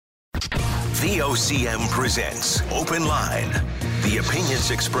VOCM presents Open Line. The opinions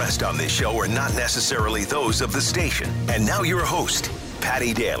expressed on this show are not necessarily those of the station. And now your host,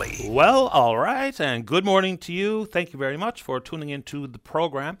 Paddy Daly. Well, all right, and good morning to you. Thank you very much for tuning into the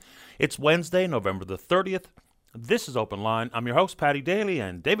program. It's Wednesday, November the 30th. This is Open Line. I'm your host, Paddy Daly,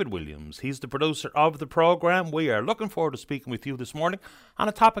 and David Williams. He's the producer of the program. We are looking forward to speaking with you this morning on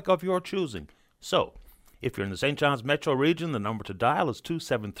a topic of your choosing. So, if you're in the St. John's metro region, the number to dial is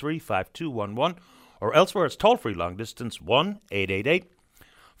 273-5211, or elsewhere it's toll-free long distance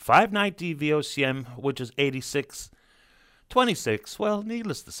 1-888-590-VOCM, which is 8626. Well,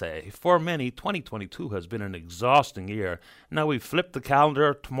 needless to say, for many, 2022 has been an exhausting year. Now we've flipped the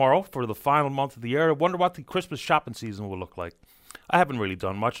calendar tomorrow for the final month of the year. I wonder what the Christmas shopping season will look like. I haven't really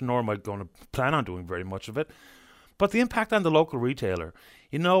done much, nor am I going to plan on doing very much of it. But the impact on the local retailer,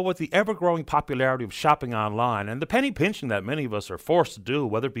 you know, with the ever-growing popularity of shopping online and the penny pinching that many of us are forced to do,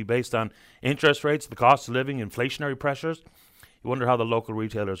 whether it be based on interest rates, the cost of living, inflationary pressures, you wonder how the local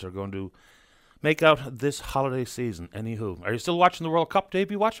retailers are going to make out this holiday season. Anywho, are you still watching the World Cup, Dave?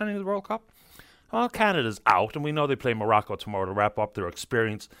 You watching any of the World Cup? Well, Canada's out, and we know they play Morocco tomorrow to wrap up their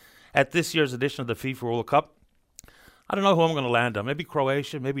experience at this year's edition of the FIFA World Cup. I don't know who I'm going to land on. Maybe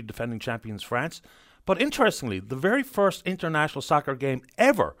Croatia, maybe defending champions France. But interestingly, the very first international soccer game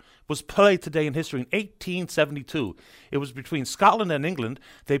ever was played today in history in 1872. It was between Scotland and England.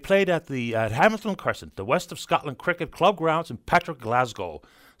 They played at the Hamilton Crescent, the West of Scotland Cricket Club grounds in Patrick, Glasgow.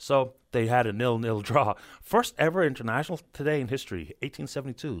 So they had a 0-0 draw. First ever international today in history,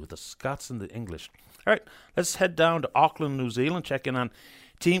 1872, the Scots and the English. All right, let's head down to Auckland, New Zealand, check in on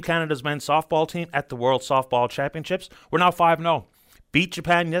Team Canada's men's softball team at the World Softball Championships. We're now 5-0. Beat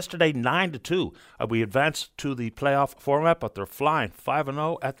Japan yesterday 9-2. We advanced to the playoff format, but they're flying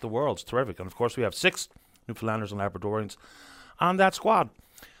 5-0 at the Worlds. Terrific. And of course, we have 6 Newfoundlanders and Labradorians on that squad.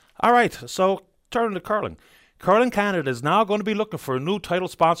 All right, so turning to curling. Curling Canada is now going to be looking for a new title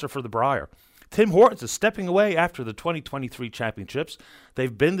sponsor for the Brier. Tim Hortons is stepping away after the 2023 championships.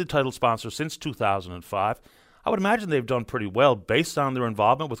 They've been the title sponsor since 2005. I would imagine they've done pretty well based on their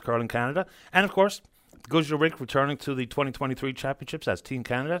involvement with Curling Canada. And of course, Goodyear Rink returning to the 2023 championships as Team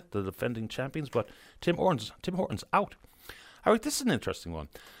Canada, the defending champions, but Tim Hortons out. All right, this is an interesting one.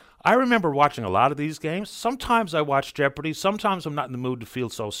 I remember watching a lot of these games. Sometimes I watch Jeopardy. Sometimes I'm not in the mood to feel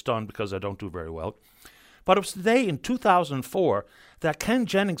so stunned because I don't do very well. But it was today in 2004 that Ken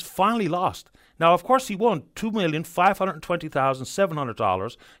Jennings finally lost. Now, of course, he won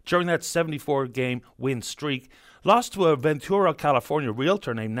 $2,520,700 during that 74-game win streak. Lost to a Ventura, California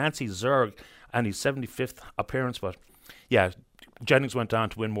realtor named Nancy Zerg and his 75th appearance. But yeah, Jennings went on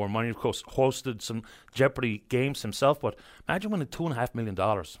to win more money. Of course, hosted some Jeopardy games himself. But imagine winning $2.5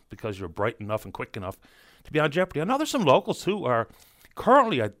 million because you're bright enough and quick enough to be on Jeopardy. I know there's some locals who are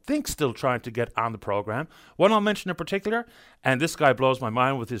currently, I think, still trying to get on the program. One I'll mention in particular, and this guy blows my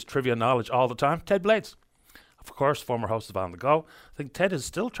mind with his trivia knowledge all the time, Ted Blades. Of course, former host of On The Go. I think Ted is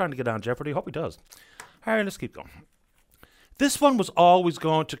still trying to get on Jeopardy. Hope he does. All right, let's keep going. This one was always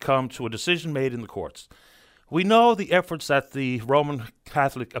going to come to a decision made in the courts. We know the efforts that the Roman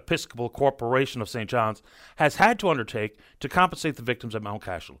Catholic Episcopal Corporation of St. John's has had to undertake to compensate the victims at Mount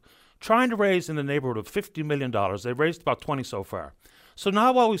Cashel, trying to raise in the neighborhood of $50 million. They've raised about 20 so far. So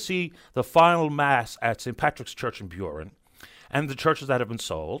now while we see the final mass at St. Patrick's Church in Burin and the churches that have been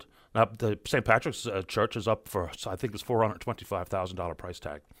sold, now the St. Patrick's Church is up for, I think it's $425,000 price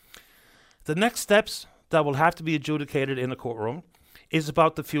tag. The next steps that will have to be adjudicated in the courtroom is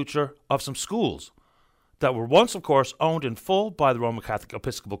about the future of some schools that were once, of course, owned in full by the Roman Catholic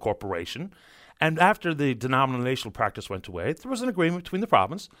Episcopal Corporation. And after the denominational practice went away, there was an agreement between the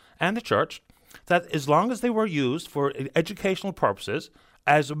province and the church that as long as they were used for educational purposes,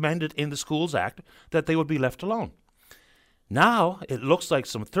 as amended in the Schools Act, that they would be left alone. Now, it looks like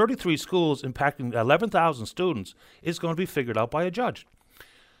some 33 schools impacting 11,000 students is going to be figured out by a judge.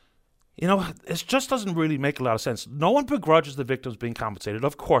 You know, it just doesn't really make a lot of sense. No one begrudges the victims being compensated,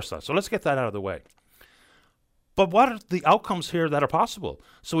 of course not. So let's get that out of the way. But what are the outcomes here that are possible?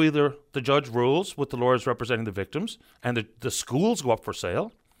 So either the judge rules with the lawyers representing the victims and the schools go up for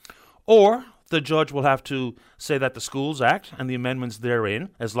sale, or the judge will have to say that the Schools Act and the amendments therein,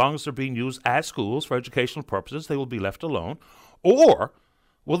 as long as they're being used as schools for educational purposes, they will be left alone. Or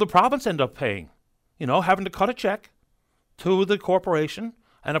will the province end up paying, having to cut a check to the corporation,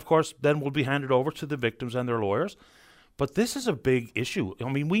 and of course then will be handed over to the victims and their lawyers. But this is a big issue. I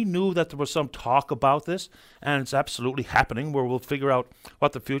mean, we knew that there was some talk about this, and it's absolutely happening, where we'll figure out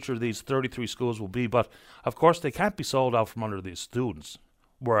what the future of these 33 schools will be. But of course they can't be sold out from under these students,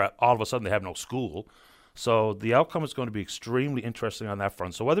 where all of a sudden they have no school. So the outcome is going to be extremely interesting on that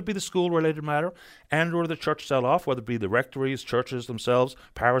front. So whether it be the school-related matter and or the church sell-off, whether it be the rectories, churches themselves,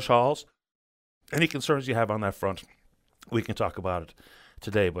 parish halls, any concerns you have on that front, we can talk about it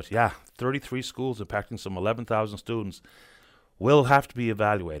today. But yeah, 33 schools impacting some 11,000 students will have to be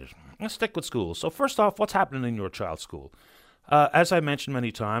evaluated. Let's stick with schools. So first off, what's happening in your child's school? As I mentioned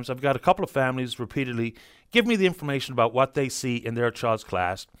many times, I've got a couple of families repeatedly give me the information about what they see in their child's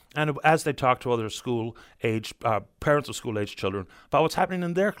class, and as they talk to other school-age parents of school-age children about what's happening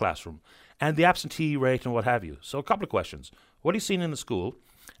in their classroom and the absentee rate and what have you. So a couple of questions. What are you seeing in the school?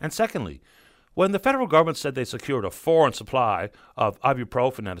 And secondly, when the federal government said they secured a foreign supply of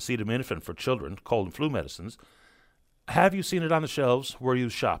ibuprofen and acetaminophen for children, cold and flu medicines, have you seen it on the shelves where you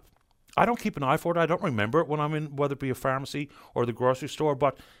shop? I don't keep an eye for it. I don't remember it when I'm in, whether it be a pharmacy or the grocery store,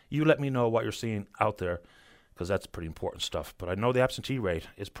 but you let me know what you're seeing out there, because that's pretty important stuff. But I know the absentee rate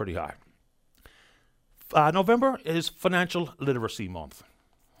is pretty high. November is Financial Literacy Month.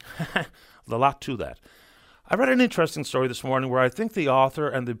 A lot to that. I read an interesting story this morning where I think the author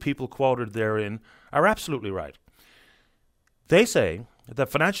and the people quoted therein are absolutely right. They say that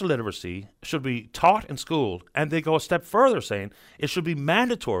financial literacy should be taught in school, and they go a step further saying it should be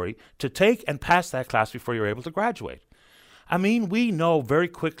mandatory to take and pass that class before you're able to graduate. I mean, we know very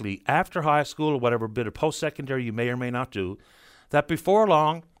quickly after high school or whatever bit of post-secondary you may or may not do, that before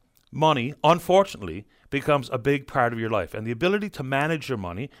long, money, unfortunately, becomes a big part of your life. And the ability to manage your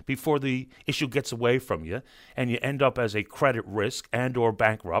money before the issue gets away from you and you end up as a credit risk and or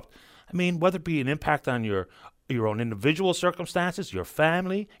bankrupt, I mean, whether it be an impact on your own individual circumstances, your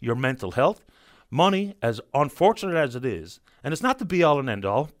family, your mental health, money, as unfortunate as it is, and it's not the be-all and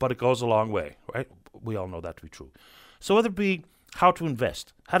end-all, but it goes a long way, right? We all know that to be true. So whether it be how to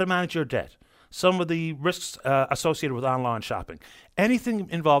invest, how to manage your debt, some of the risks associated with online shopping, anything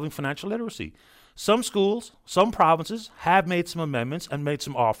involving financial literacy. Some schools, some provinces have made some amendments and made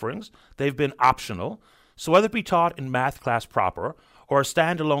some offerings. They've been optional. So whether it be taught in math class proper or a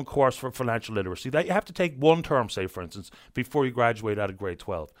standalone course for financial literacy that you have to take one term, say, for instance, before you graduate out of grade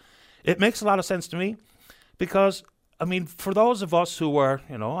 12. It makes a lot of sense to me because, I mean, for those of us who are,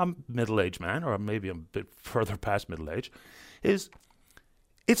 I'm a middle-aged man, or maybe I'm a bit further past middle age,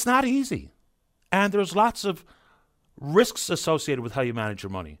 it's not easy. And there's lots of risks associated with how you manage your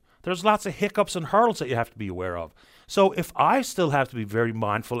money. There's lots of hiccups and hurdles that you have to be aware of. So if I still have to be very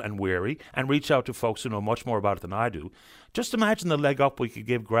mindful and wary and reach out to folks who know much more about it than I do, just imagine the leg up we could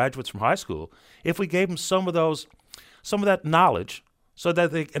give graduates from high school if we gave them some of that knowledge so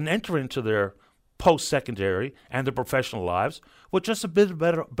that they can enter into their post-secondary and their professional lives with just a bit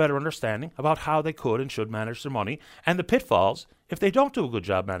better understanding about how they could and should manage their money and the pitfalls if they don't do a good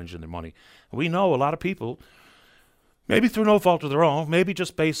job managing their money. We know a lot of people, maybe through no fault of their own, maybe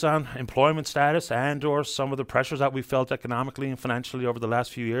just based on employment status and or some of the pressures that we felt economically and financially over the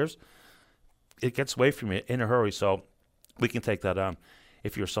last few years, it gets away from you in a hurry. So we can take that on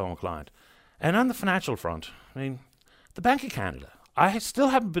if you're so inclined. And on the financial front, I mean, the Bank of Canada. I still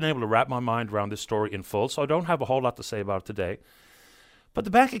haven't been able to wrap my mind around this story in full, so I don't have a whole lot to say about it today. But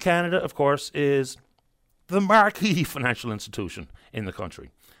the Bank of Canada, of course, is the marquee financial institution in the country.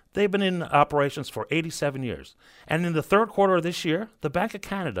 They've been in operations for 87 years. And in the third quarter of this year, the Bank of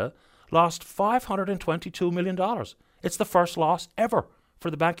Canada lost $522 million. It's the first loss ever for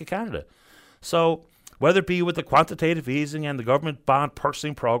the Bank of Canada. So whether it be with the quantitative easing and the government bond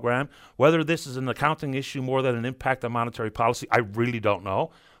purchasing program, whether this is an accounting issue more than an impact on monetary policy, I really don't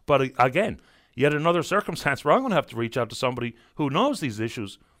know. But again, yet another circumstance where I'm going to have to reach out to somebody who knows these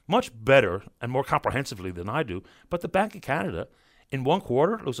issues much better and more comprehensively than I do. But the Bank of Canada, in one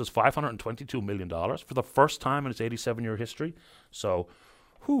quarter, loses $522 million for the first time in its 87-year history. So,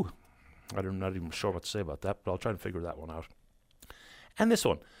 I'm not even sure what to say about that, but I'll try and figure that one out. And this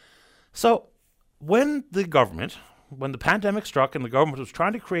one. So, when the pandemic struck and the government was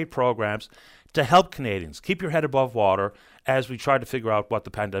trying to create programs to help Canadians keep your head above water as we tried to figure out what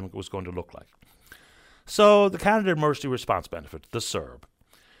the pandemic was going to look like. So the Canada Emergency Response Benefit, the CERB.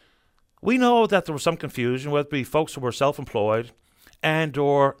 We know that there was some confusion, whether it be folks who were self-employed and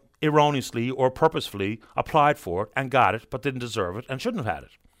or erroneously or purposefully applied for it and got it but didn't deserve it and shouldn't have had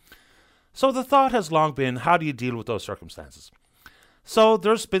it. So the thought has long been, how do you deal with those circumstances? So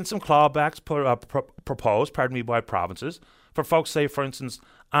there's been some clawbacks proposed by provinces for folks, say, for instance,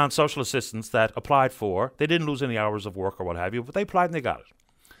 on social assistance that applied for. They didn't lose any hours of work or what have you, but they applied and they got it.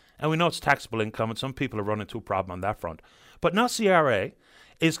 And we know it's taxable income, and some people have run into a problem on that front. But now CRA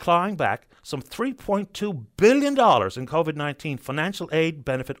is clawing back some $3.2 billion in COVID-19 financial aid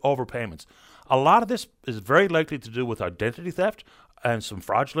benefit overpayments. A lot of this is very likely to do with identity theft, and some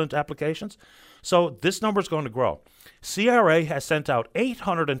fraudulent applications. So this number is going to grow. CRA has sent out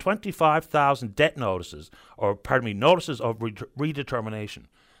 825,000 debt notices, notices of redetermination.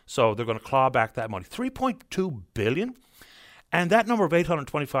 So they're going to claw back that money, $3.2 billion. And that number of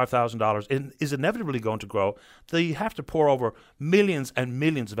 $825,000 is inevitably going to grow. They have to pour over millions and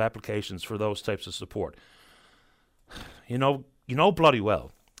millions of applications for those types of support. You know bloody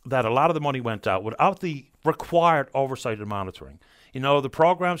well that a lot of the money went out without the required oversight and monitoring. The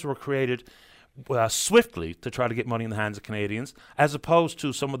programs were created swiftly to try to get money in the hands of Canadians, as opposed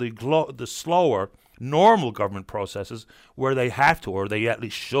to some of the slower, normal government processes where they have to, or they at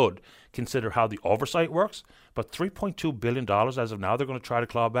least should, consider how the oversight works. But $3.2 billion as of now, they're going to try to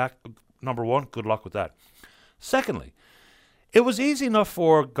claw back. Number one, good luck with that. Secondly, it was easy enough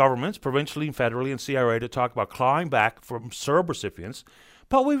for governments, provincially and federally, and CRA to talk about clawing back from CERB recipients,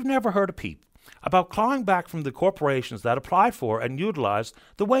 but we've never heard a peep about clawing back from the corporations that applied for and utilized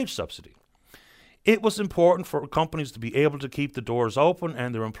the wage subsidy. It was important for companies to be able to keep the doors open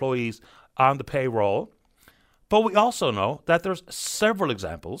and their employees on the payroll, but we also know that there's several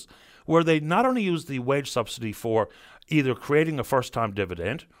examples where they not only use the wage subsidy for either creating a first-time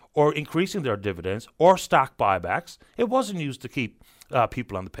dividend or increasing their dividends or stock buybacks. It wasn't used to keep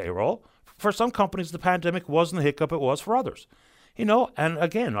people on the payroll. For some companies, the pandemic wasn't the hiccup it was for others. And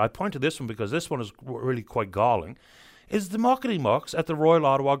again, I point to this one because this one is really quite galling, is the muckety mucks at the Royal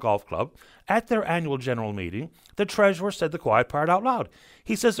Ottawa Golf Club. At their annual general meeting, the treasurer said the quiet part out loud.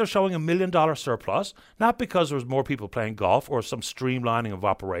 He says they're showing $1 million surplus, not because there's more people playing golf or some streamlining of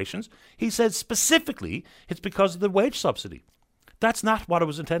operations. He said specifically it's because of the wage subsidy. That's not what it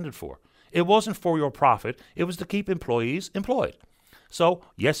was intended for. It wasn't for your profit. It was to keep employees employed. So,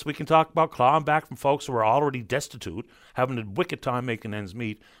 yes, we can talk about clawing back from folks who are already destitute, having a wicked time making ends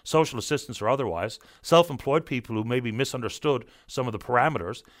meet, social assistance or otherwise, self-employed people who maybe misunderstood some of the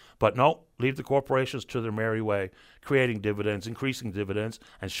parameters, but no, leave the corporations to their merry way, creating dividends, increasing dividends,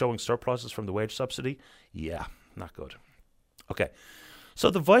 and showing surpluses from the wage subsidy. Yeah, not good. Okay, so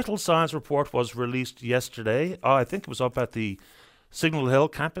the Vital Signs report was released yesterday. I think it was up at the Signal Hill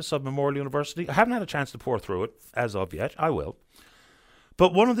campus of Memorial University. I haven't had a chance to pour through it as of yet. I will.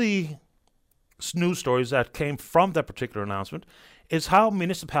 But one of the news stories that came from that particular announcement is how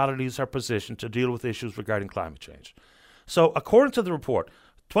municipalities are positioned to deal with issues regarding climate change. So, according to the report,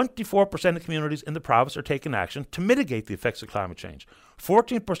 24% of communities in the province are taking action to mitigate the effects of climate change.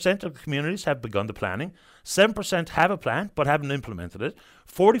 14% of the communities have begun the planning. 7% have a plan but haven't implemented it.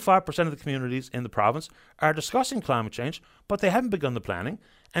 45% of the communities in the province are discussing climate change, but they haven't begun the planning.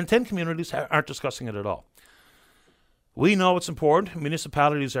 And 10 communities aren't discussing it at all. We know it's important.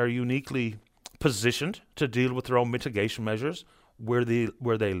 Municipalities are uniquely positioned to deal with their own mitigation measures where they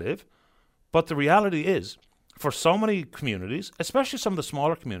live. But the reality is, for so many communities, especially some of the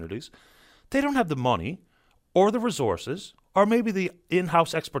smaller communities, they don't have the money or the resources or maybe the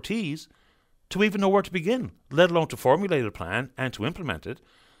in-house expertise to even know where to begin, let alone to formulate a plan and to implement it.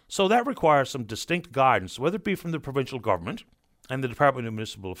 So that requires some distinct guidance, whether it be from the provincial government and the Department of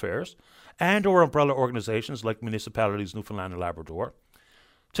Municipal Affairs and or umbrella organizations like Municipalities Newfoundland and Labrador,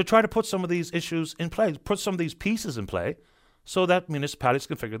 to try to put some of these issues in play, put some of these pieces in play so that municipalities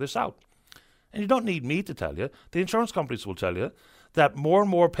can figure this out. And you don't need me to tell you. The insurance companies will tell you that more and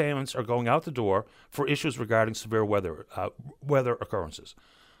more payments are going out the door for issues regarding severe weather occurrences.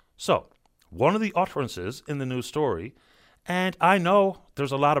 So, one of the utterances in the news story, and I know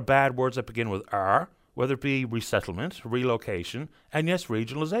there's a lot of bad words that begin with R, whether it be resettlement, relocation, and yes,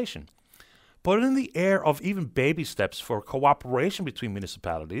 regionalization. But in the air of even baby steps for cooperation between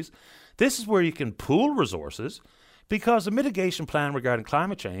municipalities, this is where you can pool resources, because a mitigation plan regarding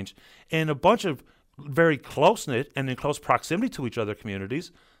climate change in a bunch of very close-knit and in close proximity to each other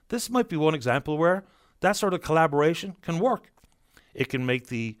communities, this might be one example where that sort of collaboration can work. It can make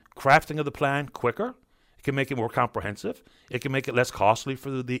the crafting of the plan quicker. It can make it more comprehensive. It can make it less costly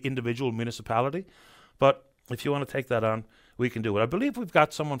for the individual municipality. But if you want to take that on, we can do it. I believe we've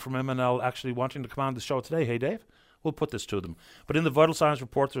got someone from MNL actually wanting to come on the show today. Hey, Dave? We'll put this to them. But in the Vital Signs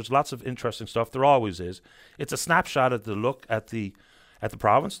report, there's lots of interesting stuff. There always is. It's a snapshot at the look at the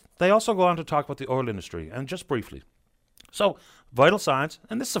province. They also go on to talk about the oil industry, and just briefly. So, Vital Signs,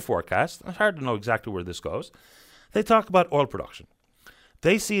 and this is a forecast. It's hard to know exactly where this goes. They talk about oil production.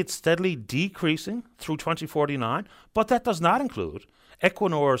 They see it steadily decreasing through 2049, but that does not include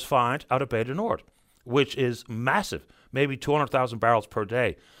Equinor's find out of Bay du Nord, which is massive, maybe 200,000 barrels per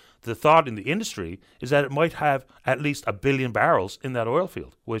day. The thought in the industry is that it might have at least 1 billion barrels in that oil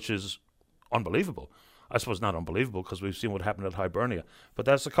field, which is unbelievable. I suppose not unbelievable because we've seen what happened at Hibernia. But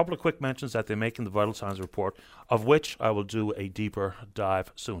there's a couple of quick mentions that they make in the Vital Signs report, of which I will do a deeper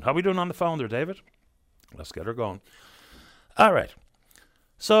dive soon. How are we doing on the phone there, David? Let's get her going. All right.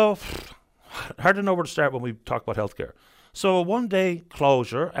 So, hard to know where to start when we talk about healthcare. So, a one-day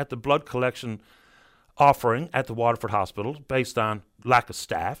closure at the blood collection offering at the Waterford Hospital based on lack of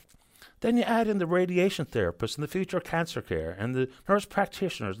staff. Then you add in the radiation therapists and the future cancer care and the nurse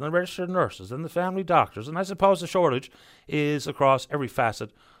practitioners and the registered nurses and the family doctors. And I suppose the shortage is across every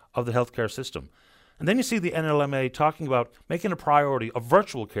facet of the healthcare system. And then you see the NLMA talking about making a priority of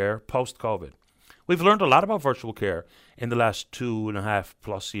virtual care post-COVID. We've learned a lot about virtual care in the last 2.5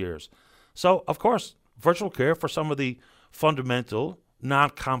 plus years. So, of course, virtual care for some of the fundamental,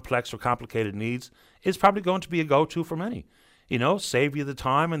 non-complex or complicated needs is probably going to be a go-to for many. You know, save you the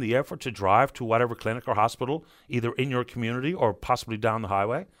time and the effort to drive to whatever clinic or hospital, either in your community or possibly down the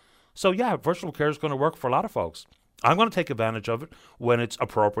highway. So, yeah, virtual care is going to work for a lot of folks. I'm going to take advantage of it when it's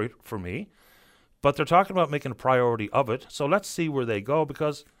appropriate for me. But they're talking about making a priority of it. So let's see where they go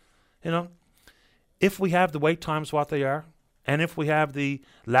because, you know, if we have the wait times what they are, and if we have the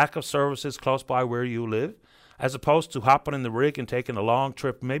lack of services close by where you live, as opposed to hopping in the rig and taking a long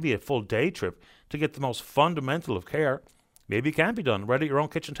trip, maybe a full day trip, to get the most fundamental of care, maybe it can be done right at your own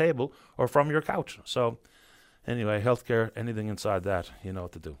kitchen table or from your couch. So anyway, healthcare, anything inside that, you know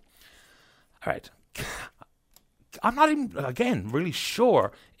what to do. All right. I'm not even, again, really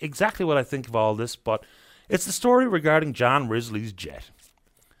sure exactly what I think of all this, but it's the story regarding John Risley's jet.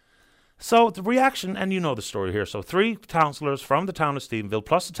 So the reaction, and you know the story here, so 3 councillors from the town of Stephenville,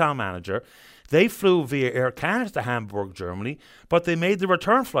 plus the town manager, they flew via Air Canada to Hamburg, Germany, but they made the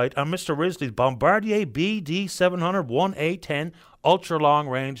return flight on Mr. Risley's Bombardier BD700 1A10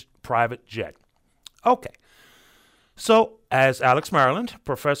 ultra-long-range private jet. Okay. So, as Alex Maryland,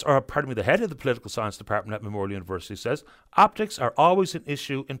 the head of the political science department at Memorial University says, optics are always an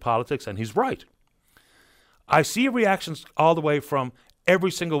issue in politics, and he's right. I see reactions all the way from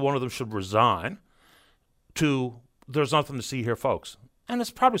every single one of them should resign to there's nothing to see here, folks. And it's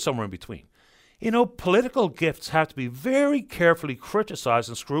probably somewhere in between. You know, political gifts have to be very carefully criticized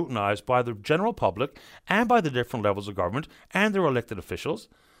and scrutinized by the general public and by the different levels of government and their elected officials.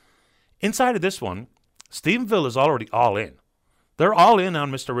 Inside of this one, Stephenville is already all in. They're all in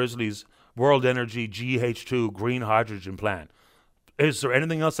on Mr. Risley's World Energy GH2 green hydrogen plan. Is there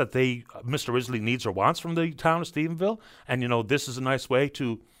anything else that Mr. Risley needs or wants from the town of Stephenville? And, you know, this is a nice way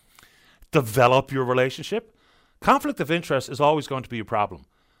to develop your relationship. Conflict of interest is always going to be a problem.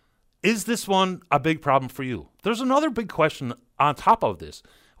 Is this one a big problem for you? There's another big question on top of this,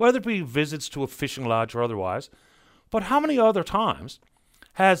 whether it be visits to a fishing lodge or otherwise. But how many other times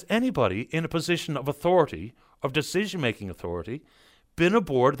has anybody in a position of authority, of decision-making authority, been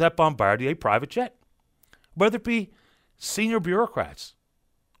aboard that Bombardier private jet? Whether it be senior bureaucrats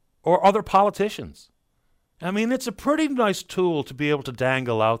or other politicians. I mean, it's a pretty nice tool to be able to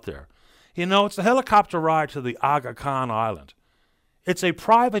dangle out there. You know, it's a helicopter ride to the Aga Khan Island. It's a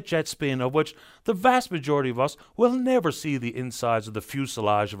private jet spin of which the vast majority of us will never see the insides of the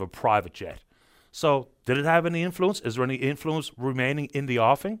fuselage of a private jet. So, did it have any influence? Is there any influence remaining in the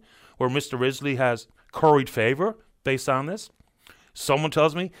offing where Mr. Risley has curried favor based on this? Someone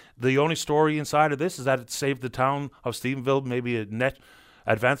tells me the only story inside of this is that it saved the town of Stephenville maybe a net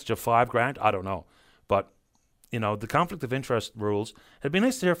advantage of $5,000. I don't know. But, you know, the conflict of interest rules, it'd be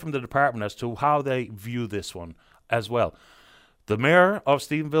nice to hear from the department as to how they view this one as well. The mayor of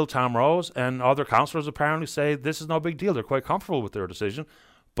Stephenville, Tom Rose, and other councillors apparently say this is no big deal. They're quite comfortable with their decision.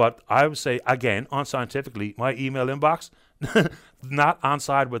 But I would say, again, unscientifically, my email inbox, not on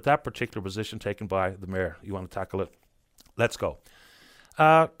side with that particular position taken by the mayor. You want to tackle it? Let's go.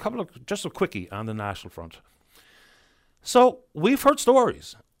 Just a quickie on the national front. So we've heard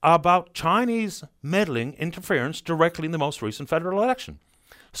stories about Chinese meddling interference directly in the most recent federal election.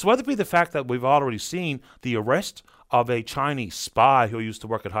 So whether it be the fact that we've already seen the arrest of a Chinese spy who used to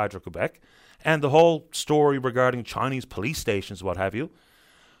work at Hydro-Quebec and the whole story regarding Chinese police stations, what have you.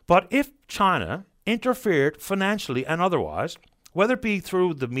 But if China interfered financially and otherwise, whether it be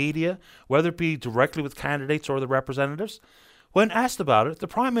through the media, whether it be directly with candidates or the representatives, when asked about it, the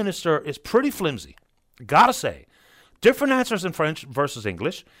Prime Minister is pretty flimsy. Gotta say. Different answers in French versus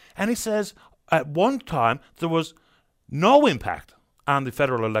English. And he says at one time there was no impact on the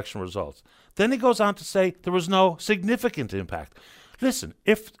federal election results. Then he goes on to say there was no significant impact. Listen,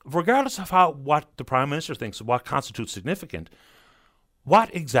 if regardless of what the Prime Minister thinks of what constitutes significant,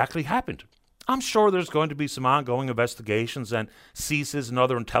 what exactly happened? I'm sure there's going to be some ongoing investigations and CSIS and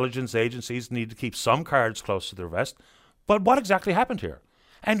other intelligence agencies need to keep some cards close to their vest. But what exactly happened here?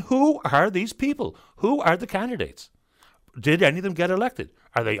 And who are these people? Who are the candidates? Did any of them get elected?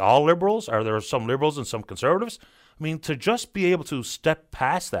 Are they all Liberals? Are there some Liberals and some Conservatives? I mean, to just be able to step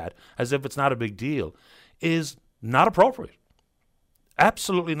past that as if it's not a big deal is not appropriate.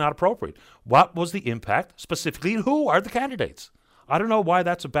 Absolutely not appropriate. What was the impact specifically, and who are the candidates? I don't know why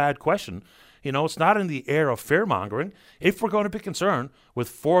that's a bad question. You know, it's not in the air of fear-mongering. If we're going to be concerned with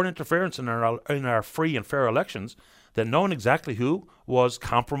foreign interference in our free and fair elections, then knowing exactly who was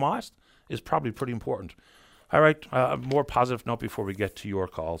compromised is probably pretty important. All right, a more positive note before we get to your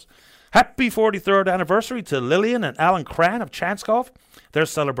calls. Happy 43rd anniversary to Lillian and Alan Cran of Chanscove. They're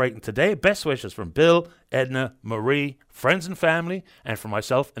celebrating today. Best wishes from Bill, Edna, Marie, friends and family, and from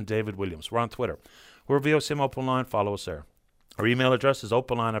myself and David Williams. We're on Twitter. We're VOCM Open Line. Follow us there. Our email address is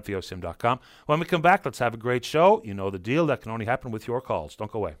openline@vocm.com. When we come back, let's have a great show. You know the deal. That can only happen with your calls.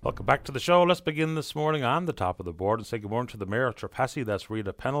 Don't go away. Welcome back to the show. Let's begin this morning on the top of the board and say good morning to the Mayor of Trepassey. That's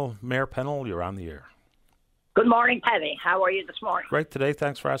Rita Pennell. Mayor Pennell, you're on the air. Good morning, Paddy. How are you this morning? Great today.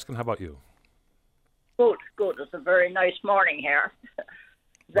 Thanks for asking. How about you? Good. It's a very nice morning here.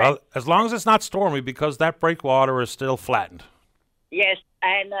 Well, as long as it's not stormy, because that breakwater is still flattened. Yes,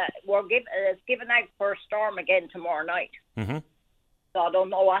 and it's given out for a storm again tomorrow night. Mm-hmm. So I don't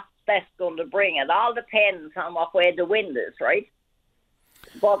know what that's going to bring. It all depends on what way the wind is, right?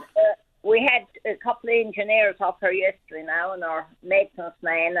 But we had a couple of engineers up here yesterday now, and our maintenance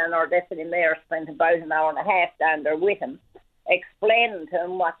man and our deputy mayor spent about an hour and a half down there with him, explaining to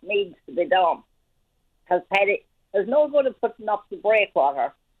him what needs to be done. Because Paddy, there's no good at putting up the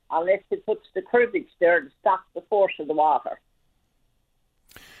breakwater unless it puts the cribbage there to stop the force of the water.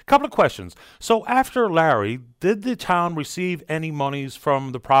 Couple of questions. So after Larry, did the town receive any monies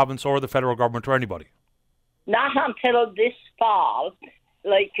from the province or the federal government or anybody? Not until this fall.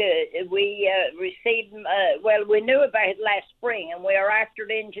 We received, we knew about it last spring, and we were after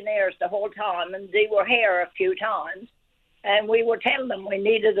the engineers the whole time, and they were here a few times, and we were telling them we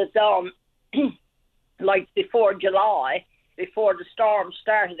needed it done before July, before the storm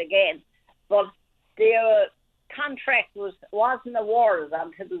started again. But the contract wasn't awarded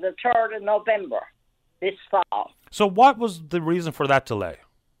until the 3rd of November this fall. So what was the reason for that delay?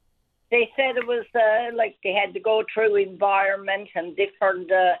 They said it was they had to go through environment and different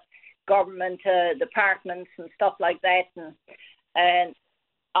government departments and stuff like that. And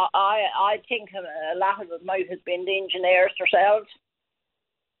I think a lot of it might have been the engineers themselves.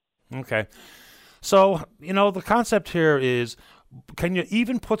 Okay. So, the concept here is, can you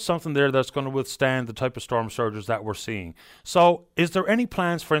even put something there that's going to withstand the type of storm surges that we're seeing? So is there any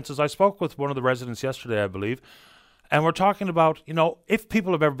plans, for instance, I spoke with one of the residents yesterday, I believe, and we're talking about, if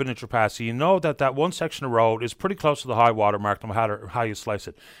people have ever been in Trepassey, you know that one section of road is pretty close to the high water mark, no matter how you slice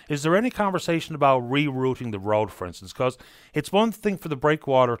it. Is there any conversation about rerouting the road, for instance? Because it's one thing for the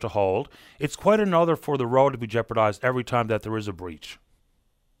breakwater to hold. It's quite another for the road to be jeopardized every time that there is a breach.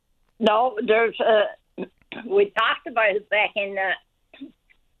 No, there's... we talked about it back in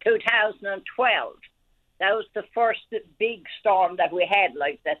 2012. That was the first big storm that we had,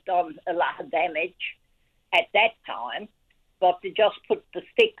 that done a lot of damage at that time. But they just put the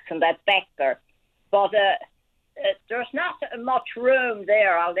sticks and that back there. But there's not much room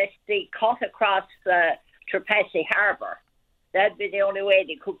there unless they cut across Trepassey Harbour. That'd be the only way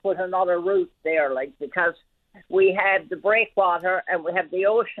they could put another route there, because we have the breakwater and we have the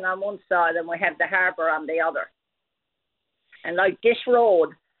ocean on one side and we have the harbour on the other. And this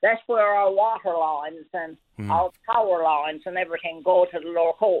road, that's where our water lines and our power lines and everything go to the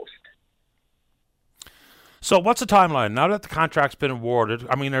lower coast. So what's the timeline? Now that the contract's been awarded,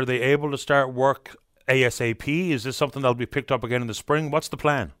 are they able to start work ASAP? Is this something that'll be picked up again in the spring? What's the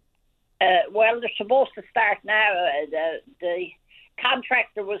plan? Well, they're supposed to start now. The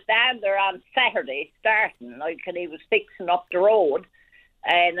contractor was down there on Saturday starting, and he was fixing up the road,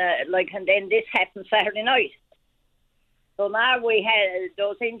 and then this happened Saturday night. So now we had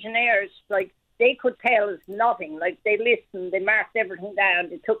those engineers, they could tell us nothing. They listened, they marked everything down,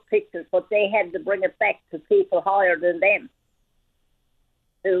 they took pictures, but they had to bring it back to people higher than them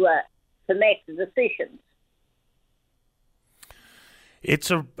to make the decisions.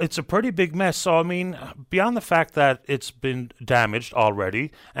 It's a pretty big mess. So, beyond the fact that it's been damaged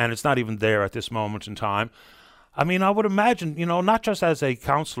already, and it's not even there at this moment in time, I would imagine, not just as a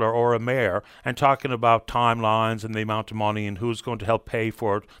councillor or a mayor and talking about timelines and the amount of money and who's going to help pay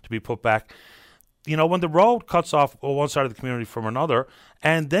for it to be put back, when the road cuts off one side of the community from another,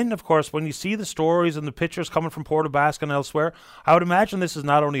 and then, of course, when you see the stories and the pictures coming from Portabask and elsewhere, I would imagine this is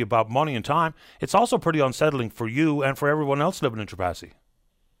not only about money and time, it's also pretty unsettling for you and for everyone else living in Trepassey.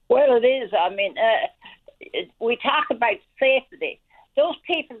 Well, it is. We talk about safety, those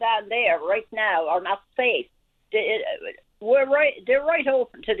people down there right now are not safe. They're right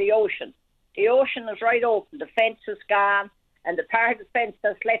open to the ocean. The ocean is right open. The fence is gone, and the part of the fence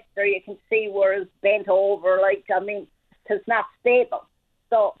that's left there, you can see where it's bent over. It's not stable.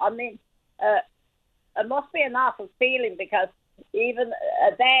 So, it must be an awful feeling, because even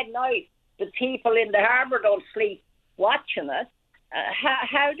a bad night, the people in the harbour don't sleep watching it.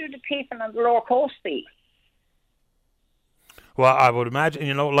 How do the people on the lower coast sleep? Well, I would imagine,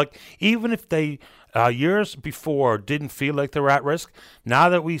 even if they years before didn't feel like they were at risk, now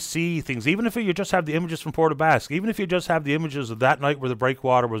that we see things, even if you just have the images from Port aux Basques, even if you just have the images of that night where the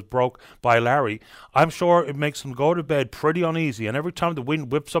breakwater was broke by Larry, I'm sure it makes them go to bed pretty uneasy. And every time the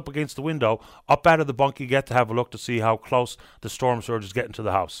wind whips up against the window, up out of the bunk you get to have a look to see how close the storm surge is getting to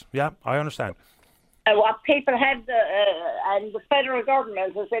the house. Yeah, I understand. What people have, and the federal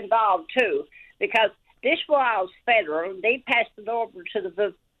government is involved too, because this was federal. They passed it over to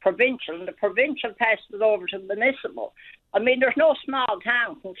the provincial, and the provincial passed it over to the municipal. There's no small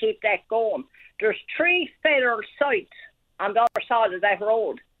town can keep that going. There's 3 federal sites on the other side of that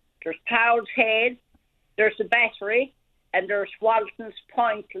road. There's Powell's Head, there's the Battery, and there's Walton's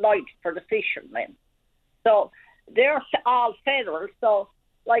Point Light for the fishermen. So they're all federal. So,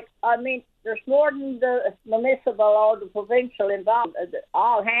 there's more than the municipal or the provincial involved.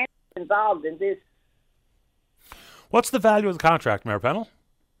 All hands involved in this. What's the value of the contract, Mayor Pennell?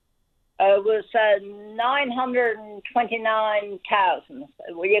 It was $929,000.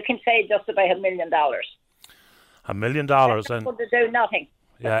 Well, you can say just about $1 million. $1 million, and to do nothing.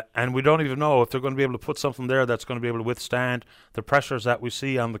 Yeah, and we don't even know if they're going to be able to put something there that's going to be able to withstand the pressures that we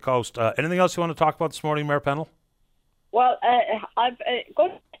see on the coast. Anything else you want to talk about this morning, Mayor Pennell? Well, I've got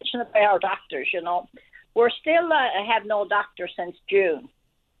to mention about our doctors. We're still have no doctor since June.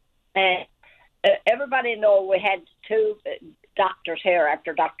 Everybody know we had 2 doctors here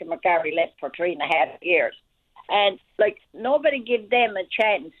after Dr. McGarry left for 3.5 years. And, nobody gave them a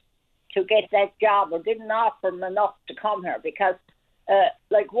chance to get that job, or didn't offer them enough to come here, because,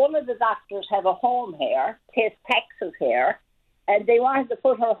 one of the doctors have a home here, pays taxes here, and they wanted to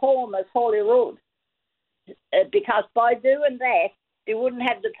put her home as Holyrood. Because by doing that, they wouldn't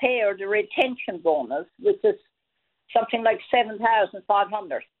have to pay her the retention bonus, which is something like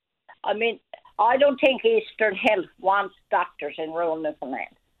 $7,500. I don't think Eastern Health wants doctors in rural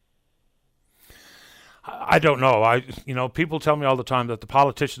Newfoundland. I don't know. People tell me all the time that the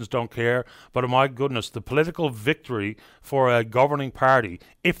politicians don't care, but my goodness, the political victory for a governing party,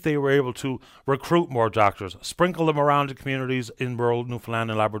 if they were able to recruit more doctors, sprinkle them around the communities in rural Newfoundland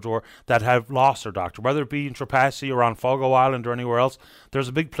and Labrador that have lost their doctor, whether it be in Trepassey or on Fogo Island or anywhere else, there's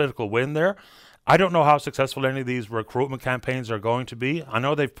a big political win there. I don't know how successful any of these recruitment campaigns are going to be. I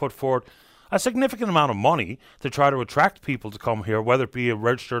know they've put forward a significant amount of money to try to attract people to come here, whether it be a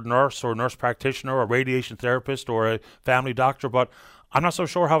registered nurse or a nurse practitioner or a radiation therapist or a family doctor, but I'm not so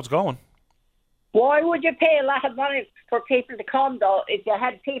sure how it's going. Why would you pay a lot of money for people to come, though, if you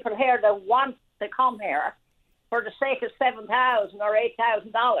had people here that want to come here for the sake of $7,000 or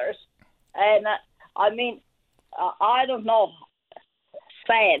 $8,000? And, I don't know.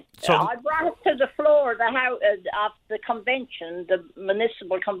 Sad. So I brought it to the floor of the convention, the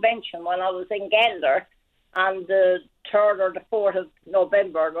municipal convention, when I was in Gander on the 3rd or the 4th of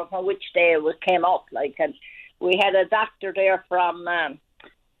November, on which day it came up. And we had a doctor there from,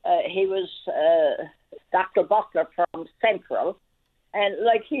 he was Dr. Butler from Central, and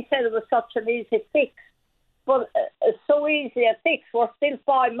he said it was such an easy fix. But it's so easy a fix, we're still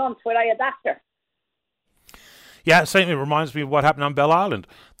 5 months without a doctor. Yeah, it certainly reminds me of what happened on Bell Island.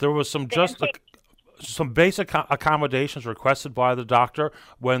 There was some basic accommodations requested by the doctor.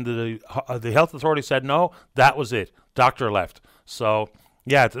 When the health authority said no, that was it. Doctor left. So,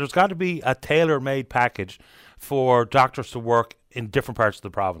 yeah, there's got to be a tailor-made package for doctors to work in different parts of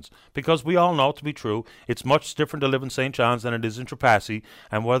the province. Because we all know, to be true, it's much different to live in St. John's than it is in Trepassey.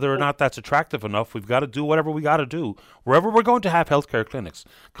 And whether or not that's attractive enough, we've got to do whatever we got to do wherever we're going to have healthcare clinics.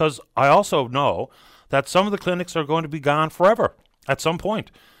 Because I also know that some of the clinics are going to be gone forever at some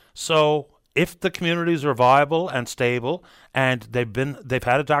point. So if the communities are viable and stable and they've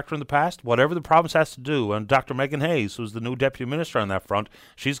had a doctor in the past, whatever the province has to do, and Dr. Megan Hayes, who's the new deputy minister on that front,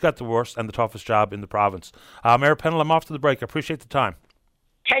 she's got the worst and the toughest job in the province. Mayor Pennell, I'm off to the break. I appreciate the time.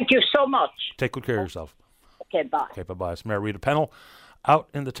 Thank you so much. Take good care of yourself. Okay, bye. Okay, bye-bye. It's Mayor Rita Pennell out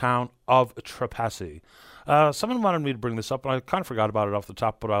in the town of Trepassey. Someone wanted me to bring this up, and I kind of forgot about it off the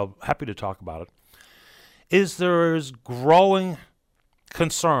top, but I'm happy to talk about it. There's growing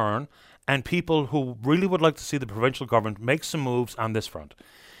concern and people who really would like to see the provincial government make some moves on this front.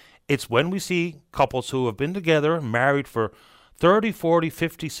 It's when we see couples who have been together, married for 30, 40,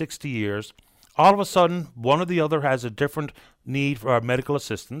 50, 60 years. All of a sudden, one or the other has a different need for our medical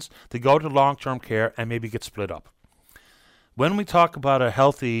assistance. They go to long-term care and maybe get split up. When we talk about a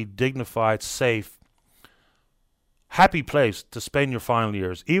healthy, dignified, safe, happy place to spend your final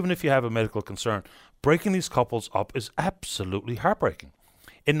years, even if you have a medical concern, breaking these couples up is absolutely heartbreaking.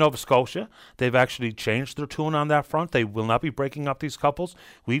 In Nova Scotia, they've actually changed their tune on that front. They will not be breaking up these couples.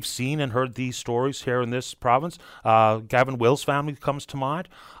 We've seen and heard these stories here in this province. Gavin Will's family comes to mind.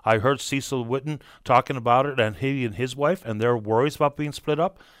 I heard Cecil Whitten talking about it, and he and his wife, and their worries about being split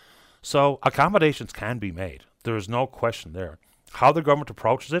up. So accommodations can be made. There is no question there. How the government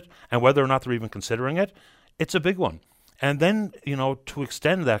approaches it and whether or not they're even considering it, it's a big one. And then, to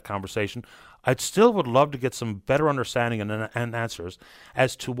extend that conversation, I still would love to get some better understanding and answers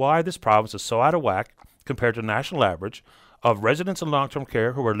as to why this province is so out of whack compared to the national average of residents in long-term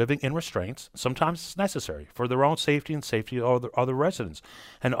care who are living in restraints. Sometimes it's necessary for their own safety and safety of other residents.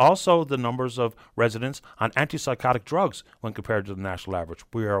 And also the numbers of residents on antipsychotic drugs when compared to the national average.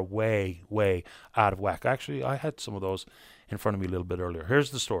 We are way, way out of whack. Actually, I had some of those in front of me a little bit earlier. Here's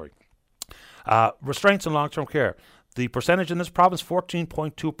the story. Restraints in long-term care. The percentage in this province,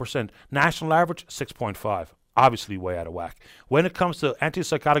 14.2%. National average, 6.5%. Obviously way out of whack. When it comes to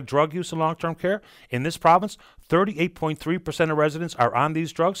antipsychotic drug use in long-term care, in this province, 38.3% of residents are on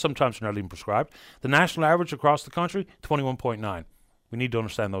these drugs, sometimes not even prescribed. The national average across the country, 21.9%. We need to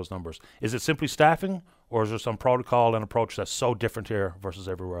understand those numbers. Is it simply staffing, or is there some protocol and approach that's so different here versus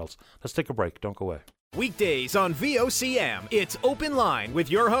everywhere else? Let's take a break. Don't go away. Weekdays on VOCM, it's Open Line with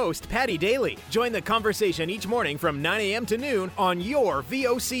your host, Patty Daly. Join the conversation each morning from 9 a.m. to noon on your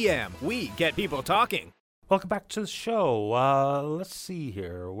VOCM. We get people talking. Welcome back to the show. Let's see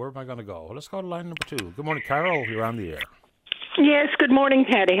here. Where am I going to go? Let's go to line number 2. Good morning, Carol. You're on the air. Yes, good morning,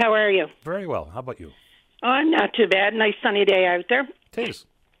 Patty. How are you? Very well. How about you? I'm not too bad. Nice sunny day out there. It is.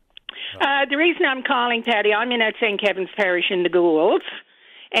 The reason I'm calling, Patty, I'm in at St. Kevin's Parish in the Goulds,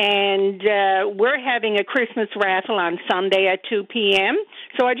 and we're having a Christmas raffle on Sunday at 2 p.m.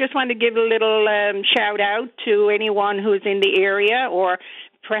 So I just wanted to give a little shout-out to anyone who's in the area, or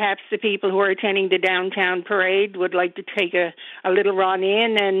perhaps the people who are attending the downtown parade would like to take a little run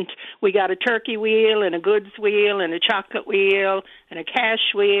in. And we got a turkey wheel and a goods wheel and a chocolate wheel and a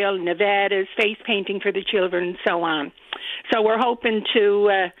cash wheel, Nevadas, face painting for the children, and so on. So we're hoping to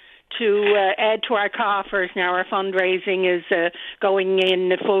add to our coffers now. Our fundraising is going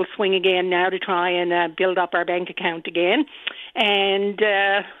in full swing again now to try and build up our bank account again. And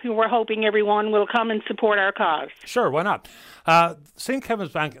we're hoping everyone will come and support our cause. Sure, why not? St.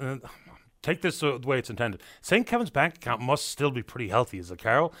 Kevin's Bank, take this the way it's intended. St. Kevin's bank account must still be pretty healthy, is it,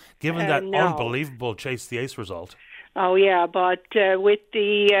 Carol? Given that unbelievable Chase the Ace result. Oh, yeah, but with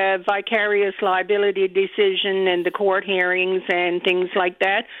the vicarious liability decision and the court hearings and things like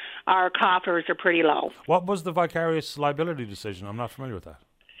that, our coffers are pretty low. What was the vicarious liability decision? I'm not familiar with that.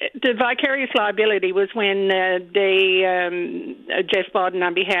 The vicarious liability was when Jeff Bodden,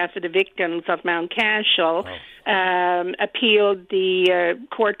 on behalf of the victims of Mount Cashel, appealed the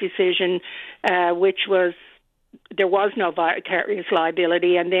court decision, which was there was no vicarious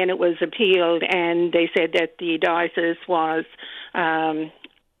liability, and then it was appealed, and they said that the diocese was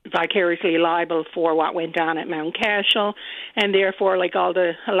vicariously liable for what went on at Mount Cashel, and therefore, like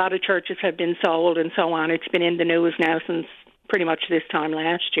a lot of churches have been sold and so on. It's been in the news now since pretty much this time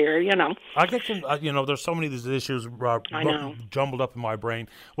last year, I get there's so many of these issues jumbled up in my brain.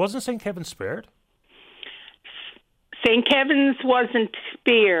 Wasn't St. Kevin's spared? St. Kevin's wasn't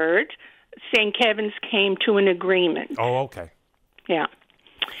spared. St. Kevin's came to an agreement. Oh, okay. Yeah.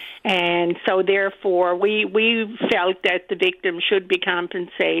 And so, therefore, we felt that the victim should be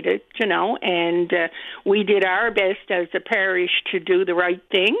compensated, and we did our best as a parish to do the right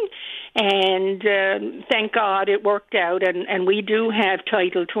thing. And thank God it worked out, and we do have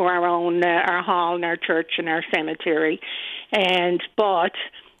title to our own, our hall and our church and our cemetery. But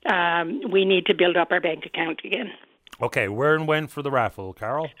we need to build up our bank account again. Okay, where and when for the raffle,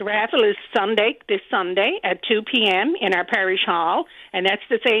 Carol? The raffle is this Sunday at 2 p.m. in our parish hall, and that's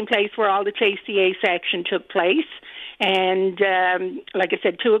the same place where all the Chase the Ace action took place. And like I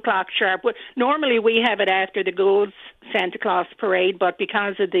said, 2 o'clock sharp. Normally we have it after the Goulds Santa Claus parade, but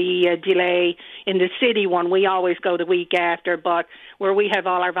because of the delay in the city one, we always go the week after. But where we have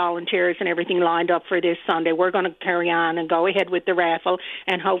all our volunteers and everything lined up for this Sunday, we're going to carry on and go ahead with the raffle.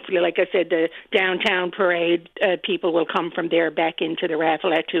 And hopefully, like I said, the downtown parade, people will come from there back into the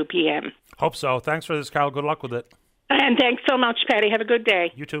raffle at 2 p.m. Hope so. Thanks for this, Carol. Good luck with it. And thanks so much, Patty. Have a good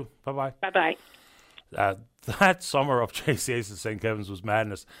day. You too. Bye-bye. Bye-bye. That summer of Chase the Ace at St. Kevin's was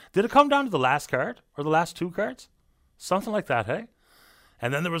madness. Did it come down to the last card or the last 2 cards? Something like that, hey?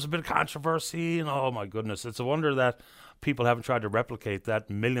 And then there was a bit of controversy, and oh my goodness, it's a wonder that people haven't tried to replicate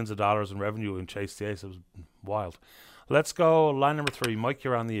that millions of dollars in revenue in Chase the Ace. It was wild. Let's go line number 3. Mike,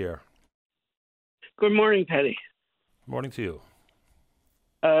 you're on the air. Good morning, Paddy. Morning to you.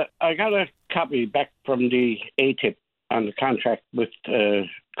 I got a copy back from the ATIP on the contract with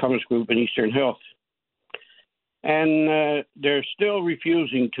Cummins Group and Eastern Health. And they're still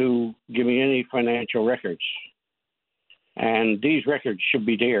refusing to give me any financial records. And these records should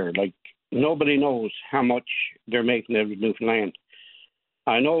be there. Like, nobody knows how much they're making out of Newfoundland.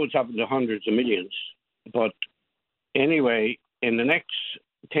 I know it's up in the hundreds of millions. But anyway, in the next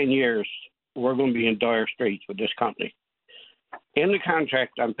 10 years, we're going to be in dire straits with this company. In the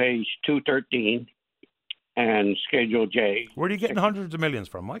contract on page 213 and Schedule J. Where are you getting hundreds of millions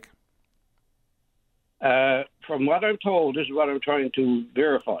from, Mike? From what I'm told, this is what I'm trying to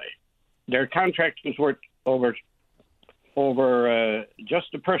verify. Their contract was worth over just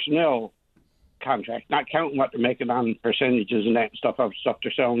the personnel contract, not counting what they're making on percentages and that stuff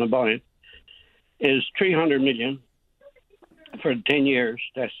they're selling and buying, is $300 million for 10 years.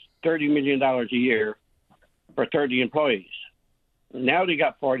 That's $30 million a year for 30 employees. Now they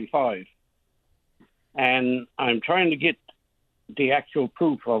got 45. And I'm trying to get the actual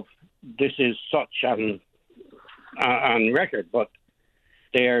proof of this is such on record, but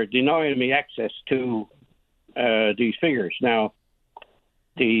they are denying me access to these figures. Now,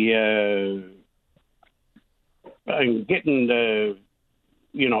 I'm getting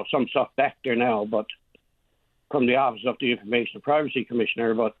some stuff back there now, but from the Office of the Information and Privacy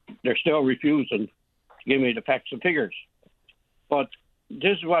Commissioner, but they're still refusing to give me the facts and figures. But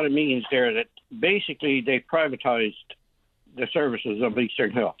this is what it means there, that basically they privatized the services of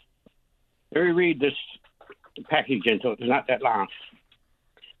Eastern Health. Let me read this package into it. It's not that long.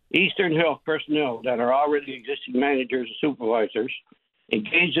 Eastern Health personnel that are already existing managers and supervisors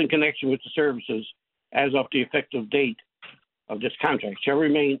engaged in connection with the services as of the effective date of this contract shall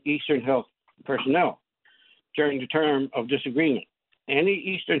remain Eastern Health personnel during the term of this agreement. Any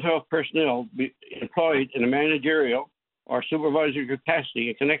Eastern Health personnel be employed in a managerial or supervisory capacity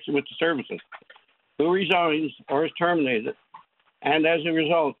in connection with the services who resigns or is terminated and as a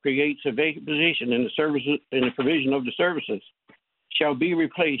result creates a vacant position in the provision of the services shall be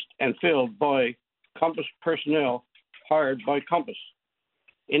replaced and filled by Compass personnel hired by Compass.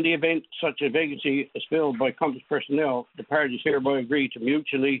 In the event such a vacancy is filled by Compass personnel, the parties hereby agree to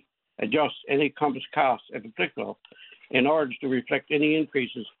mutually adjust any Compass costs if applicable in order to reflect any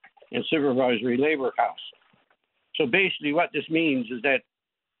increases in supervisory labor costs. So basically what this means is that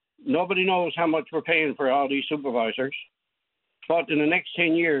nobody knows how much we're paying for all these supervisors, but in the next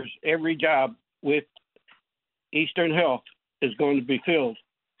 10 years, every job with Eastern Health is going to be filled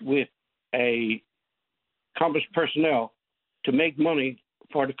with a Compass personnel to make money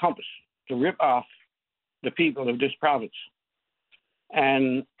for the Compass, to rip off the people of this province.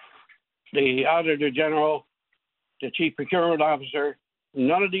 And the Auditor General, the Chief Procurement Officer,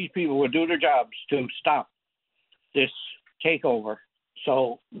 none of these people will do their jobs to stop this takeover.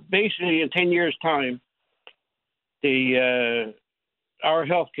 So basically in 10 years' time, our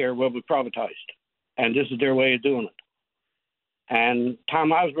healthcare will be privatized. And this is their way of doing it. And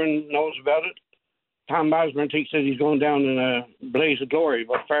Tom Osborne knows about it. Tom Osborne thinks that he's going down in a blaze of glory,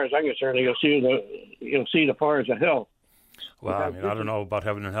 but as far as I'm concerned, you'll see the fires of hell. Well, I mean, I don't know about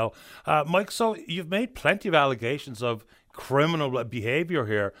heaven and hell. Mike, so you've made plenty of allegations of criminal behavior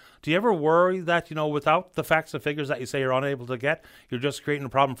here. Do you ever worry that, without the facts and figures that you say you're unable to get, you're just creating a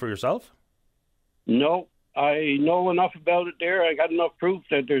problem for yourself? No, I know enough about it there. I got enough proof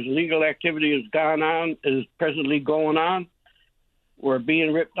that there's illegal activity is presently going on. We're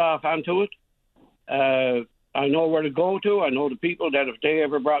being ripped off onto it. I know where to go to. I know the people that if they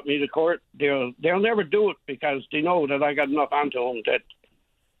ever brought me to court, they'll never do it because they know that I got enough onto them that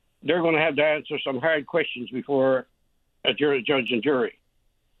they're going to have to answer some hard questions before a judge and jury,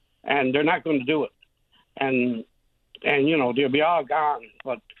 and they're not going to do it. And they'll be all gone.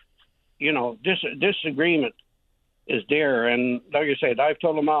 But this agreement is there, and like I said, I've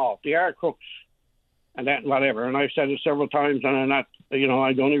told them all they are crooks and that and whatever. And I've said it several times, and I'm not,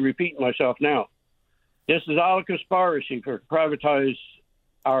 I'm only repeating myself now. This is all a conspiracy to privatize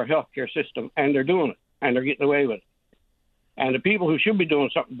our healthcare system, and they're doing it, and they're getting away with it. And the people who should be doing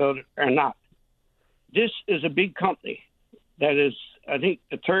something about it are not. This is a big company that is, I think,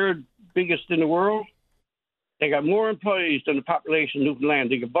 the third biggest in the world. They got more employees than the population of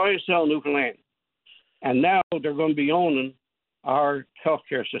Newfoundland. They can buy and sell Newfoundland. And now they're going to be owning our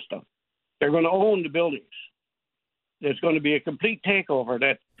healthcare system. They're going to own the buildings. There's going to be a complete takeover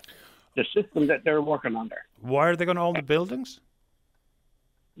that the system that they're working under. Why are they going to own the buildings?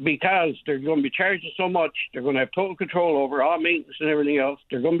 Because they're going to be charging so much, they're going to have total control over all maintenance and everything else.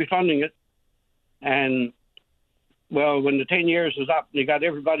 They're going to be funding it. And, well, when the 10 years is up and you got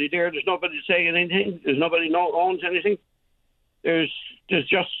everybody there, there's nobody saying anything. There's nobody owns anything. There's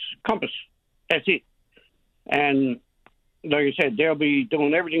just Compass. That's it. And like I said, they'll be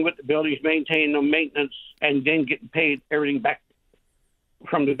doing everything with the buildings, maintaining them, maintenance, and then getting paid everything back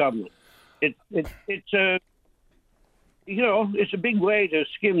from the government. It's a big way to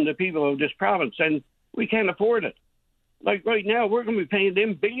skim the people of this province, and we can't afford it. Like right now, we're going to be paying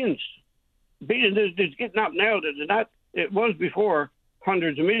them billions. It's getting up now that it was before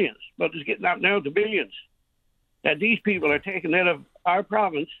hundreds of millions, but it's getting up now to billions. That these people are taking out of our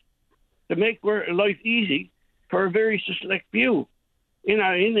province to make life easy for a very select few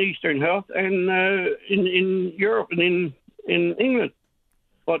in Eastern Health and in Europe and in England.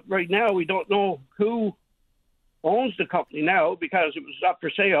 But right now, we don't know who owns the company now because it was up for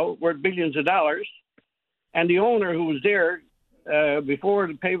sale, worth billions of dollars. And the owner who was there before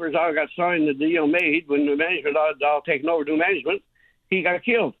the papers all got signed, the deal made, when the management all taken over to management, he got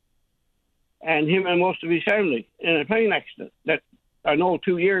killed. And him and most of his family in a plane accident that I know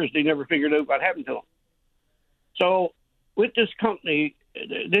 2 years they never figured out what happened to him. So with this company,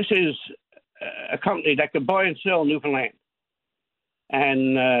 this is a company that could buy and sell Newfoundland.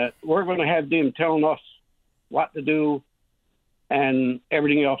 And we're going to have them telling us what to do and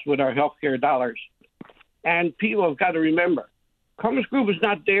everything else with our healthcare dollars. And people have got to remember, Compass Group is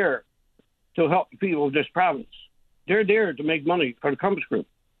not there to help the people of this province. They're there to make money for the Compass Group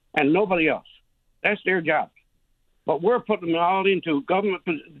and nobody else. That's their job. But we're putting them all into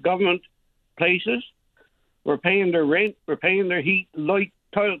government places. We're paying their rent. We're paying their heat, light,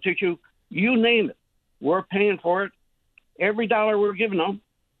 toilet tissue, you name it. We're paying for it. Every dollar we're giving them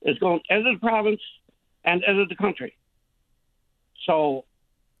is going out of the province and out of the country. So,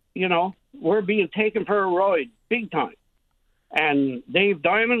 we're being taken for a ride big time. And Dave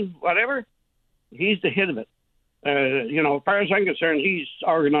Diamond, whatever, he's the head of it. As far as I'm concerned, he's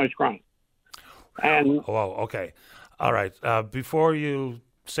organized crime. And okay. All right. Before you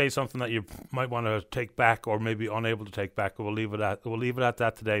say something that you might want to take back or maybe unable to take back, we'll leave it at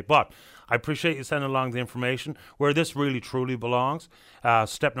that today. But I appreciate you sending along the information where this really truly belongs.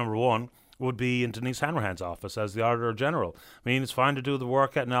 Step number one would be in Denise Hanrahan's office as the Auditor General. I mean, it's fine to do the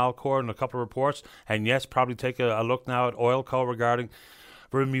work at Nalcor and a couple of reports, and yes, probably take a look now at Oilco regarding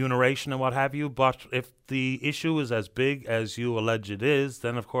remuneration and what have you. But if the issue is as big as you allege it is,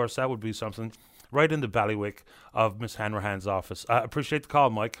 then of course that would be something right in the bailiwick of Miss Hanrahan's office. I appreciate the call,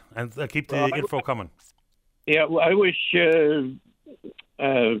 Mike, and keep the info coming. Yeah, well, I wish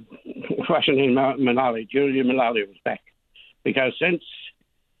Mullally, Julia Mullally was back, because since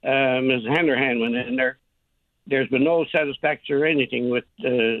Ms. Hanrahan went in there, there's been no satisfaction or anything with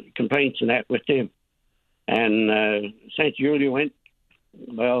complaints and that with them. And since Julia went,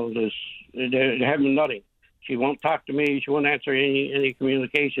 well, they're having nothing. She won't talk to me. She won't answer any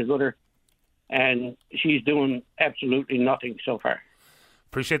communications with her. And she's doing absolutely nothing so far.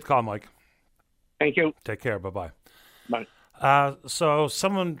 Appreciate the call, Mike. Thank you. Take care. Bye-bye. Bye. So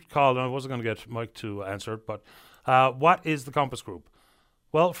someone called, and I wasn't going to get Mike to answer it, but what is the Compass Group?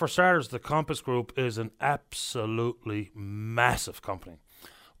 Well, for starters, the Compass Group is an absolutely massive company.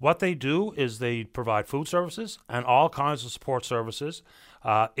 What they do is they provide food services and all kinds of support services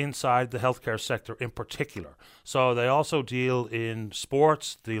inside the healthcare sector in particular. So they also deal in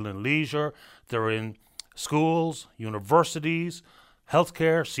sports, deal in leisure, they're in schools, universities,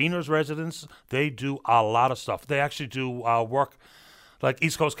 healthcare, seniors' residence. They do a lot of stuff. They actually do work like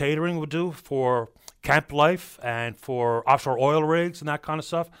East Coast Catering would do for camp life and for offshore oil rigs and that kind of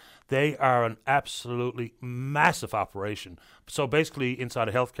stuff. They are an absolutely massive operation. So basically inside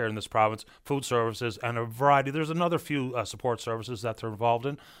of healthcare in this province, food services and a variety. There's another few support services that they're involved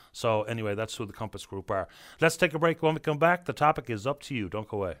in. So anyway, that's who the Compass Group are. Let's take a break. When we come back, the topic is up to you. Don't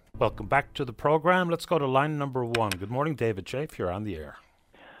go away. Welcome back to the program. Let's go to line number 1. Good morning, David Chafe. You're on the air.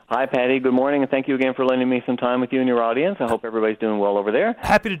 Hi, Patty. Good morning, and thank you again for lending me some time with you and your audience. I hope everybody's doing well over there.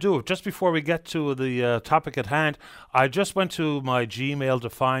 Happy to do it. Just before we get to the topic at hand, I just went to my Gmail to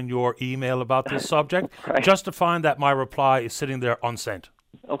find your email about this subject, right. Just to find that my reply is sitting there unsent.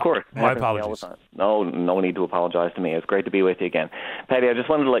 Of course. My apologies. No need to apologize to me. It's great to be with you again. Patty, I just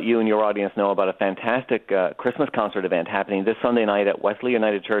wanted to let you and your audience know about a fantastic Christmas concert event happening this Sunday night at Wesley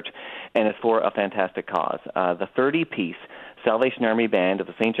United Church, and it's for a fantastic cause. The 30-piece Salvation Army Band of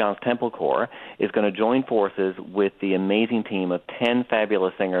the St. John's Temple Corps is going to join forces with the amazing team of 10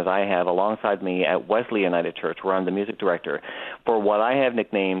 fabulous singers I have alongside me at Wesley United Church, where I'm the music director, for what I have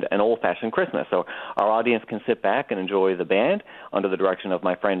nicknamed an old-fashioned Christmas. So our audience can sit back and enjoy the band under the direction of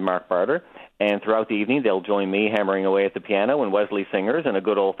my friend Mark Barter, and throughout the evening they'll join me hammering away at the piano and Wesley singers and a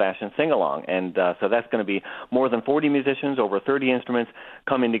good old-fashioned sing-along. And so that's going to be more than 40 musicians, over 30 instruments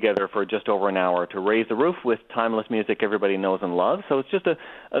coming together for just over an hour to raise the roof with timeless music everybody knows and loves. So it's just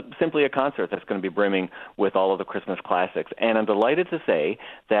simply a concert that's going to be brimming with all of the Christmas classics. And I'm delighted to say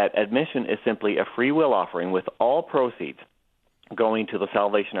that admission is simply a free will offering, with all proceeds going to the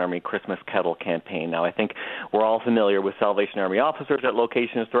Salvation Army Christmas Kettle campaign. Now, I think we're all familiar with Salvation Army officers at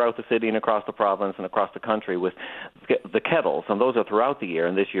locations throughout the city and across the province and across the country with the kettles, and those are throughout the year,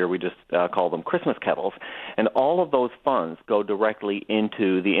 and this year we just call them Christmas kettles. And all of those funds go directly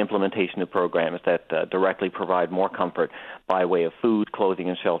into the implementation of programs that directly provide more comfort by way of food, clothing,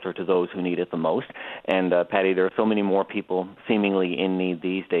 and shelter to those who need it the most. And, Patty, there are so many more people seemingly in need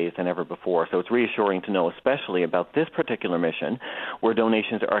these days than ever before, so it's reassuring to know, especially about this particular mission, where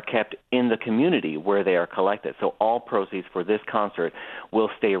donations are kept in the community where they are collected. So all proceeds for this concert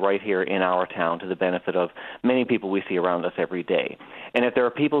will stay right here in our town to the benefit of many people we see around us every day. And if there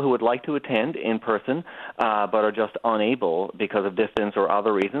are people who would like to attend in person but are just unable because of distance or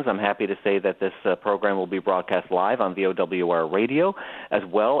other reasons, I'm happy to say that this program will be broadcast live on VOWR Radio, as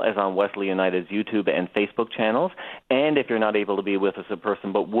well as on Wesley United's YouTube and Facebook channels. And if you're not able to be with us in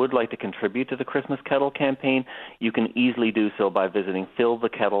person but would like to contribute to the Christmas Kettle campaign, you can easily do so by visiting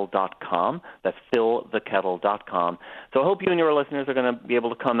fillthekettle.com. That's fillthekettle.com. So I hope you and your listeners are going to be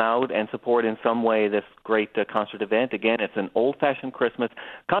able to come out and support in some way this great concert event. Again, it's an old-fashioned Christmas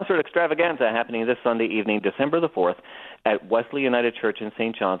concert extravaganza happening this Sunday evening, December the 4th, at Wesley United Church in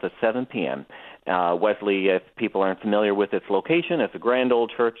St. John's at 7 p.m. Wesley, if people aren't familiar with its location, it's a grand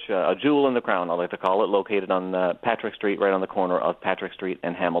old church, a jewel in the crown, I like to call it, located on Patrick Street, right on the corner of Patrick Street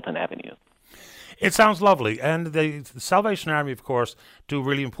and Hamilton Avenue. It sounds lovely. And the Salvation Army, of course, do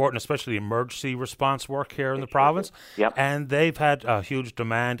really important, especially emergency response work here in the province. Yep. And they've had a huge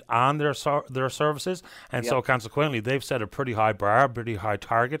demand on their services. And so consequently, they've set a pretty high bar, pretty high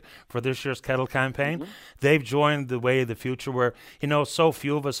target for this year's Kettle campaign. Mm-hmm. They've joined the way of the future where, so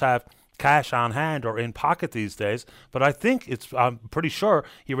few of us have cash on hand or in pocket these days, but I think I'm pretty sure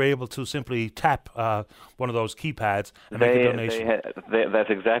you're able to simply tap one of those keypads and make a donation.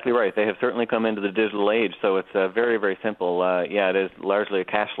 That's exactly right. They have certainly come into the digital age, so it's very, very simple. It is largely a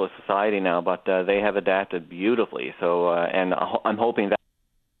cashless society now, but they have adapted beautifully. So, and I'm hoping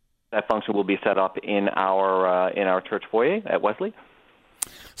that function will be set up in our church foyer at Wesley.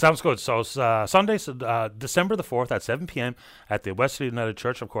 Sounds good. So Sunday, December the 4th at 7 p.m. at the Wesley United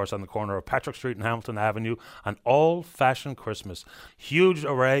Church, of course, on the corner of Patrick Street and Hamilton Avenue, an old-fashioned Christmas. Huge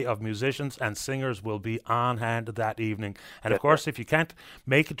array of musicians and singers will be on hand that evening. And, of course, if you can't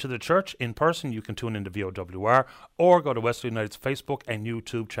make it to the church in person, you can tune into VOWR or go to Wesley United's Facebook and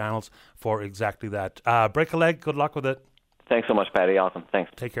YouTube channels for exactly that. Break a leg. Good luck with it. Thanks so much, Patty. Awesome.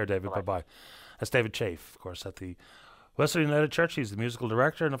 Thanks. Take care, David. Bye-bye. That's David Chafe, of course, at the Wesley United Church. He's the musical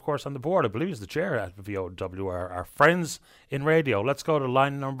director and, of course, on the board. I believe he's the chair at VOWR, our friends in radio. Let's go to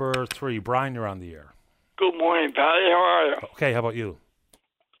line number 3. Brian, you're on the air. Good morning, Patty. How are you? Okay, how about you?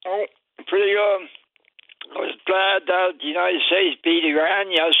 Oh, pretty good. I was glad that the United States beat Iran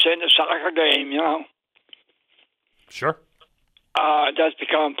yesterday in the soccer game, Sure. That's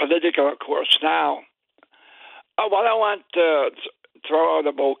become political, of course, now. What I want to throw out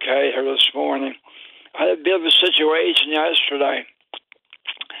a bouquet here this morning, I had a bit of a situation yesterday.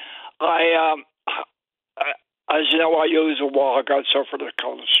 As you know, I use a walker. I suffered a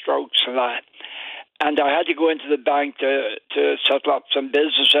couple of strokes and that. And I had to go into the bank to set up some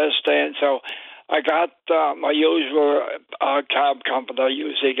business yesterday. And so I got my usual cab company I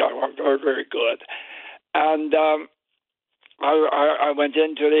usually got. Very, very good. And I went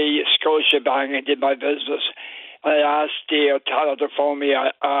into the Scotia Bank and did my business. I asked the teller to phone me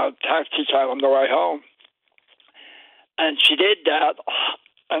a taxi cab on the way home. And she did that.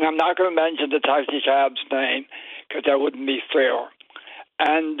 And I'm not going to mention the taxi cab's name because that wouldn't be fair.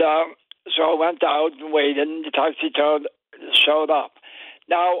 And so I went out and waited, and the taxi cab showed up.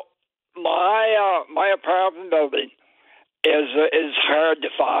 Now, my apartment building is hard to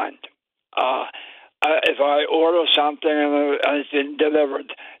find. If I order something and it's been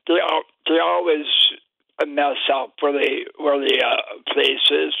delivered, they always mess up where the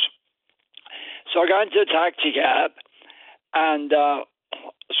place is. So I got into a taxi cab, and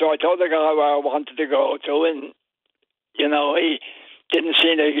so I told the guy where I wanted to go to, and he didn't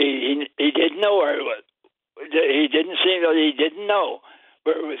seem like he didn't know where he didn't seem that he didn't know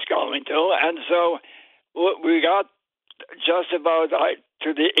where it was going to, and so we got just about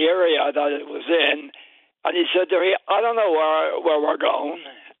to the area that it was in, and he said to me, "I don't know where we're going,"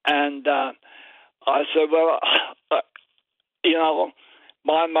 and I said, "Well,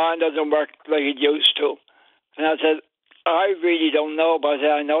 my mind doesn't work like it used to," and I said, "I really don't know, but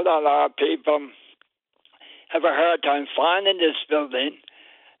I know that a lot of people have a hard time finding this building,"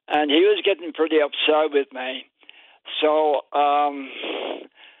 and he was getting pretty upset with me. So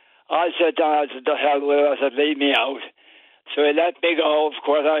I said, "The hell with it." I said, "Leave me out." So he let me go. Of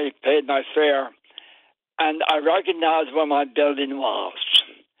course, I paid my fare, and I recognized where my building was.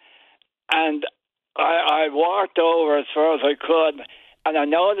 And I walked over as far as I could, and I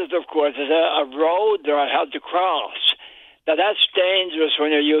noticed, of course, there's a road there I had to cross. Now, that's dangerous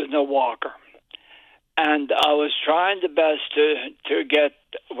when you're using a walker. And I was trying the best to get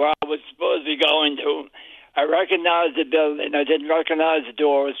where I was supposed to be going to. I recognized the building. I didn't recognize the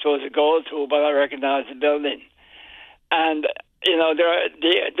door I was supposed to go to, but I recognized the building. And,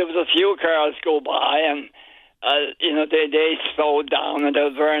 there was a few cars go by, and, they slowed down, and that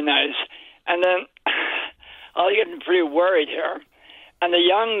was very nice. And then I was getting pretty worried here. And a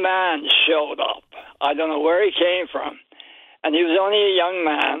young man showed up. I don't know where he came from. And he was only a young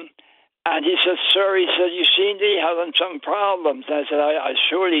man. And he said, "Sir," he said, "you seem to be having some problems." And I said, I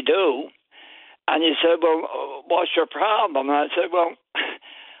surely do. And he said, "Well, what's your problem?" And I said,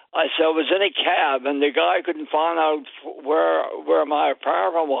 I was in a cab, and the guy couldn't find out where my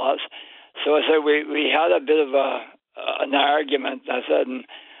apartment was. So I said, we had a bit of an argument. I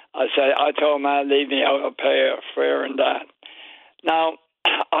told him, "Man, leave me out, I'll pay a fare and that." Now,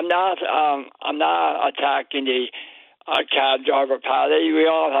 I'm not attacking the cab driver, Paddy. We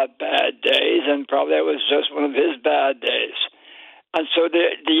all have bad days, and probably it was just one of his bad days. And so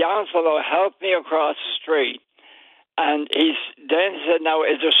the young fellow helped me across the street, and he then said, "Now,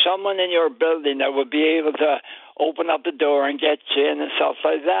 is there someone in your building that would be able to open up the door and get you in and stuff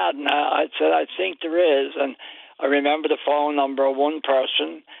like that?" And I said, "I think there is." And I remember the phone number of one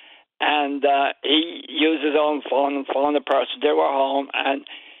person, and he used his own phone and phoned the person. They were home, and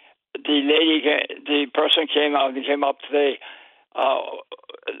the person came out and came up to the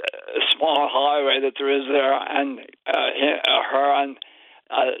small highway that there is there, and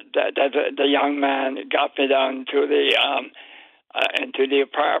the young man got me down to into the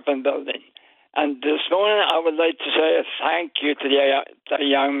apartment building. And this morning, I would like to say a thank you to the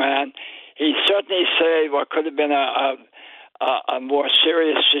young man. He certainly saved what could have been a more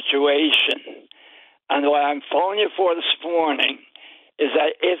serious situation. And what I'm phoning you for this morning is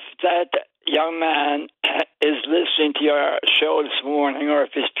that if that young man is listening to your show this morning, or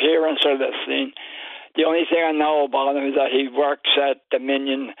if his parents are listening, the only thing I know about him is that he works at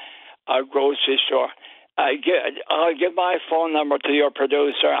Dominion grocery store. I'll give my phone number to your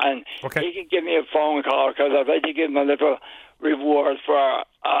producer, and he can give me a phone call, because I'd like to give him a little reward for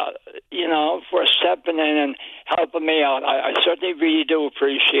stepping in and helping me out. I certainly really do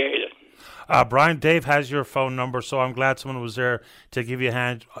appreciate it. Brian, Dave has your phone number, so I'm glad someone was there to give you a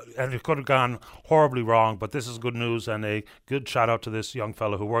hand. And it could have gone horribly wrong, but this is good news, and a good shout out to this young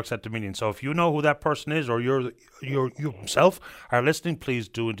fellow who works at Dominion. So if you know who that person is, or you yourself are listening, please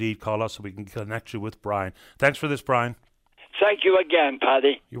do indeed call us so we can connect you with Brian. Thanks for this, Brian. Thank you again,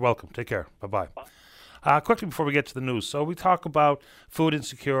 Paddy. You're welcome. Take care. Bye-bye. Quickly before we get to the news, so we talk about food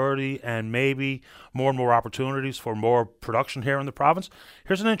insecurity and maybe more and more opportunities for more production here in the province.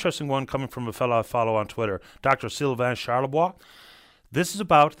 Here's an interesting one coming from a fellow I follow on Twitter, Dr. Sylvain Charlebois. This is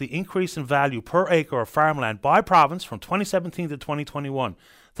about the increase in value per acre of farmland by province from 2017 to 2021.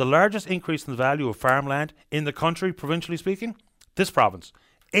 The largest increase in the value of farmland in the country, provincially speaking, this province.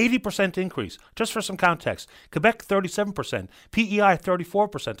 80% increase. Just for some context, Quebec 37%, PEI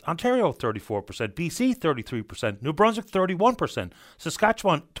 34%, Ontario 34%, BC 33%, New Brunswick 31%,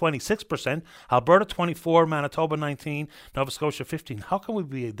 Saskatchewan 26%, Alberta 24%, Manitoba 19%, Nova Scotia 15%. How can we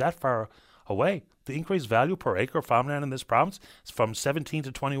be that far away? The increased value per acre of farmland in this province is from 17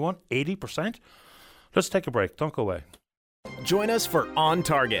 to 21, 80%. Let's take a break. Don't go away. Join us for On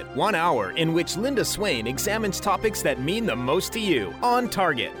Target, 1 hour in which Linda Swain examines topics that mean the most to you. On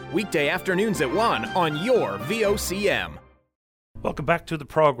Target, weekday afternoons at 1 on your VOCM. Welcome back to the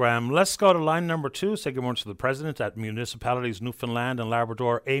program. Let's go to line number 2. Say good morning to the president at Municipalities Newfoundland and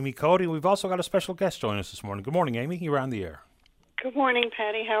Labrador, Amy Cody. We've also got a special guest joining us this morning. Good morning, Amy. You're on the air. Good morning,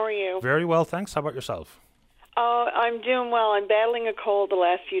 Patty. How are you? Very well, thanks. How about yourself? Oh, I'm doing well. I'm battling a cold the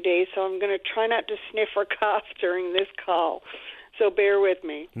last few days, so I'm going to try not to sniff or cough during this call. So bear with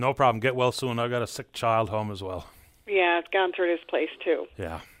me. No problem. Get well soon. I've got a sick child home as well. Yeah, it's gone through this place too.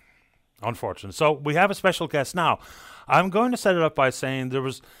 Yeah. Unfortunate. So we have a special guest now. I'm going to set it up by saying there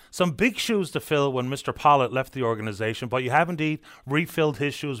was some big shoes to fill when Mr. Pollitt left the organization, but you have indeed refilled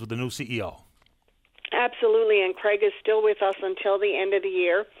his shoes with the new CEO. Absolutely, and Craig is still with us until the end of the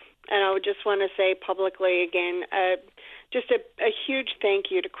year. And I would just want to say publicly again, just a huge thank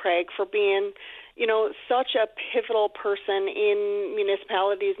you to Craig for being, such a pivotal person in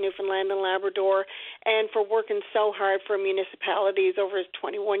municipalities, Newfoundland and Labrador, and for working so hard for municipalities over his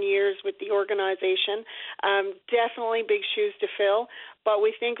 21 years with the organization. Definitely big shoes to fill, but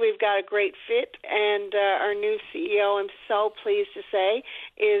we think we've got a great fit, and our new CEO, I'm so pleased to say,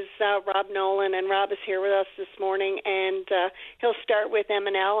 is Rob Nolan, and Rob is here with us this morning, and he'll start with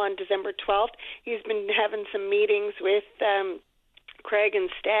M&L on December 12th. He's been having some meetings with Craig and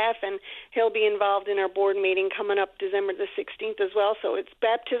staff, and he'll be involved in our board meeting coming up December the 16th as well. So it's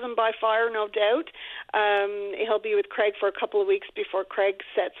baptism by fire, no doubt. He'll be with Craig for a couple of weeks before Craig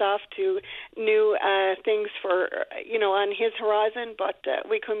sets off to new things for, on his horizon, but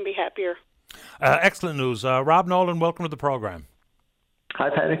we couldn't be happier. Excellent news. Rob Nolan, welcome to the program. Hi,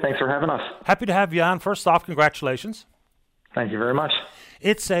 Patty. Thanks for having us. Happy to have you on. First off, congratulations. Thank you very much.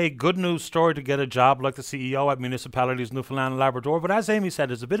 It's a good news story to get a job like the CEO at Municipalities Newfoundland and Labrador, but as Amy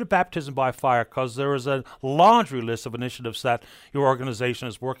said, it's a bit of baptism by fire because there is a laundry list of initiatives that your organization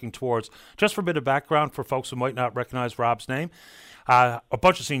is working towards. Just for a bit of background for folks who might not recognize Rob's name, a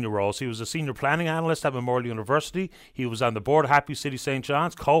bunch of senior roles. He was a senior planning analyst at Memorial University. He was on the board of Happy City St.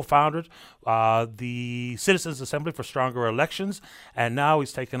 John's, co-founded the Citizens Assembly for Stronger Elections, and now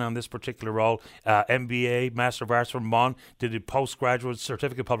he's taken on this particular role. MBA, Master of Arts from MUN, did a postgraduate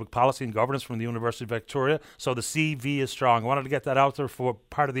certificate of public policy and governance from the University of Victoria. So the CV is strong. I wanted to get that out there for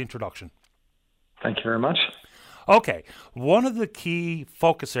part of the introduction. Thank you very much. Okay, one of the key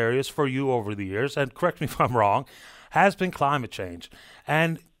focus areas for you over the years, and correct me if I'm wrong, has been climate change.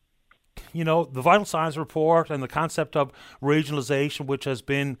 And, the Vital Signs report and the concept of regionalization, which has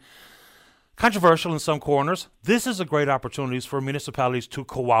been controversial in some corners, this is a great opportunity for municipalities to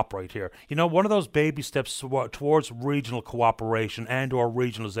cooperate here. One of those baby steps towards regional cooperation and or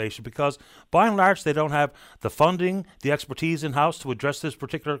regionalization, because by and large they don't have the funding, the expertise in-house to address this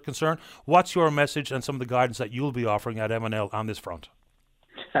particular concern. What's your message and some of the guidance that you'll be offering at M&L on this front?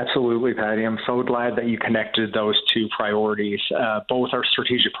 Absolutely, Patty. I'm so glad that you connected those two priorities. Both are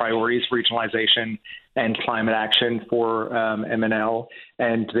strategic priorities, regionalization and climate action for M&L,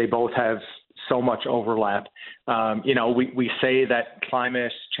 and they both have so much overlap. We say that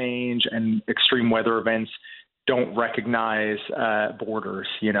climate change and extreme weather events don't recognize borders.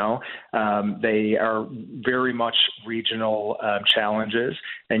 They are very much regional challenges.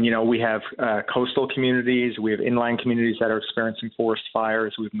 And, we have coastal communities, we have inland communities that are experiencing forest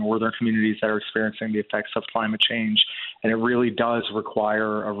fires, we have northern communities that are experiencing the effects of climate change. And it really does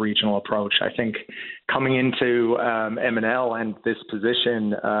require a regional approach. I think coming into M&L and this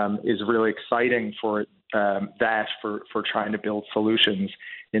position is really exciting for for trying to build solutions,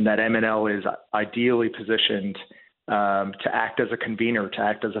 in that M&L is ideally positioned to act as a convener, to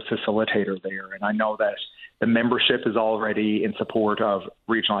act as a facilitator there. And I know that the membership is already in support of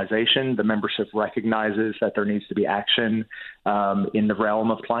regionalization. The membership recognizes that there needs to be action in the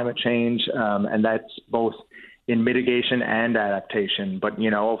realm of climate change, and that's both in mitigation and adaptation. But,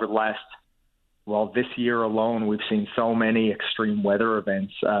 over the last this year alone, we've seen so many extreme weather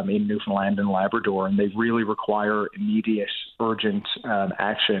events in Newfoundland and Labrador, and they really require immediate, urgent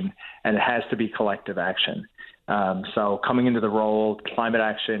action, and it has to be collective action. So coming into the role, climate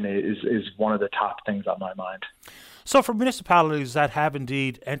action is one of the top things on my mind. So for municipalities that have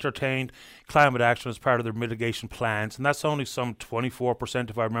indeed entertained climate action as part of their mitigation plans, and that's only some 24%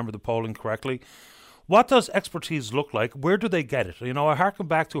 if I remember the polling correctly, what does expertise look like? Where do they get it? I harken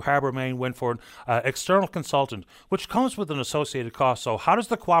back to Harbour Main went for an external consultant, which comes with an associated cost. So how does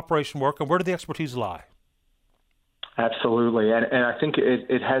the cooperation work, and where do the expertise lie? Absolutely. And I think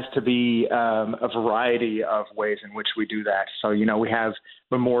it has to be a variety of ways in which we do that. So, we have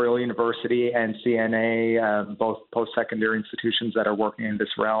Memorial University and CNA, both post-secondary institutions that are working in this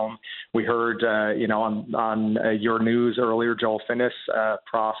realm. We heard, on your news earlier, Joel Finnis,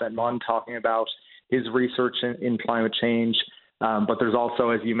 prof at MUN, talking about his research in climate change. But there's also,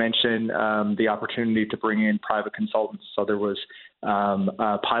 as you mentioned, the opportunity to bring in private consultants. So there was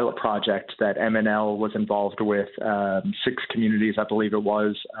a pilot project that M&L was involved with, 6 communities, I believe it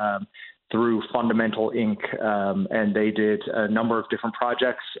was, through Fundamental Inc. And they did a number of different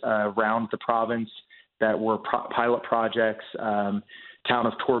projects around the province that were pilot projects. Town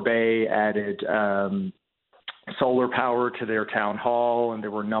of Torbay added solar power to their town hall, and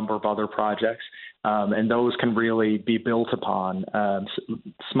there were a number of other projects. And those can really be built upon,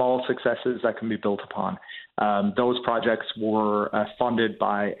 small successes that can be built upon. Those projects were funded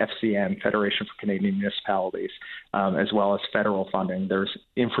by FCM, Federation for Canadian Municipalities, as well as federal funding. There's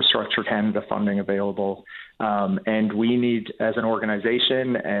Infrastructure Canada funding available. And we need, as an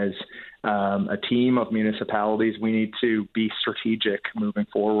organization, as a team of municipalities, we need to be strategic moving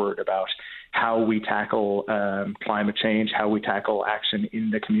forward about how we tackle climate change, how we tackle action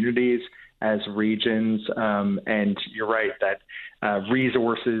in the communities, as regions, and you're right that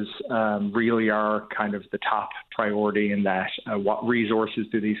resources really are kind of the top priority in that. What resources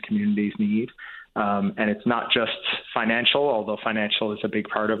do these communities need? And it's not just financial, although financial is a big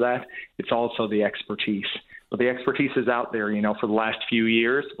part of that. It's also the expertise. But the expertise is out there, for the last few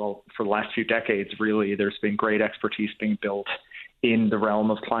years, for the last few decades, really, there's been great expertise being built in the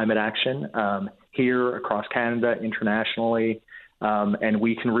realm of climate action here across Canada, internationally. And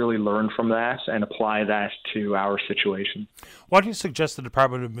we can really learn from that and apply that to our situation. What do you suggest the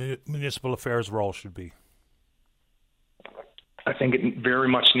Department of Municipal Affairs' role should be? I think it very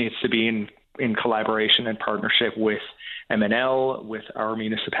much needs to be in collaboration and partnership with MNL, with our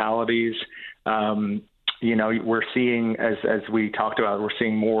municipalities. We're seeing, as we talked about, we're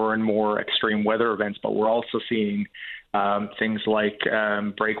seeing more and more extreme weather events, but we're also seeing things like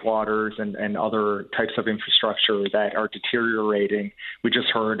breakwaters and other types of infrastructure that are deteriorating. We just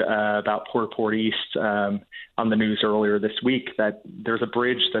heard about Port East on the news earlier this week, that there's a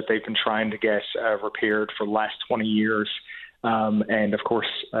bridge that they've been trying to get repaired for the last 20 years. And of course,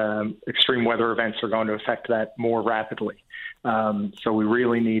 extreme weather events are going to affect that more rapidly. So we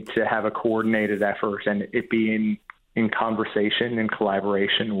really need to have a coordinated effort, and it be in conversation and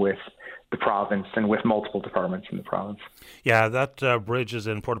collaboration with the province and with multiple departments in the province. Yeah, that bridge is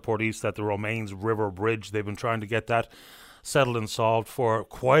in Port East, that the Romaines River Bridge. They've been trying to get that settled and solved for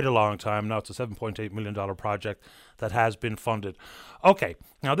quite a long time now. It's a $7.8 million project that has been funded. Okay,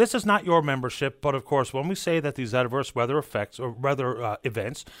 now this is not your membership, but of course when we say that these adverse weather effects or weather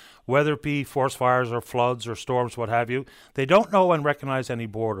events, whether it be forest fires or floods or storms, what have you, they don't know and recognize any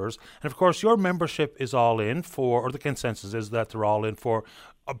borders. And of course your membership is all in for, or the consensus is that they're all in for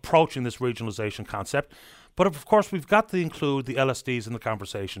approaching this regionalization concept. But of course, we've got to include the LSDs in the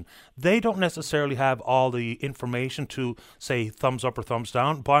conversation. They don't necessarily have all the information to say thumbs up or thumbs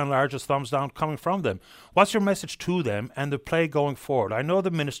down. By and large, it's thumbs down coming from them. What's your message to them and the play going forward? I know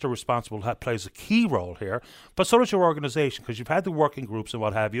the minister responsible plays a key role here, but so does your organisation, because you've had the working groups and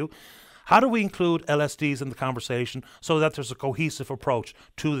what have you. How do we include LSDs in the conversation so that there's a cohesive approach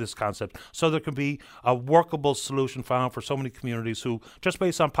to this concept, so there can be a workable solution found for so many communities who, just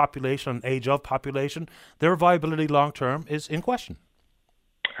based on population and age of population, their viability long term is in question?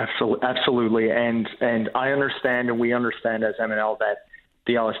 Absolutely. And I understand, and we understand as MNL, that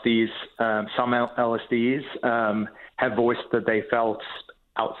the LSDs, some LSDs have voiced that they felt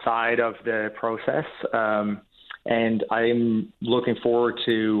outside of the process. And I'm looking forward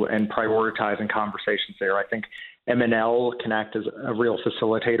to and prioritizing conversations there. I think MNL can act as a real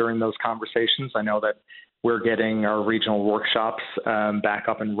facilitator in those conversations. I know that we're getting our regional workshops back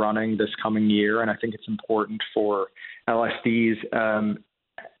up and running this coming year, and I think it's important for LSDs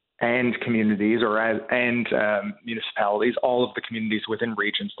and communities and municipalities, all of the communities within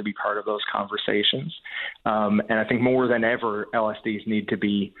regions, to be part of those conversations. And I think more than ever, LSDs need to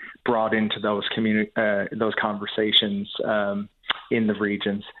be brought into those conversations in the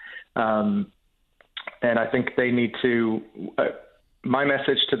regions. And I think they need to, my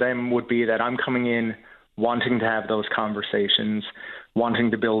message to them would be that I'm coming in wanting to have those conversations,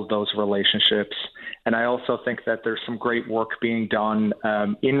 wanting to build those relationships. And I also think that there's some great work being done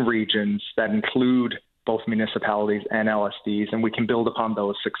in regions that include both municipalities and LSDs, and we can build upon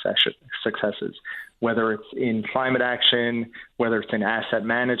those successes, whether it's in climate action, whether it's in asset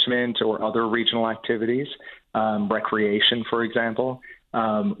management or other regional activities, recreation, for example.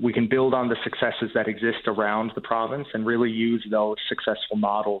 We can build on the successes that exist around the province and really use those successful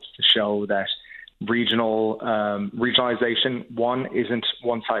models to show that regionalization, one, isn't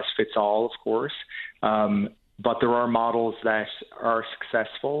one size fits all, of course, but there are models that are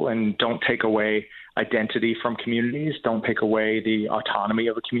successful and don't take away identity from communities, don't take away the autonomy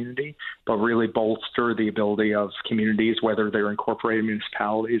of a community, but really bolster the ability of communities, whether they're incorporated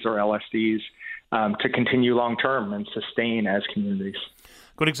municipalities or LSDs, to continue long-term and sustain as communities.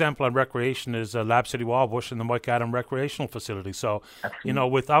 Good example on recreation is Lab City Wabush and the Mike Adam recreational facility. So,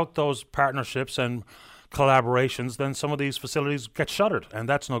 without those partnerships and collaborations, then some of these facilities get shuttered, and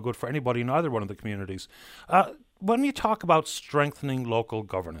that's no good for anybody in either one of the communities. When you talk about strengthening local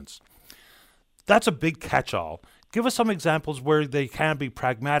governance, That's a big catch-all. Give us some examples where they can be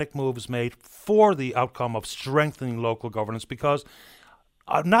pragmatic moves made for the outcome of strengthening local governance, because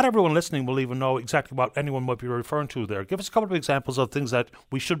not everyone listening will even know exactly what anyone might be referring to there. Give us a couple of examples of things that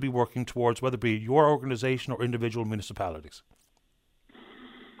we should be working towards, whether it be your organization or individual municipalities.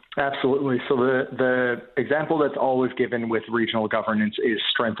 Absolutely. So the example that's always given with regional governance is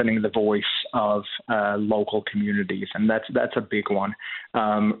strengthening the voice of local communities, and that's a big one.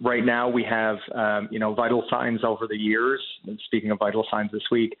 Right now, we have vital signs over the years. And speaking of vital signs, this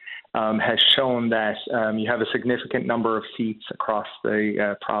week has shown that you have a significant number of seats across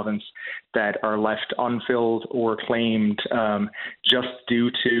the province that are left unfilled or claimed just due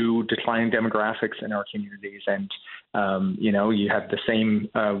to declining demographics in our communities. And you have the same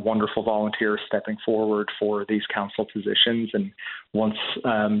wonderful volunteers stepping forward for these council positions. And once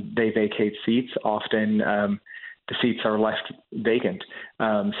they vacate seats, often the seats are left vacant.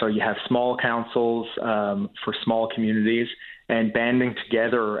 So you have small councils for small communities, and banding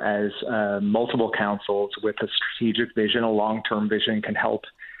together as multiple councils with a strategic vision, a long-term vision, can help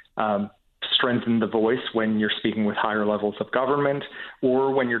strengthen the voice when you're speaking with higher levels of government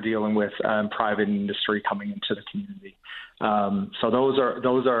or when you're dealing with private industry coming into the community. So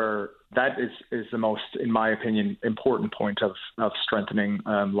that is the most, in my opinion, important point of strengthening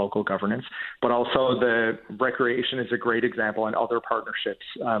local governance. But also the recreation is a great example, and other partnerships.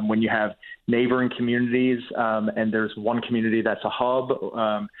 When you have neighboring communities and there's one community that's a hub,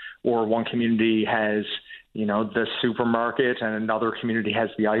 or one community has the supermarket and another community has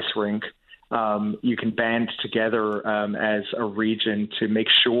the ice rink, you can band together as a region to make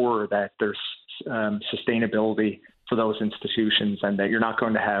sure that there's sustainability for those institutions, and that you're not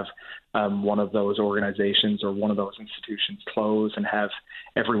going to have one of those organizations or one of those institutions close and have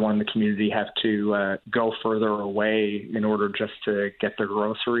everyone in the community have to go further away in order just to get their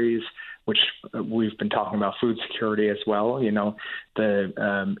groceries, which we've been talking about food security as well.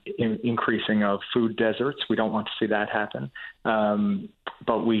 The increasing of food deserts. We don't want to see that happen.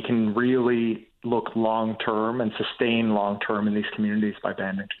 But we can really look long-term and sustain long-term in these communities by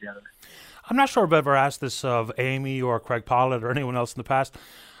banding together. I'm not sure if I've ever asked this of Amy or Craig Pollitt or anyone else in the past.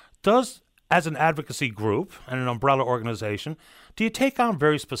 As an advocacy group and an umbrella organization, do you take on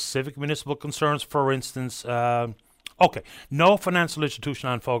very specific municipal concerns? For instance, no financial institution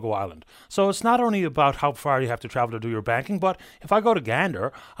on Fogo Island. So it's not only about how far you have to travel to do your banking, but if I go to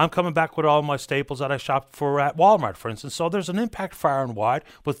Gander, I'm coming back with all my staples that I shopped for at Walmart, for instance. So there's an impact far and wide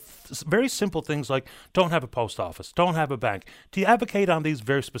with very simple things like don't have a post office, don't have a bank. Do you advocate on these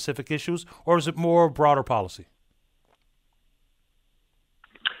very specific issues, or is it more broader policy?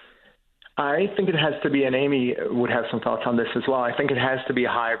 I think it has to be, and Amy would have some thoughts on this as well, I think it has to be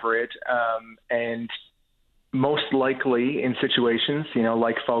a hybrid, and most likely in situations,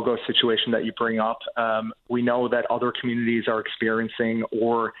 like Fogo's situation that you bring up, we know that other communities are experiencing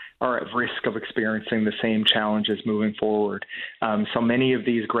or are at risk of experiencing the same challenges moving forward. So many of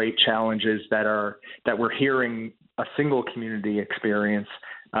these great challenges that we're hearing a single community experience,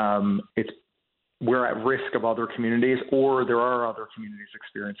 we're at risk of other communities, or there are other communities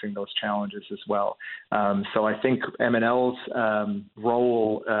experiencing those challenges as well. So I think MNL's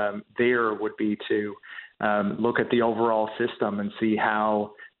role there would be to look at the overall system and see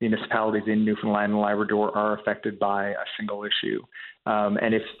how municipalities in Newfoundland and Labrador are affected by a single issue.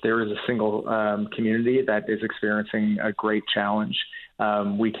 And if there is a single community that is experiencing a great challenge,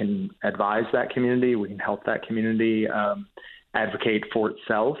 we can advise that community, we can help that community advocate for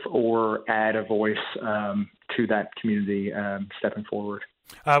itself, or add a voice to that community stepping forward.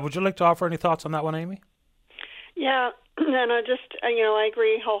 Would you like to offer any thoughts on that one, Amy? Yeah, and I just, I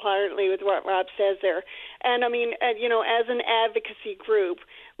agree wholeheartedly with what Rob says there. And I mean, as an advocacy group,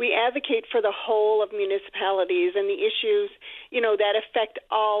 we advocate for the whole of municipalities and the issues, that affect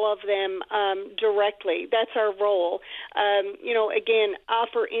all of them directly. That's our role. Again,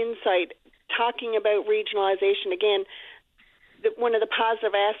 offer insight, talking about regionalization. Again, one of the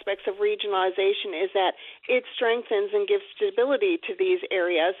positive aspects of regionalization is that it strengthens and gives stability to these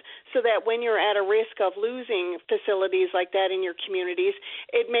areas, so that when you're at a risk of losing facilities like that in your communities,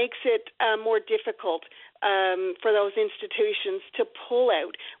 it makes it more difficult for those institutions to pull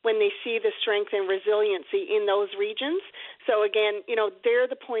out when they see the strength and resiliency in those regions. So again, they're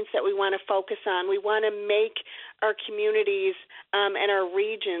the points that we want to focus on. We want to make our communities and our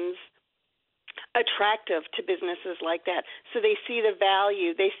regions attractive to businesses like that, so they see the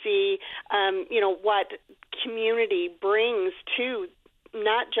value, they see what community brings to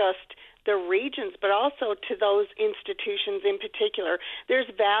not just the regions, but also to those institutions in particular. There's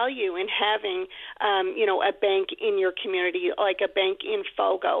value in having, a bank in your community, like a bank in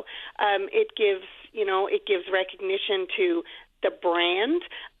Fogo. It gives recognition to the brand.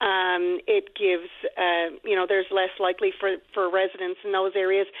 It gives, there's less likely for residents in those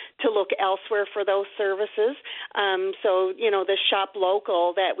areas to look elsewhere for those services. The shop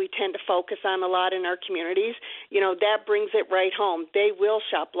local that we tend to focus on a lot in our communities, that brings it right home. They will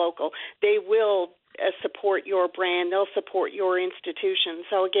shop local. They will support your brand. They'll support your institution.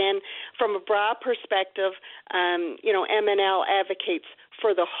 So again, from a broad perspective, MNL advocates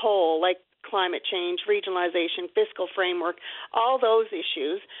for the whole, like climate change, regionalization, fiscal framework, all those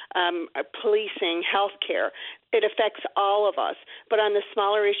issues, policing, healthcare. It affects all of us. But on the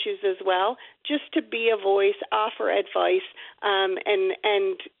smaller issues as well, just to be a voice, offer advice,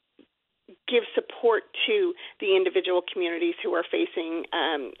 and give support to the individual communities who are facing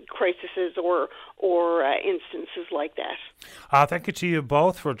crises or instances like that. Thank you to you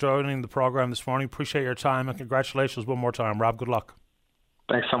both for joining the program this morning. Appreciate your time, and congratulations one more time. Rob, good luck.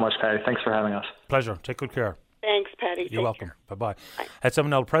 Thanks so much, Patty. Thanks for having us. Pleasure. Take good care. Thanks, Patty. You're welcome. Bye-bye. That's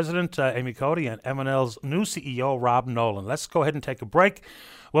MNL President Amy Cody and MNL's new CEO, Rob Nolan. Let's go ahead and take a break.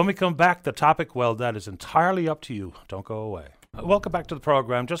 When we come back, the topic, well, that is entirely up to you. Don't go away. Welcome back to the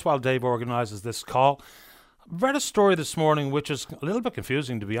program. Just while Dave organizes this call, I read a story this morning which is a little bit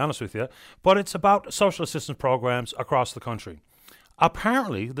confusing, to be honest with you, but it's about social assistance programs across the country.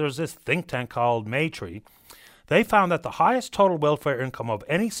 Apparently, there's this think tank called Maytree. They found that the highest total welfare income of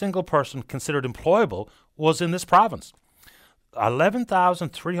any single person considered employable was in this province.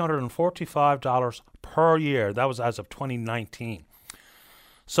 $11,345 per year. That was as of 2019.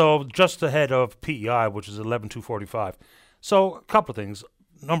 So just ahead of PEI, which is $11,245. So a couple of things.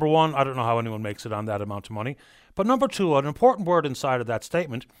 Number one, I don't know how anyone makes it on that amount of money. But number two, an important word inside of that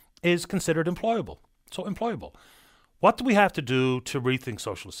statement is considered employable. So employable. What do we have to do to rethink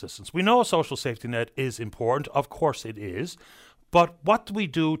social assistance? We know a social safety net is important. Of course it is. But what do we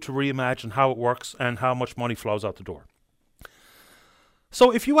do to reimagine how it works and how much money flows out the door?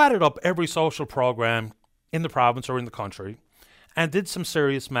 So if you added up every social program in the province or in the country and did some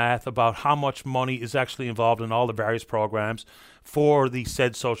serious math about how much money is actually involved in all the various programs for the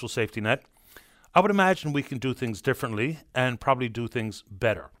said social safety net, I would imagine we can do things differently and probably do things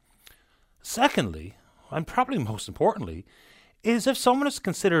better. Secondly, and probably most importantly, is if someone is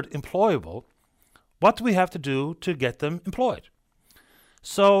considered employable, what do we have to do to get them employed?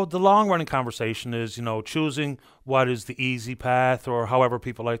 So the long-running conversation is, choosing what is the easy path or however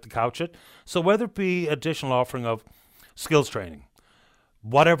people like to couch it. So whether it be additional offering of skills training,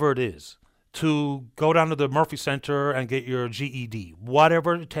 whatever it is, to go down to the Murphy Center and get your GED,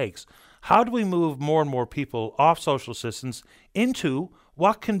 whatever it takes. How do we move more and more people off social assistance into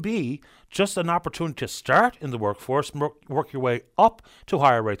what can be just an opportunity to start in the workforce, work your way up to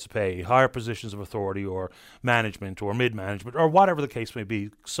higher rates of pay, higher positions of authority or management or mid-management or whatever the case may be.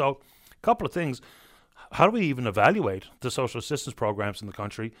 So a couple of things. How do we even evaluate the social assistance programs in the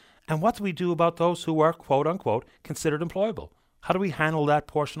country? And what do we do about those who are, quote unquote, considered employable? How do we handle that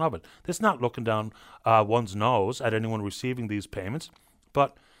portion of it? This is not looking down one's nose at anyone receiving these payments,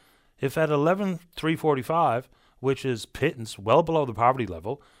 but if at $11,345, which is pittance, well below the poverty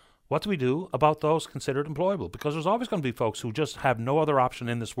level, what do we do about those considered employable? Because there's always going to be folks who just have no other option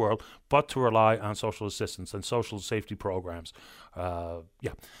in this world but to rely on social assistance and social safety programs.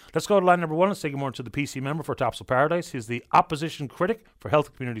 Let's go to line number one. Let's take a more to the PC member for Topsail Paradise. He's the opposition critic for Health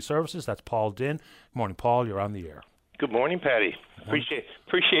and Community Services. That's Paul Dinn. Good morning, Paul. You're on the air. Good morning, Patty.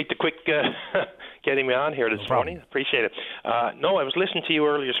 Appreciate the quick getting me on here this morning. Appreciate it. I was listening to you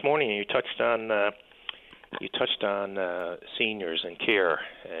earlier this morning, and you touched on seniors and care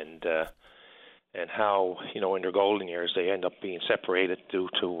and how in their golden years they end up being separated due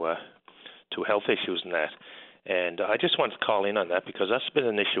to health issues and that. And I just wanted to call in on that because that's been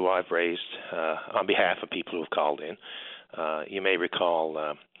an issue I've raised on behalf of people who have called in. You may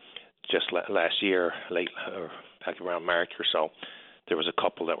recall just last year, back around March or so, there was a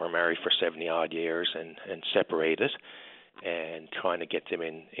couple that were married for 70-odd years and separated, and trying to get them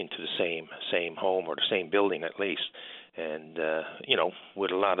into the same home or the same building at least. And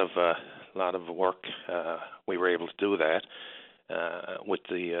with a lot of work, we were able to do that. With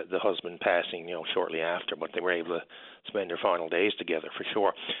the husband passing, shortly after, but they were able to spend their final days together for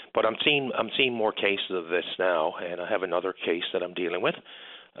sure. But I'm seeing more cases of this now, and I have another case that I'm dealing with,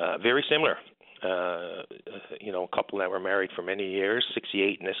 very similar. A couple that were married for many years,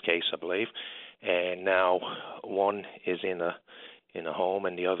 68 in this case, I believe, and now one is in a home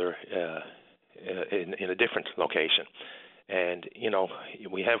and the other in a different location. And,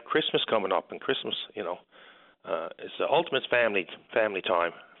 we have Christmas coming up, and Christmas, it's the ultimate family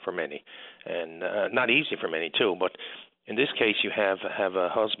time for many, and not easy for many too. But in this case, you have a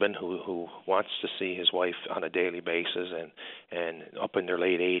husband who wants to see his wife on a daily basis, and up in their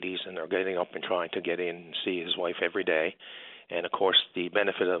late 80s, and they're getting up and trying to get in and see his wife every day. And of course, the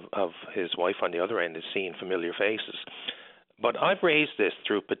benefit of his wife on the other end is seeing familiar faces. But I've raised this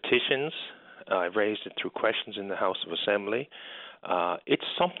through petitions. I've raised it through questions in the House of Assembly. It's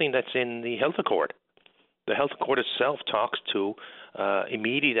something that's in the Health Accord. The Health Accord itself talks to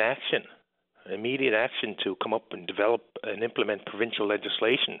immediate action to come up and develop and implement provincial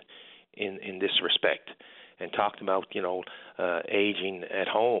legislation in this respect, and talked about aging at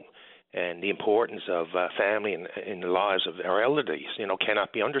home and the importance of family in the lives of our elderly.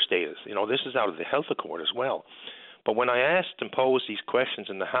 Cannot be understated. This is out of the Health Accord as well. But when I asked and posed these questions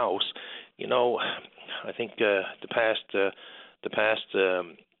in the House, I think the past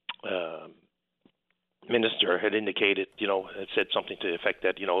minister had indicated, had said something to the effect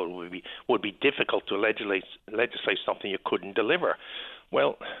that, it would be difficult to legislate something you couldn't deliver.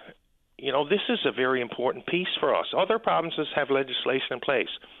 Well, this is a very important piece for us. Other provinces have legislation in place.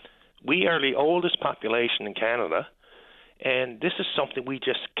 We are the oldest population in Canada, and this is something we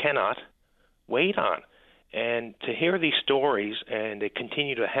just cannot wait on. And to hear these stories, and they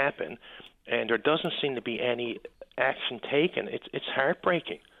continue to happen, and there doesn't seem to be any action taken, it's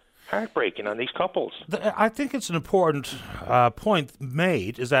heartbreaking on these couples. I think it's an important point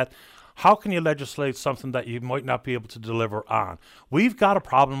made, is that how can you legislate something that you might not be able to deliver on? We've got a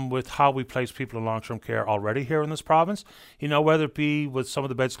problem with how we place people in long-term care already here in this province, whether it be with some of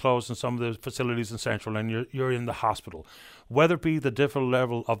the beds closed in some of the facilities in Central, and you're in the hospital, whether it be the different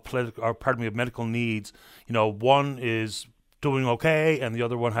level of medical needs. One is doing okay and the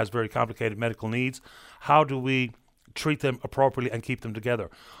other one has very complicated medical needs. How do we treat them appropriately and keep them together?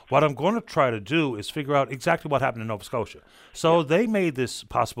 What I'm going to try to do is figure out exactly what happened in Nova Scotia. So they made this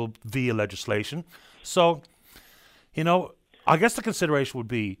possible via legislation. So, I guess the consideration would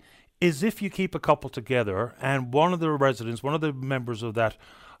be, is if you keep a couple together and one of the members of that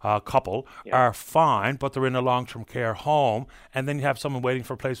couple are fine, but they're in a long-term care home, and then you have someone waiting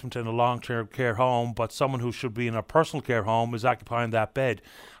for placement in a long-term care home, but someone who should be in a personal care home is occupying that bed.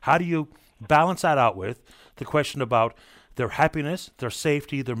 How do you balance that out with the question about their happiness, their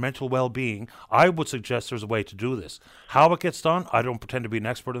safety, their mental well-being? I would suggest there's a way to do this. How it gets done, I don't pretend to be an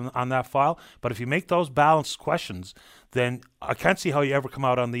expert on that file, but if you make those balanced questions, then I can't see how you ever come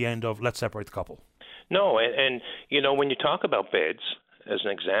out on the end of let's separate the couple. No, and when you talk about beds, as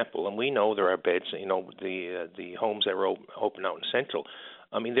an example, and we know there are beds, the homes that were open out in Central,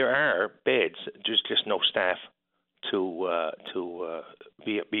 there are beds, there's just no staff to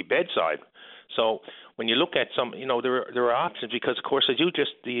be bedside. So when you look at some, there are options, because of course, as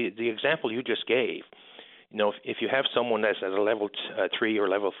the example you just gave, if you have someone that's at a level 3 or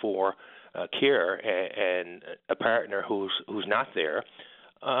level 4 care, and a partner who's not there,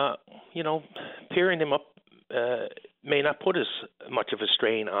 pairing them up may not put as much of a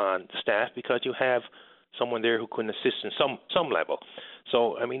strain on staff, because you have someone there who can assist in some level.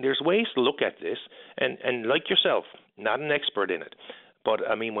 So, there's ways to look at this, and like yourself, not an expert in it, but,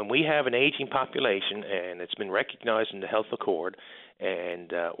 when we have an aging population, and it's been recognized in the Health Accord,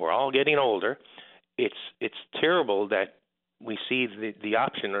 and we're all getting older, it's terrible that we see the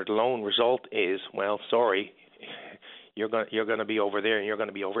option or the lone result is, well, sorry, you're going to be over there, and you're going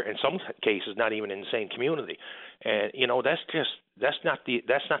to be over, in some cases, not even in the same community. And that's not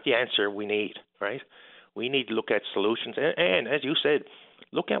the answer we need, right? We need to look at solutions, and as you said,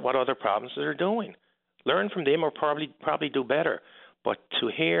 look at what other provinces are doing. Learn from them, or probably do better. But to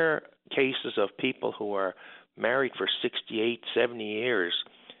hear cases of people who are married for 68, 70 years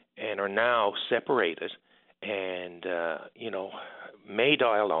and are now separated, and may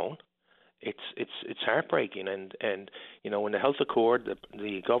die alone, it's heartbreaking. And in the Health Accord,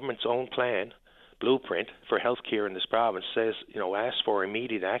 the government's own plan, blueprint for healthcare in this province says, ask for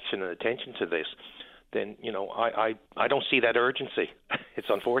immediate action and attention to this. Then I don't see that urgency. It's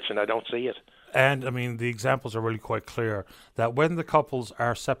unfortunate, I don't see it. And the examples are really quite clear that when the couples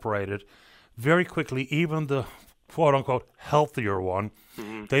are separated, very quickly, even the quote unquote healthier one,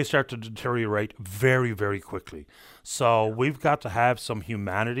 they start to deteriorate very, very quickly. So we've got to have some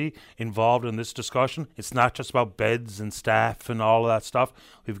humanity involved in this discussion. It's not just about beds and staff and all of that stuff.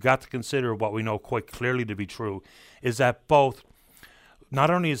 We've got to consider what we know quite clearly to be true, is that both, not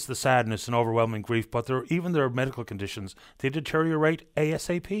only is the sadness and overwhelming grief, but their medical conditions, they deteriorate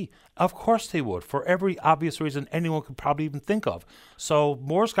ASAP. Of course they would, for every obvious reason anyone could probably even think of. So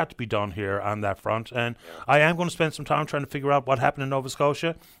more's got to be done here on that front. And I am going to spend some time trying to figure out what happened in Nova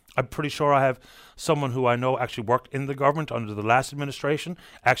Scotia. I'm pretty sure I have someone who I know actually worked in the government under the last administration,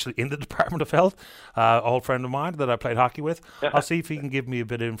 actually in the Department of Health, old friend of mine that I played hockey with. I'll see if he can give me a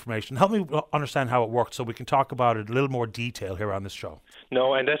bit of information. Help me understand how it worked so we can talk about it in a little more detail here on this show.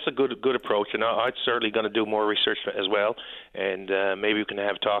 No, and that's a good approach, and I'm certainly going to do more research as well, and maybe we can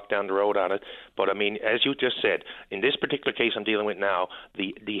have a talk down the road on it. But, I mean, as you just said, in this particular case I'm dealing with now,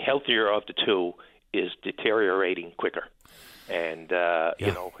 the healthier of the two is deteriorating quicker. And,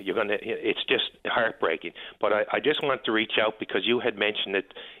 you know, it's just heartbreaking. But I just want to reach out because you had mentioned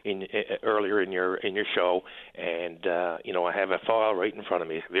it earlier in your show. And, you know, I have a file right in front of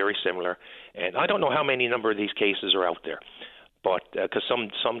me, very similar. And I don't know how many number of these cases are out there. But because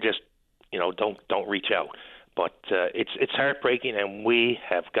some just, you know, don't reach out. But it's heartbreaking, and we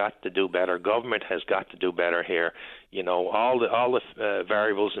have got to do better. Government has got to do better here. You know, all the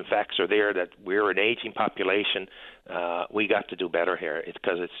variables and facts are there that we're an aging population. We got to do better here. It's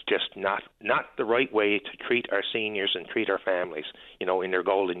because it's just not the right way to treat our seniors and treat our families, you know, in their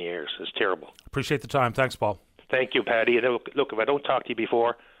golden years. It's terrible. Appreciate the time. Thanks, Paul. Thank you, Paddy. And look, if I don't talk to you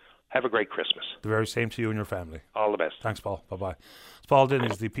before, have a great Christmas. The very same to you and your family. All the best. Thanks, Paul. Bye-bye. Paul Dinn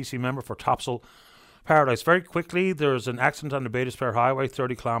is the PC member for Topsail Paradise. Very quickly, there's an accident on the Beatties-Fair Highway,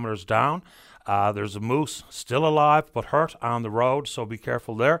 30 kilometres down. There's a moose still alive but hurt on the road, so be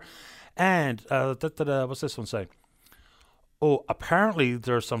careful there. And what's this one saying? Oh, apparently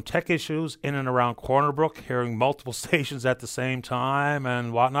there's some tech issues in and around Corner Brook, hearing multiple stations at the same time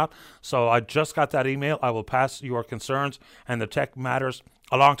and whatnot. So I just got that email. I will pass your concerns and the tech matters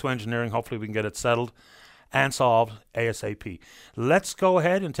along to engineering. Hopefully we can get it settled and solved ASAP. Let's go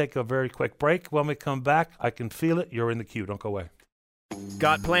ahead and take a very quick break. When we come back, I can feel it. You're in the queue. Don't go away.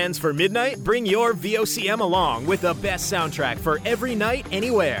 Got plans for midnight? Bring your VOCM along with the best soundtrack for every night,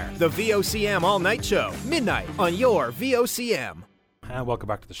 anywhere. The VOCM All Night Show, midnight on your VOCM. And welcome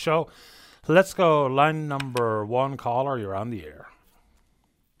back to the show. Let's go. Line number one, caller. You're on the air.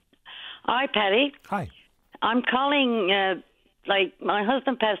 Hi, Patty. Hi. I'm calling... my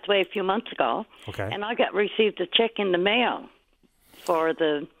husband passed away a few months ago, and I received a check in the mail for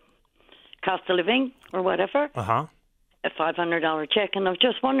the cost of living or whatever, a $500 check, and I was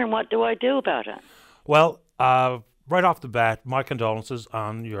just wondering, what do I do about it? Well, right off the bat, my condolences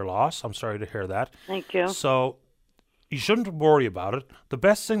on your loss. I'm sorry to hear that. Thank you. So you shouldn't worry about it. The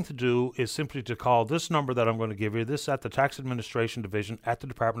best thing to do is simply to call this number that I'm going to give you, this at the Tax Administration Division at the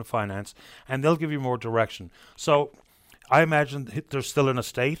Department of Finance, and they'll give you more direction. So I imagine there's still an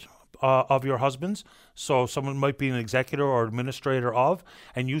estate of your husband's, so someone might be an executor or administrator of,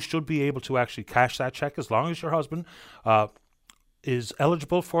 and you should be able to actually cash that check as long as your husband is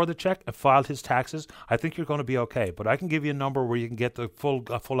eligible for the check and filed his taxes. I think you're going to be okay, but I can give you a number where you can get the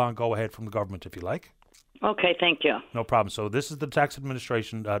full-on go-ahead from the government if you like. Okay, thank you. No problem. So this is the Tax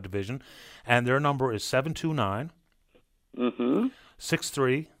Administration Division, and their number is 729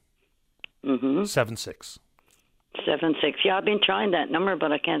 63 76. 76. Yeah, I've been trying that number,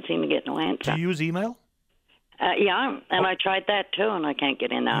 but I can't seem to get no answer. Do you use email? Yeah, and I tried that too, and I can't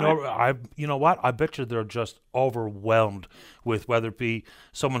get in there. You know what? I bet you they're just overwhelmed with whether it be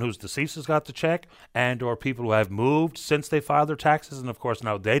someone who's deceased has got the check and or people who have moved since they filed their taxes, and of course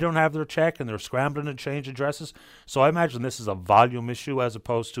now they don't have their check and they're scrambling to change addresses. So I imagine this is a volume issue as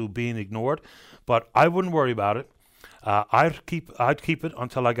opposed to being ignored, but I wouldn't worry about it. I'd keep it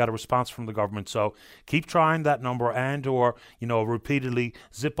until I got a response from the government. So keep trying that number and or, repeatedly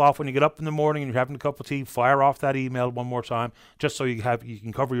zip off when you get up in the morning and you're having a cup of tea, fire off that email one more time just so you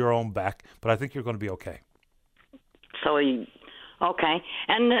can cover your own back. But I think you're going to be okay. So, okay.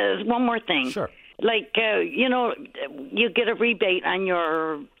 And one more thing. Sure. You get a rebate on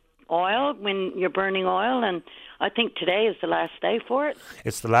your oil when you're burning oil, and I think today is the last day for it.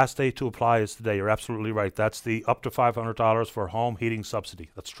 It's the last day to apply is today. You're absolutely right. That's the up to $500 for home heating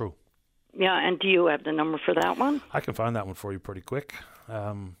subsidy. That's true. Yeah, and do you have the number for that one? I can find that one for you pretty quick.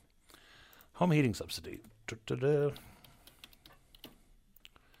 Home heating subsidy.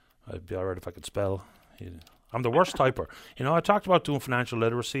 I'd be all right if I could spell. I'm the worst typer. I talked about doing financial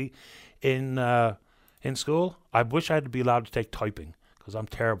literacy in school. I wish I had to be allowed to take typing because I'm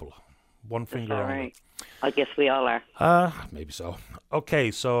terrible. One finger on it. I guess we all are. Maybe so. Okay,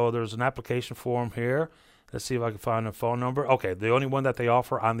 so there's an application form here. Let's see if I can find a phone number. Okay, the only one that they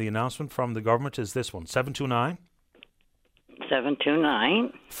offer on the announcement from the government is this one, 729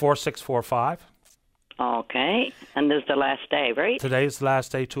 4645. Okay, and this is the last day, right? Today is the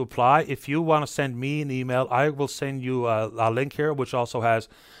last day to apply. If you want to send me an email, I will send you a link here, which also has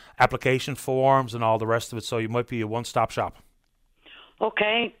application forms and all the rest of it. So you might be a one-stop shop.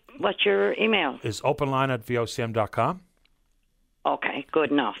 Okay. What's your email? Is openline@vocm.com. Okay,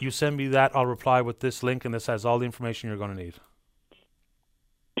 good enough. You send me that, I'll reply with this link, and this has all the information you're going to need.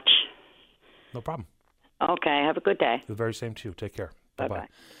 No problem. Okay, have a good day. The very same to you. Take care. Bye-bye.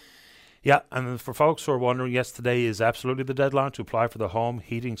 Yeah, and for folks who are wondering, yes, today is absolutely the deadline to apply for the Home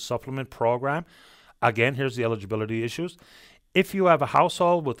Heating Supplement Program. Again, here's the eligibility issues. If you have a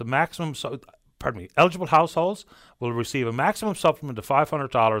household with the maximum, eligible households will receive a maximum supplement of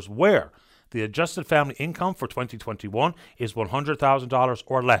 $500 where the adjusted family income for 2021 is $100,000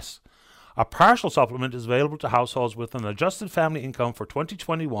 or less. A partial supplement is available to households with an adjusted family income for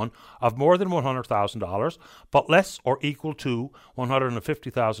 2021 of more than $100,000, but less or equal to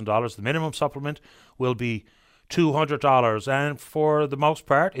 $150,000. The minimum supplement will be $200. And for the most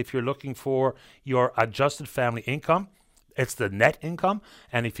part, if you're looking for your adjusted family income, it's the net income.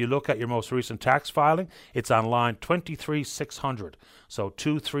 And if you look at your most recent tax filing, it's on line 23600. So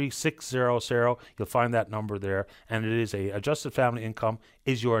 23600, you'll find that number there. And it is a adjusted family income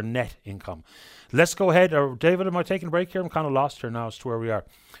is your net income. Let's go ahead. David, am I taking a break here? I'm kind of lost here now as to where we are.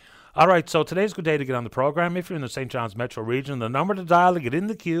 All right, so today's a good day to get on the program. If you're in the St. John's metro region, the number to dial to get in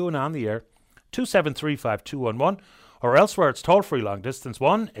the queue and on the air, 273-5211, or elsewhere it's toll-free long distance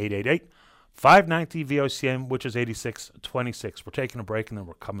 1-888-590-VOCM, which is 8626. We're taking a break and then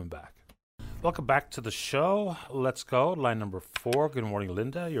we're coming back. Welcome back to the show. Let's go. Line number 4. Good morning,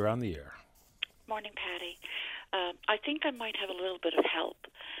 Linda. You're on the air. Morning, Patty. I think I might have a little bit of help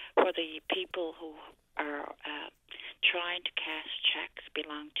for the people who are trying to cash checks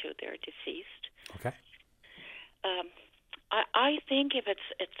belong to their deceased. Okay. I think if it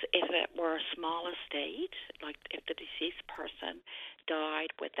were a small estate, like if the deceased person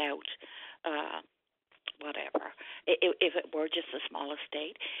died without whatever, if it were just a small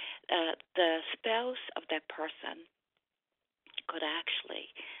estate, the spouse of that person could actually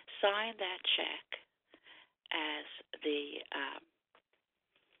sign that check as the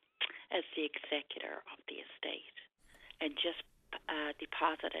executor of the estate and just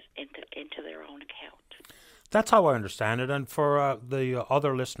deposit it into their own account. That's how I understand it. And for the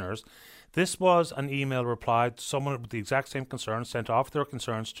other listeners, this was an email reply to someone with the exact same concerns, sent off their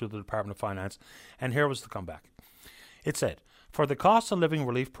concerns to the Department of Finance, and here was the comeback. It said, for the cost of living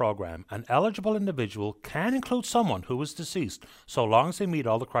relief program, an eligible individual can include someone who is deceased so long as they meet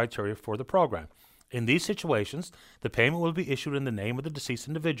all the criteria for the program. In these situations, the payment will be issued in the name of the deceased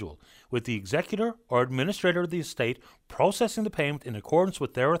individual, with the executor or administrator of the estate processing the payment in accordance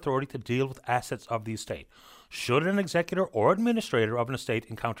with their authority to deal with assets of the estate. Should an executor or administrator of an estate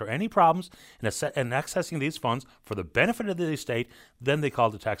encounter any problems in accessing these funds for the benefit of the estate, then they call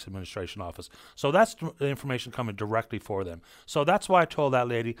the tax administration office. So that's the information coming directly for them. So that's why I told that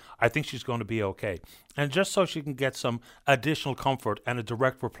lady I think she's going to be okay. And just so she can get some additional comfort and a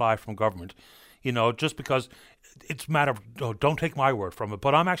direct reply from government, you know, just because it's a matter of, don't take my word from it,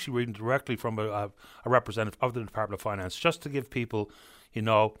 but I'm actually reading directly from a representative of the Department of Finance, just to give people, you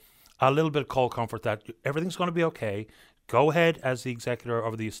know, a little bit of cold comfort that everything's going to be okay. Go ahead as the executor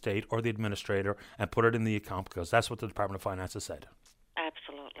of the estate or the administrator and put it in the account, because that's what the Department of Finance has said.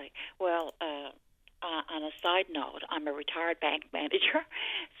 Absolutely. Well, on a side note, I'm a retired bank manager,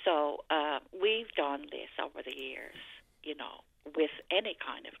 so we've done this over the years, you know, with any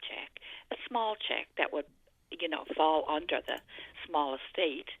kind of check, a small check that would, you know, fall under the small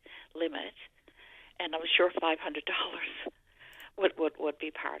estate limit, and I'm sure $500 would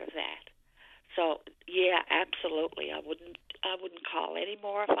be part of that. So yeah, absolutely, I wouldn't call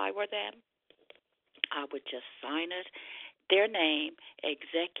anymore if I were them. I would just sign it, their name,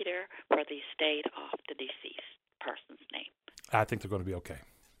 executor for the estate of the deceased person's name. I think they're going to be okay.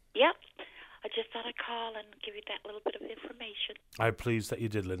 Yep. I just thought I'd call and give you that little bit of information. I'm pleased that you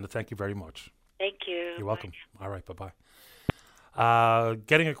did, Linda. Thank you very much. Thank you. You're welcome. All right, bye-bye.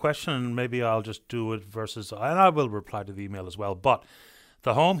 Getting a question, and maybe I'll just do it versus, and I will reply to the email as well, but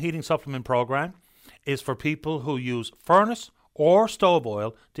the Home Heating Supplement Program is for people who use furnace or stove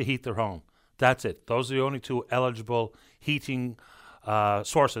oil to heat their home. That's it. Those are the only two eligible heating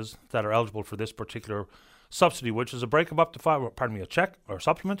sources that are eligible for this particular subsidy, which is a break of up to a check or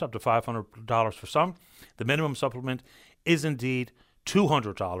supplement up to $500 for some. The minimum supplement is indeed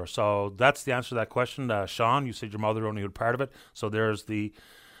 $200. So that's the answer to that question. Sean, you said your mother only had part of it. So there's the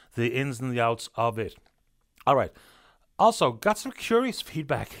ins and the outs of it. All right. Also, got some curious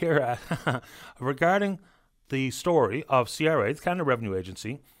feedback here regarding the story of CRA, the Canada Revenue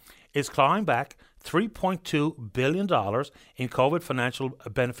Agency, is clawing back $3.2 billion in COVID financial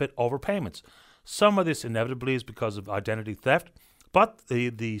benefit overpayments. Some of this inevitably is because of identity theft, But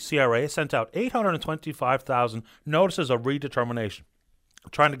the CRA sent out 825,000 notices of redetermination,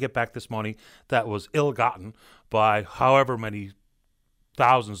 trying to get back this money that was ill-gotten by however many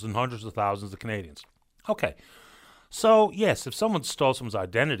thousands and hundreds of thousands of Canadians. Okay, so yes, if someone stole someone's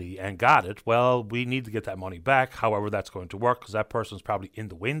identity and got it, well, we need to get that money back, however that's going to work, because that person's probably in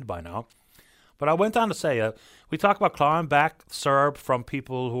the wind by now. But I went on to say, we talk about clawing back CERB from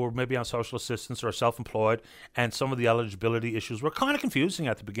people who are maybe on social assistance or self-employed, and some of the eligibility issues were kind of confusing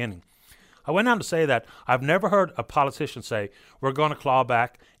at the beginning. I went on to say that I've never heard a politician say, we're going to claw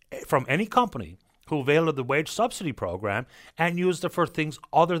back from any company who availed of the wage subsidy program and used it for things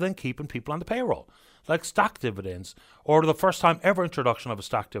other than keeping people on the payroll, like stock dividends, or the first time ever introduction of a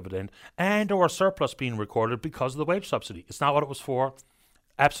stock dividend, and or a surplus being recorded because of the wage subsidy. It's not what it was for.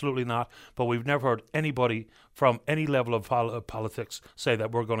 Absolutely not. But we've never heard anybody from any level of politics say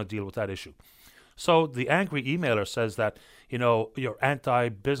that we're going to deal with that issue. So the angry emailer says that, you're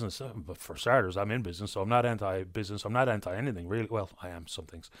anti-business. But for starters, I'm in business, so I'm not anti-business. I'm not anti-anything, really. Well, I am some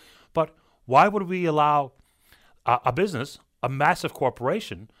things. But why would we allow a business, a massive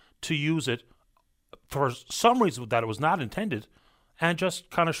corporation, to use it for some reason that it was not intended and just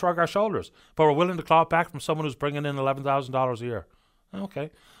kind of shrug our shoulders? But we're willing to claw it back from someone who's bringing in $11,000 a year.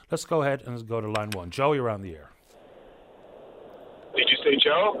 Okay, let's go ahead and go to line one. Joe, you're on the air. Did you say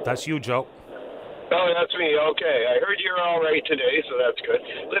Joe? That's you, Joe. Oh, that's me. Okay, I heard you're all right today, so that's good.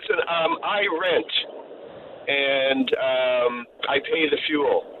 Listen, I rent, and I pay the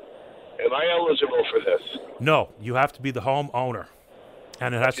fuel. Am I eligible for this? No, you have to be the homeowner,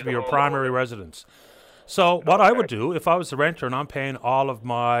 and it has to be your primary residence. So what I would do, if I was the renter and I'm paying all of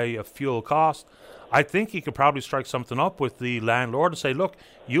my fuel cost, I think you could probably strike something up with the landlord and say, look,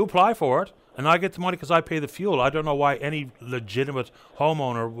 you apply for it, and I get the money because I pay the fuel. I don't know why any legitimate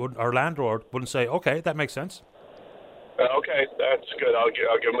homeowner or landlord wouldn't say, okay, that makes sense. Okay, that's good. I'll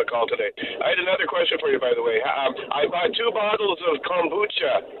give him a call today. I had another question for you, by the way. I bought 2 bottles of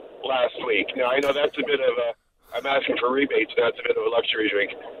kombucha last week. Now, I know that's a bit of I'm asking for rebates. That's a bit of a luxury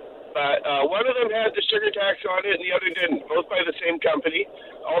drink. But one of them had the sugar tax on it and the other didn't, both by the same company.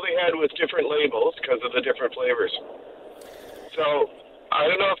 All they had was different labels because of the different flavors. So I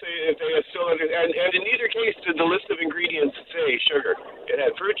don't know if they are still under... And in neither case did the list of ingredients say sugar. It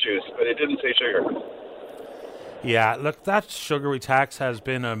had fruit juice, but it didn't say sugar. Yeah, look, that sugary tax has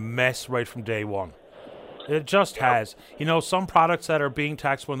been a mess right from day one. It just has. Some products that are being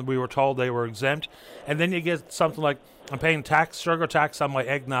taxed when we were told they were exempt, and then you get something like, I'm paying sugar tax on my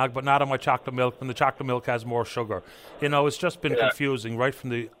eggnog, but not on my chocolate milk, when the chocolate milk has more sugar. It's just been confusing right from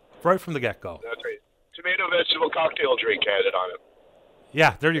the get-go. That's right. Tomato vegetable cocktail drink had it on it.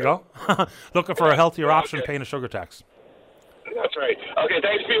 Yeah, there you go. Looking for a healthier option, paying a sugar tax. That's right. Okay,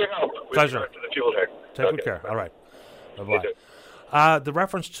 thanks for your help. Pleasure. To the fuel tank. Take good care. All right. Bye-bye. The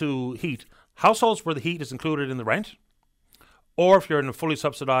reference to heat. Households where the heat is included in the rent, or if you're in a fully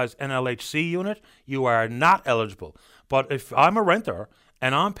subsidized NLHC unit, you are not eligible. But if I'm a renter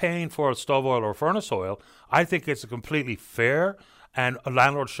and I'm paying for a stove oil or furnace oil, I think it's completely fair, and a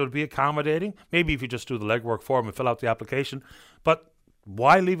landlord should be accommodating. Maybe if you just do the legwork for them and fill out the application. But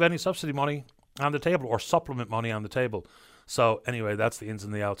why leave any subsidy money on the table or supplement money on the table? So anyway, that's the ins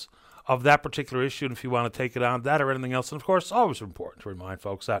and the outs of that particular issue. And if you want to take it on, that or anything else, and of course, always important to remind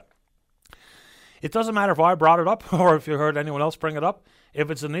folks that it doesn't matter if I brought it up or if you heard anyone else bring it up. If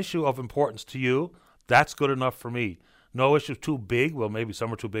it's an issue of importance to you, that's good enough for me. No issue too big. Well, maybe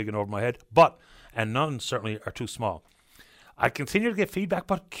some are too big and over my head, and none certainly are too small. I continue to get feedback,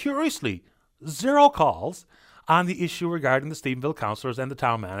 but curiously, 0 calls on the issue regarding the Stephenville councillors and the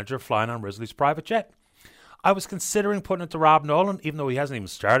town manager flying on Risley's private jet. I was considering putting it to Rob Nolan, even though he hasn't even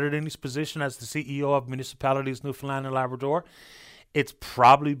started in his position as the CEO of Municipalities Newfoundland and Labrador. It's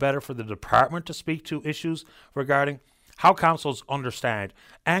probably better for the department to speak to issues regarding how councils understand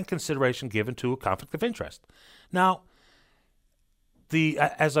and consideration given to a conflict of interest. Now,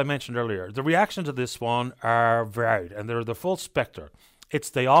 as I mentioned earlier, the reactions to this one are varied, and they're the full spectre. It's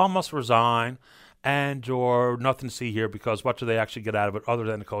they all must resign and or nothing to see here, because what do they actually get out of it other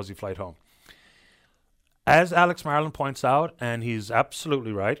than a cozy flight home? As Alex Marlin points out, and he's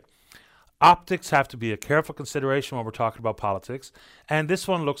absolutely right, optics have to be a careful consideration when we're talking about politics. And this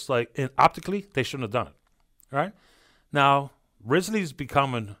one looks like, optically, they shouldn't have done it. Right? Now, Risley's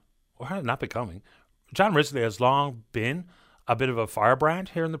becoming, or not becoming, John Risley has long been a bit of a firebrand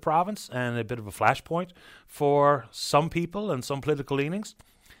here in the province and a bit of a flashpoint for some people and some political leanings.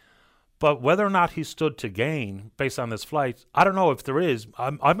 But whether or not he stood to gain based on this flight, I don't know if there is.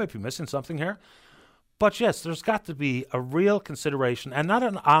 I might be missing something here. But yes, there's got to be a real consideration and not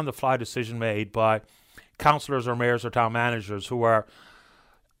an on-the-fly decision made by councillors or mayors or town managers who are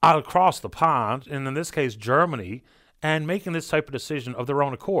across the pond, and in this case Germany, and making this type of decision of their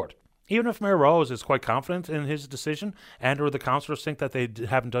own accord. Even if Mayor Rose is quite confident in his decision and or the councillors think that they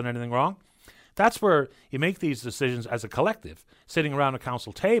haven't done anything wrong, that's where you make these decisions as a collective, sitting around a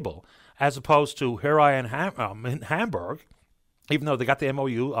council table, as opposed to here I am in Hamburg, even though they got the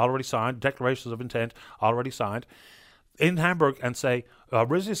MOU already signed, declarations of intent already signed, in Hamburg, and say,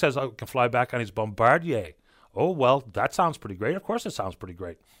 Rizzi says I can fly back on his Bombardier. Oh, well, that sounds pretty great. Of course it sounds pretty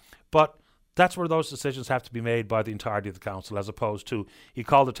great. But that's where those decisions have to be made by the entirety of the council, as opposed to you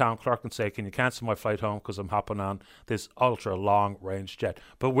call the town clerk and say, can you cancel my flight home because I'm hopping on this ultra long range jet?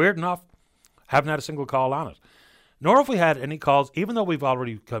 But weird enough, haven't had a single call on it. Nor have we had any calls, even though we've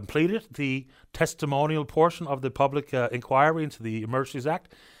already completed the testimonial portion of the public inquiry into the Emergencies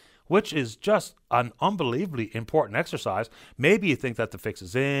Act, which is just an unbelievably important exercise. Maybe you think that the fix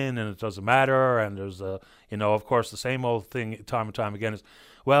is in and it doesn't matter, and there's of course, the same old thing time and time again is,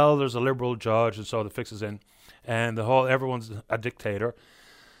 well, there's a liberal judge, and so the fix is in, and everyone's a dictator.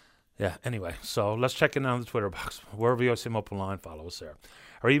 Yeah, anyway, so let's check in on the Twitter box. We're VOCM Open Line, follow us there.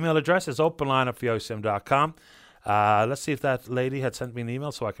 Our email address is openline@vocm.com. Let's see if that lady had sent me an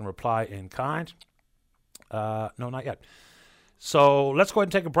email so I can reply in kind. No, not yet. So let's go ahead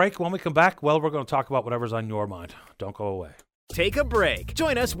and take a break. When we come back, well, we're going to talk about whatever's on your mind. Don't go away. Take a break.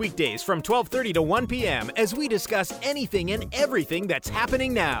 Join us weekdays from 12:30 to 1 p.m. as we discuss anything and everything that's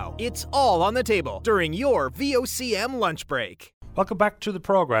happening now. It's all on the table during your VOCM lunch break. Welcome back to the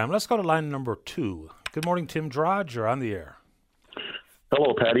program. Let's go to line number 2. Good morning, Tim Drodge. You're on the air.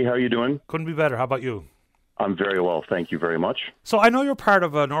 Hello, Patty. How are you doing? Couldn't be better. How about you? I'm very well. Thank you very much. So I know you're part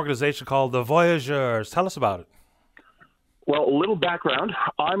of an organization called the Voyageurs. Tell us about it. Well, a little background.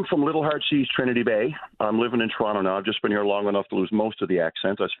 I'm from Little Heartsease, Trinity Bay. I'm living in Toronto now. I've just been here long enough to lose most of the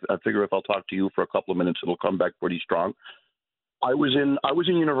accent. I figure if I'll talk to you for a couple of minutes, it'll come back pretty strong. I was in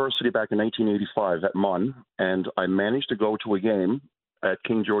university back in 1985 at MUN, and I managed to go to a game at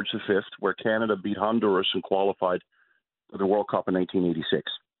King George V where Canada beat Honduras and qualified for the World Cup in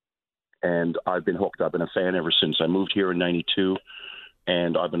 1986. And I've been hooked. I've been a fan ever since. I moved here in 92.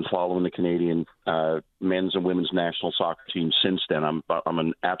 And I've been following the Canadian men's and women's national soccer team since then. I'm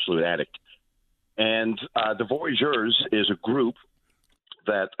an absolute addict. And the Voyageurs is a group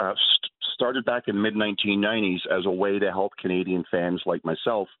that started back in mid-1990s as a way to help Canadian fans like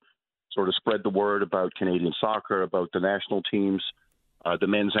myself sort of spread the word about Canadian soccer, about the national teams, the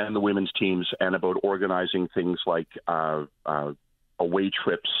men's and the women's teams, and about organizing things like away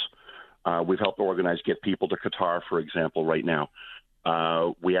trips. We've helped get people to Qatar, for example, right now.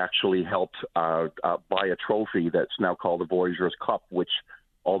 We actually helped buy a trophy that's now called the Voyageurs Cup, which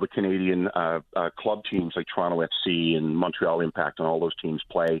all the Canadian club teams like Toronto FC and Montreal Impact and all those teams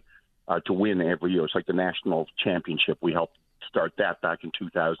play to win every year. It's like the national championship. We helped start that back in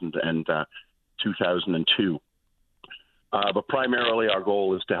 2000 and 2002. But primarily our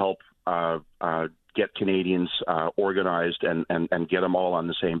goal is to help get Canadians organized and get them all on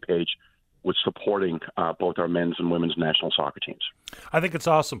the same page with supporting both our men's and women's national soccer teams. I think it's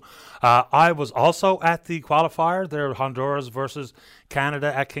awesome. I was also at the qualifier there, Honduras versus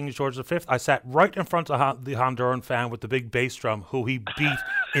Canada at King George V. I sat right in front of the Honduran fan with the big bass drum, who he beat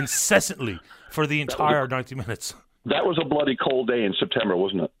incessantly for the entire 90 minutes. That was a bloody cold day in September,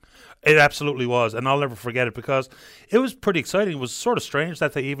 wasn't it? It absolutely was, and I'll never forget it because it was pretty exciting. It was sort of strange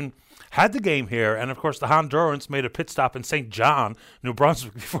that they even had the game here, and of course the Hondurans made a pit stop in St. John, New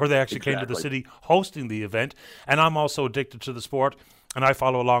Brunswick, before they actually came to the city hosting the event. And I'm also addicted to the sport, and I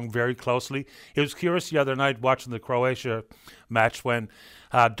follow along very closely. It was curious the other night watching the Croatia match when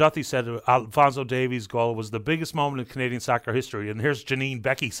Duthie said Alphonso Davies' goal was the biggest moment in Canadian soccer history, and here's Janine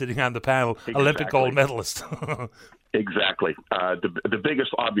Becky sitting on the panel, Olympic gold medalist. Exactly. The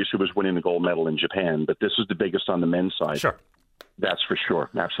biggest, obviously, was winning the gold medal in Japan, but this is the biggest on the men's side. Sure. That's for sure.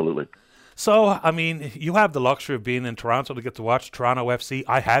 Absolutely. So, I mean, you have the luxury of being in Toronto to get to watch Toronto FC.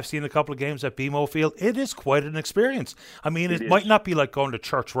 I have seen a couple of games at BMO Field. It is quite an experience. I mean, it might not be like going to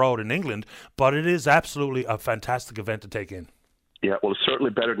Church Road in England, but it is absolutely a fantastic event to take in. Yeah, well, it's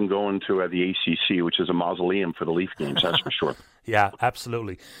certainly better than going to the ACC, which is a mausoleum for the Leaf games. That's for sure. Yeah,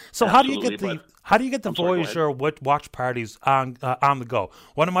 absolutely. So how do you get the Voyageur watch parties on the go?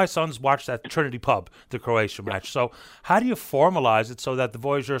 One of my sons watched at Trinity Pub, the Croatia match. So how do you formalize it so that the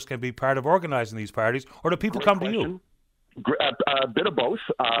Voyageurs can be part of organizing these parties, or do people come to you? A bit of both.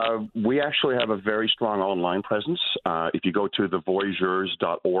 We actually have a very strong online presence. If you go to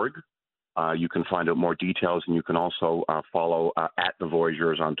thevoyageurs.org, you can find out more details, and you can also follow at the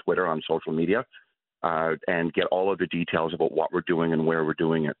Voyageurs on Twitter, on social media. and get all of the details about what we're doing and where we're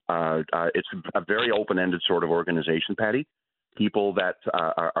doing it. It's a very open-ended sort of organization, Patty. People that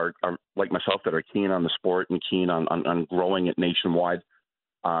are like myself that are keen on the sport and keen on growing it nationwide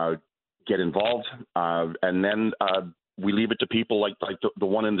get involved, and then we leave it to people like the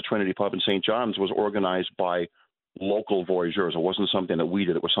one in the Trinity Pub in St. John's was organized by local voyageurs. It wasn't something that we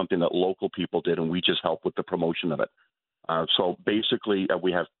did. It was something that local people did, and we just helped with the promotion of it. So basically,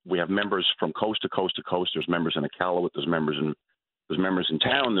 we have members from coast to coast to coast. There's members in Iqaluit. There's members in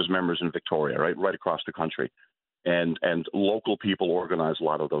town. There's members in Victoria, right across the country. And local people organize a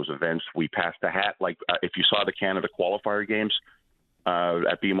lot of those events. We pass the hat. Like if you saw the Canada qualifier games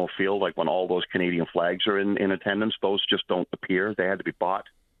at BMO Field, like when all those Canadian flags are in attendance, those just don't appear. They had to be bought.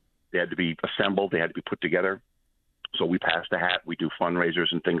 They had to be assembled. They had to be put together. So we pass the hat. We do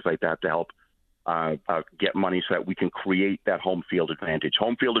fundraisers and things like that to help get money so that we can create that home field advantage.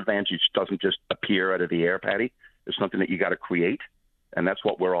 Home field advantage doesn't just appear out of the air, Patty. It's something that you got to create, and that's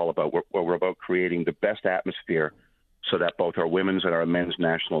what we're all about. We're about creating the best atmosphere so that both our women's and our men's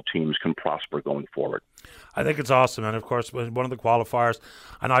national teams can prosper going forward. I think it's awesome, and of course, one of the qualifiers,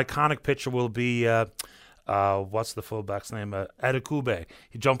 an iconic picture will be what's the fullback's name? Adekube.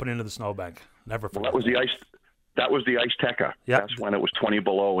 He's jumping into the snowbank. Never forget. Well, that was the Ice Teca. Yep. That's when it was 20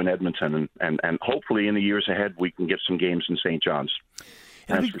 below in Edmonton, and hopefully in the years ahead we can get some games in St. John's.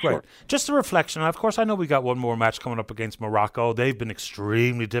 It'll be great. Sure. Just a reflection. Of course, I know we got one more match coming up against Morocco. They've been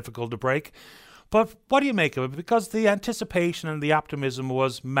extremely difficult to break. But what do you make of it? Because the anticipation and the optimism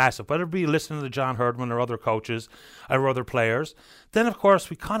was massive. Whether it be listening to John Herdman or other coaches or other players. Then, of course,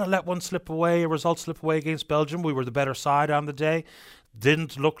 we kind of let one slip away, a result slip away against Belgium. We were the better side on the day.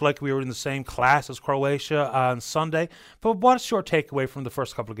 Didn't look like we were in the same class as Croatia on Sunday. But what's your takeaway from the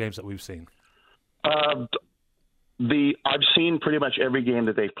first couple of games that we've seen? I've seen pretty much every game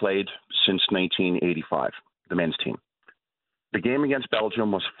that they've played since 1985, the men's team. The game against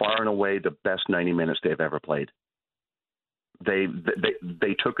Belgium was far and away the best 90 minutes they've ever played. They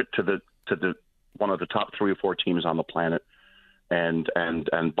took it to the one of the top 3 or 4 teams on the planet, and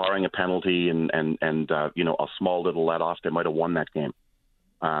barring a penalty and a small little let off, they might have won that game.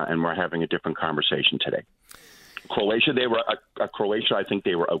 And we're having a different conversation today. Croatia, Croatia. I think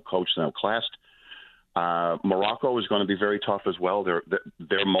they were outcoached and outclassed. Morocco is going to be very tough as well.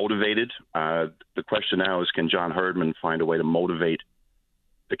 They're motivated. The question now is, can John Herdman find a way to motivate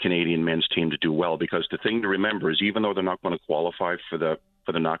the Canadian men's team to do well? Because the thing to remember is, even though they're not going to qualify for the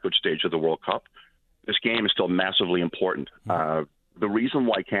knockout stage of the World Cup, this game is still massively important. The reason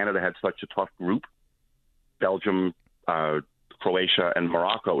why Canada had such a tough group, Belgium, Croatia, and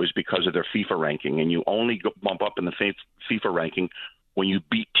Morocco, is because of their FIFA ranking. And you only bump up in the FIFA ranking when you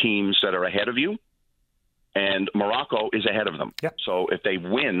beat teams that are ahead of you. And Morocco is ahead of them. Yep. So if they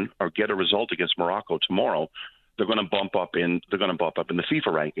win or get a result against Morocco tomorrow, they're going to bump up in the FIFA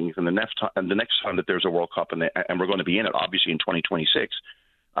rankings. And the next time that there's a World Cup, and we're going to be in it, obviously in 2026.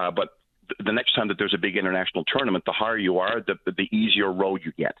 But the next time that there's a big international tournament, the higher you are, the easier road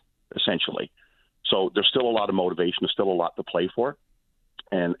you get, essentially. So there's still a lot of motivation. There's still a lot to play for.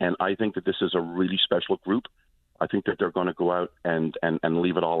 And I think that this is a really special group. I think that they're going to go out and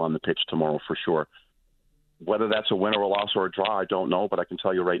leave it all on the pitch tomorrow for sure. Whether that's a win or a loss or a draw, I don't know, but I can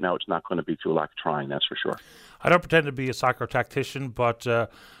tell you right now it's not going to be through lack of trying, that's for sure. I don't pretend to be a soccer tactician, but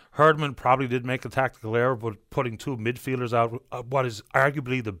Herdman probably did make a tactical error with putting 2 midfielders out, what is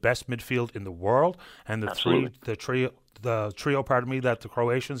arguably the best midfield in the world, and the trio that the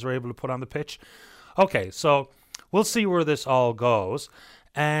Croatians are able to put on the pitch. Okay, so we'll see where this all goes.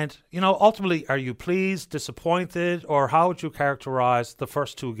 And, ultimately, are you pleased, disappointed, or how would you characterize the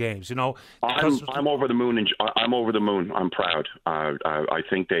first 2 games? I'm over the moon. I'm over the moon. I'm proud. I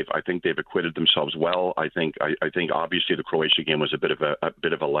think they've acquitted themselves well. I think obviously the Croatia game was a bit of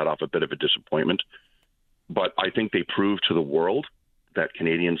a let off, a bit of a disappointment. But I think they proved to the world that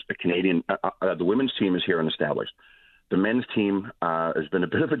the women's team is here and established. The men's team has been a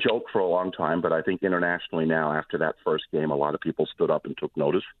bit of a joke for a long time, but I think internationally now, after that first game, a lot of people stood up and took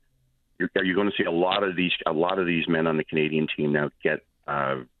notice. You're going to see a lot of these men on the Canadian team now get.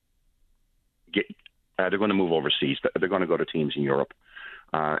 They're going to move overseas. They're going to go to teams in Europe.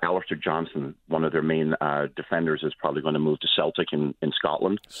 Alistair Johnson, one of their main defenders, is probably going to move to Celtic in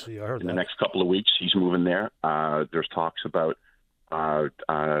Scotland in the next couple of weeks. He's moving there. There's talks about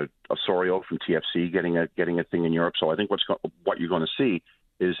Osorio from TFC getting a thing in Europe. So I think what you're going to see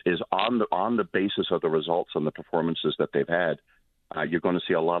is on the basis of the results and the performances that they've had, you're going to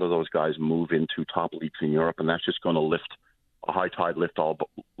see a lot of those guys move into top leagues in Europe, and that's just going to lift a high tide lifts all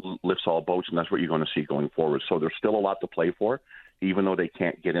boats, and that's what you're going to see going forward. So there's still a lot to play for. even though they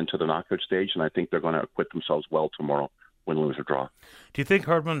can't get into the knockout stage, and I think they're going to acquit themselves well tomorrow, win, lose, or draw. Do you think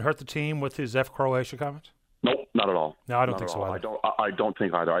Herdman hurt the team with his F Croatia comment? No, not at all. No, I don't think so either. I don't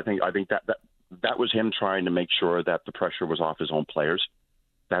think either. I think that was him trying to make sure that the pressure was off his own players.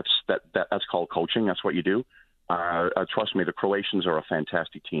 That's called coaching. That's what you do. Trust me, the Croatians are a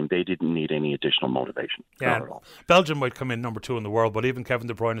fantastic team. They didn't need any additional motivation. Yeah, not at all. Belgium might come in number 2 in the world, but even Kevin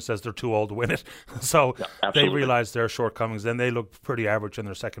De Bruyne says they're too old to win it. So they realise their shortcomings, and they look pretty average in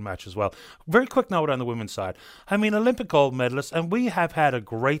their second match as well. Very quick note on the women's side. I mean, Olympic gold medalists, and we have had a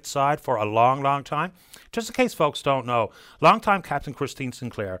great side for a long, long time. Just in case folks don't know, longtime captain Christine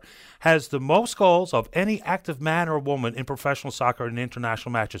Sinclair has the most goals of any active man or woman in professional soccer in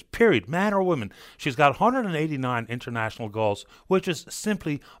international matches, period, man or woman. She's got 189 international goals, which is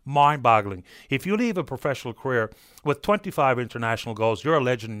simply mind-boggling. If you leave a professional career with 25 international goals, you're a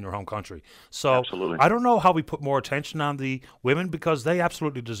legend in your home country. So absolutely. I don't know how we put more attention on the women because they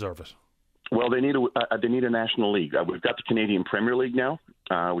absolutely deserve it. Well, they need a national league. We've got the Canadian Premier League now,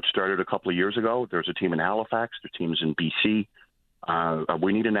 which started a couple of years ago. There's a team in Halifax. There are teams in BC.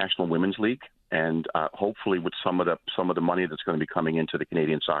 We need a national women's league, and hopefully, with some of the money that's going to be coming into the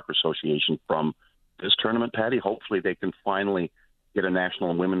Canadian Soccer Association from this tournament, Patty, hopefully they can finally get a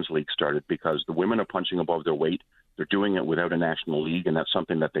national women's league started because the women are punching above their weight. They're doing it without a national league, and that's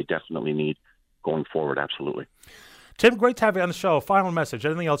something that they definitely need going forward. Absolutely. Tim, great to have you on the show. Final message.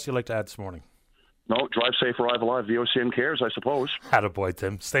 Anything else you'd like to add this morning? No, drive safe, arrive alive. VOCM cares, I suppose. Attaboy,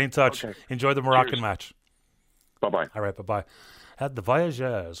 Tim. Stay in touch. Okay. Enjoy the Moroccan match. Bye-bye. All right, bye-bye. Had the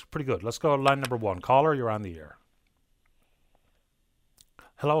Voyageurs. Pretty good. Let's go to line number 1. Caller, you're on the air.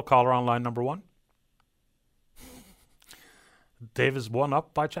 Hello, caller on line number 1. Dave is 1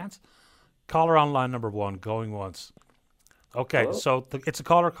 up by chance? Caller on line number 1, going once. Okay, hello? So it's a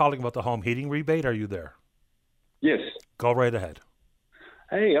caller calling about the home heating rebate. Are you there? Yes. Go right ahead.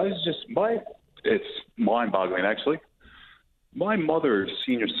 Hey, it's mind-boggling, actually. My mother is a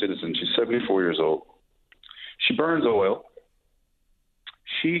senior citizen. She's 74 years old. She burns oil.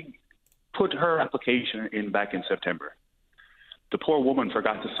 She put her application in back in September. The poor woman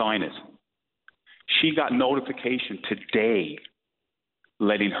forgot to sign it. She got notification today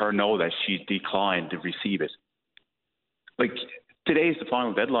letting her know that she declined to receive it. Like, today's the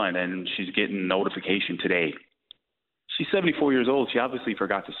final deadline, and she's getting notification today. She's 74 years old. She obviously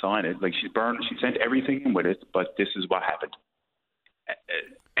forgot to sign it. Like, she sent everything in with it, but this is what happened.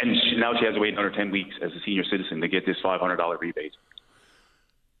 And now she has to wait another 10 weeks as a senior citizen to get this $500 rebate.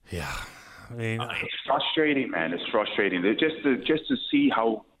 Yeah. I mean, it's frustrating, man. It's frustrating. Just to see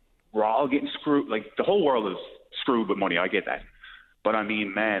how we're all getting screwed. Like, the whole world is screwed with money. I get that. But, I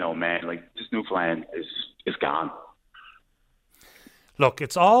mean, man, oh, man, like, this Newfoundland is gone. Look,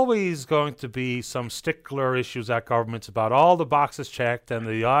 it's always going to be some stickler issues at governments about all the boxes checked and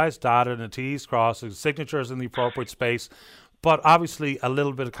the I's dotted and the T's crossed, the signatures in the appropriate space. But obviously a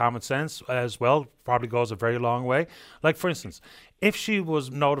little bit of common sense as well probably goes a very long way. Like, for instance, if she was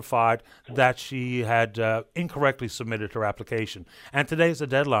notified that she had incorrectly submitted her application and today's the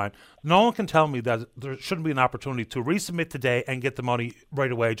deadline, no one can tell me that there shouldn't be an opportunity to resubmit today and get the money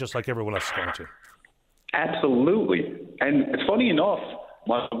right away just like everyone else is going to. Absolutely. And it's funny enough,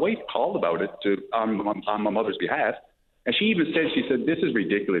 my wife called about it on my mother's behalf, and she even said, this is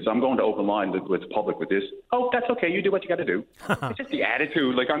ridiculous. I'm going to open line with the public with this. Oh, that's okay. You do what you got to do. It's just the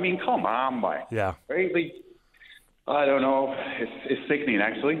attitude. Like, I mean, come on, man. Yeah. Right? Like, I don't know. It's sickening,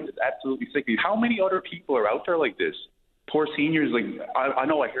 actually. It's absolutely sickening. How many other people are out there like this? Poor seniors. Like, I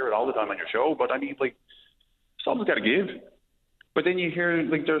know I hear it all the time on your show, but I mean, like, someone's got to give. But then you hear,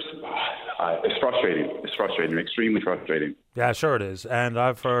 like, it's frustrating. It's frustrating, extremely frustrating. Yeah, sure it is. And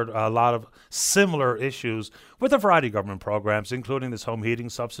I've heard a lot of similar issues with a variety of government programs, including this home heating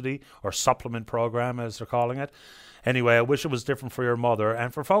subsidy or supplement program, as they're calling it. Anyway, I wish it was different for your mother.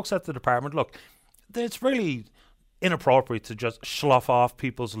 And for folks at the department, look, it's really inappropriate to just slough off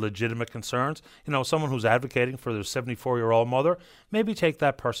people's legitimate concerns. You know, someone who's advocating for their 74-year-old mother, maybe take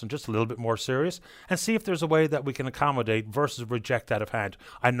that person just a little bit more serious and see if there's a way that we can accommodate versus reject out of hand.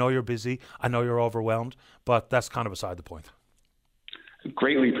 I know you're busy. I know you're overwhelmed, but that's kind of beside the point.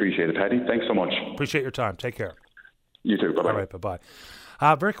 Greatly appreciate it, Patty. Thanks so much. Appreciate your time. Take care. You too. Bye-bye. All right,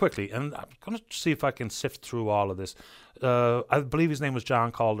 bye-bye. Very quickly, and I'm going to see if I can sift through all of this. I believe his name was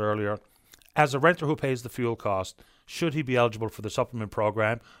John, called earlier. As a renter who pays the fuel cost, should he be eligible for the supplement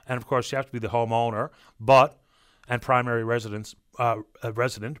program? And, of course, you have to be the homeowner and primary resident.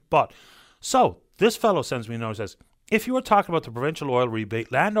 So this fellow sends me a note and says, if you were talking about the provincial oil rebate,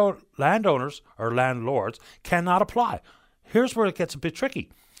 landowners or landlords cannot apply. Here's where it gets a bit tricky.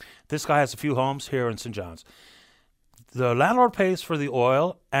 This guy has a few homes here in St. John's. The landlord pays for the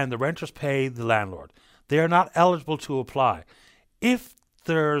oil and the renters pay the landlord. They are not eligible to apply. If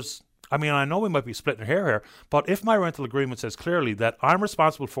there's, I mean, I know we might be splitting hair here, but if my rental agreement says clearly that I'm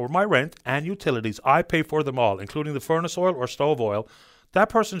responsible for my rent and utilities, I pay for them all, including the furnace oil or stove oil, that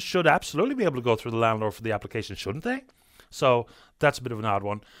person should absolutely be able to go through the landlord for the application, shouldn't they? So that's a bit of an odd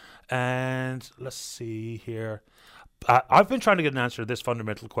one. And let's see here. I've been trying to get an answer to this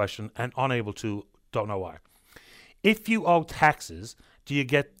fundamental question and unable to, don't know why. If you owe taxes, do you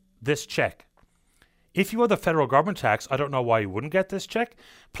get this check? If you owe the federal government tax, I don't know why you wouldn't get this check.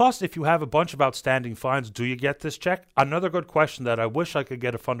 Plus, if you have a bunch of outstanding fines, do you get this check? Another good question that I wish I could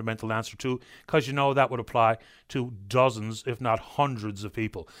get a fundamental answer to, because you know that would apply to dozens, if not hundreds of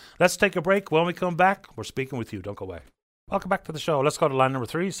people. Let's take a break. When we come back, we're speaking with you. Don't go away. Welcome back to the show. Let's go to line number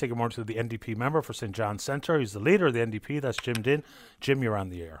 3. Say good morning to the NDP member for St. John's Centre. He's the leader of the NDP. That's Jim Dinn. Jim, you're on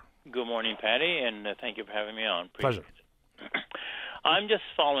the air. Good morning, Patty, and thank you for having me on. Pleasure. I'm just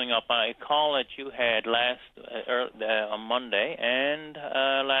following up on a call that you had on Monday and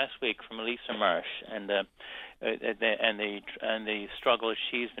last week from Lisa Marsh, and the struggle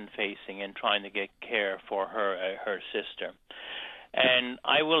she's been facing in trying to get care for her sister. And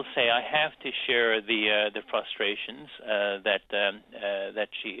I will say I have to share the frustrations that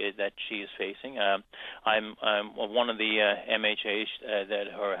she is facing. I'm one of the MHAs that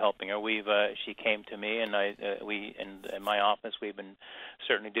are helping her. She came to me, and we in my office we've been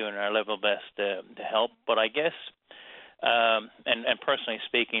certainly doing our level best to help. But I guess. And personally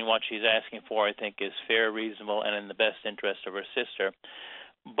speaking, what she's asking for, I think, is fair, reasonable, and in the best interest of her sister.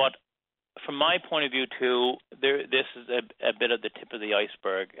 But from my point of view, too, this is a bit of the tip of the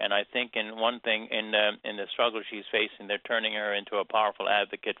iceberg. And I think in one thing, in the struggle she's facing, they're turning her into a powerful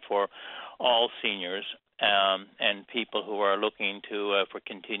advocate for all seniors and people who are looking for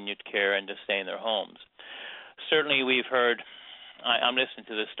continued care and to stay in their homes. Certainly, we've heard. I'm listening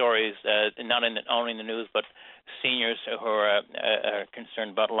to the stories, not only in the news, but seniors who are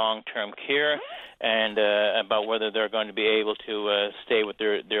concerned about long-term care and about whether they're going to be able to stay with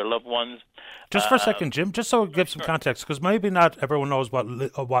their loved ones. Just for a second, Jim, just so it gives some context, because maybe not everyone knows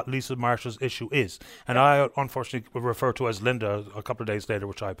what Lisa Marsh's issue is. And I, unfortunately, refer to as Linda a couple of days later,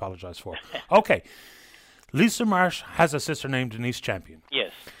 which I apologize for. Okay. Lisa Marsh has a sister named Denise Champion.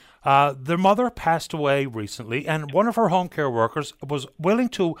 Yes. Their mother passed away recently, and one of her home care workers was willing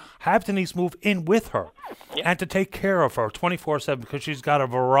to have Denise move in with her and to take care of her 24/7 because she's got a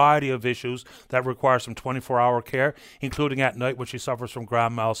variety of issues that require some 24-hour care, including at night when she suffers from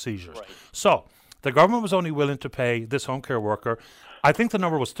grand mal seizures. Right. So the government was only willing to pay this home care worker, I think the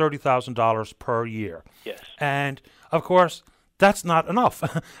number was $30,000 per year. Yes. And, of course, that's not enough.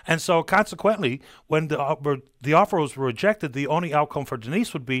 And so consequently, when the offer was rejected, the only outcome for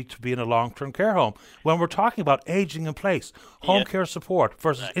Denise would be to be in a long-term care home. When we're talking about aging in place, home care support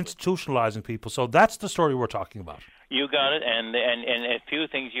versus institutionalizing people. So that's the story we're talking about. You got it, and a few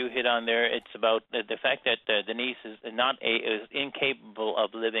things you hit on there. It's about the fact that Denise is incapable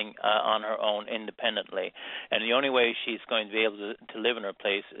of living on her own independently, and the only way she's going to be able to live in her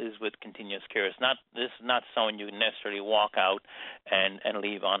place is with continuous care. This is not someone you can necessarily walk out and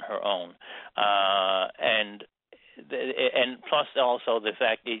leave on her own, and plus also the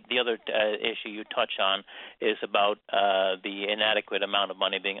fact the other issue you touch on is about the inadequate amount of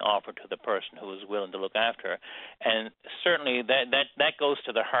money being offered to the person who is willing to look after her, and certainly that goes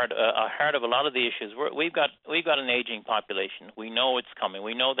to the heart of a lot of the issues. We've got an aging population. We know it's coming.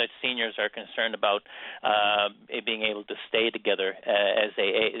 We know that seniors are concerned about being able to stay together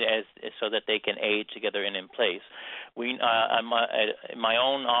so that they can age together and in place. In my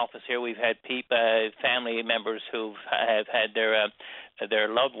own office here, we've had family members who have had their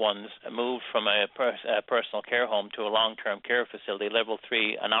loved ones moved from a personal care home to a long-term care facility, level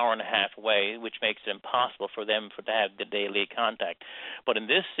 3, an hour and a half away, which makes it impossible for them to have the daily contact. But in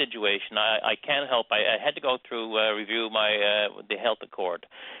this situation, I can't help. I had to go through review the health accord,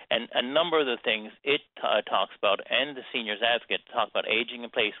 and a number of the things it talks about, and the seniors advocate talk about aging in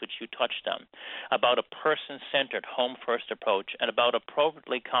place, which you touched on, about a person-centered home-first approach, and about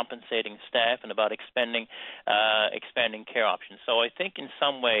appropriately compensating staff, and about expanding care options. So I think in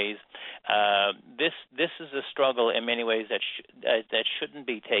some ways this is a struggle in many ways that shouldn't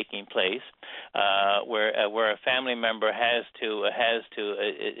be taking place, where a family member has to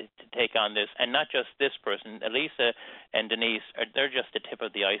take on this, and not just this person. Lisa and Denise they're just the tip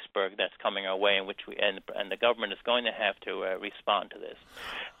of the iceberg that's coming our way, in which and the government is going to have to respond to this.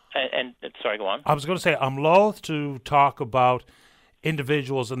 And sorry, go on. I was going to say I'm loath to talk about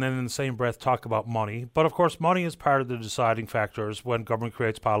individuals and then in the same breath talk about money. But of course, money is part of the deciding factors when government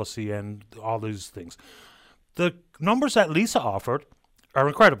creates policy and all these things. the numbers that Lisa offered are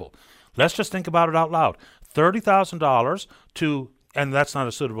incredible. Let's just think about it out loud. $30,000 to, and that's not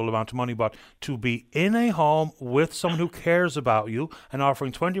a suitable amount of money, but to be in a home with someone who cares about you and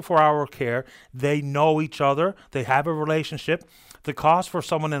offering 24-hour care. They know each other. They have a relationship. The cost for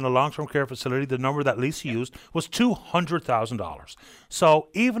someone in a long-term care facility, the number that Lisa used, was $200,000. So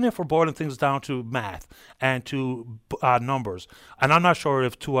even if we're boiling things down to math and to numbers, and I'm not sure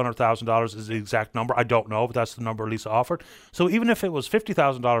if $200,000 is the exact number. I don't know, but that's the number Lisa offered. So even if it was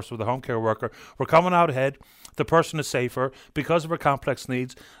 $50,000 for the home care worker, we're coming out ahead. The person is safer because of her complex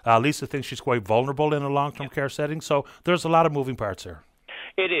needs. Lisa thinks she's quite vulnerable in a long-term care setting. So there's a lot of moving parts here.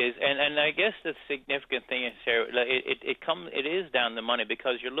 It is, and I guess the significant thing is, Sarah, it is down to money,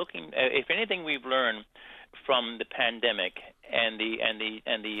 because you're looking. If anything, we've learned from the pandemic and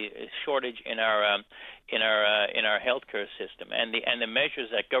the shortage in our healthcare system, and the measures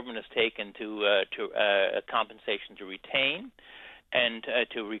that government has taken to compensation to retain and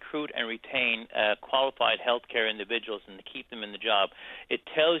to recruit and retain qualified healthcare individuals and to keep them in the job. It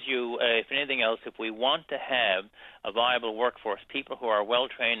tells you, if anything else, if we want to have a viable workforce, people who are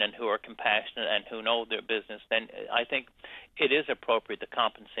well-trained and who are compassionate and who know their business, then I think it is appropriate to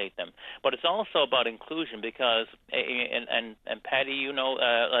compensate them. But it's also about inclusion, because, and Patty, you know,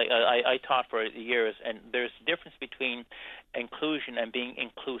 I taught for years, and there's a difference between inclusion and being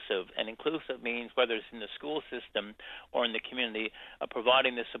inclusive. And inclusive means, whether it's in the school system or in the community,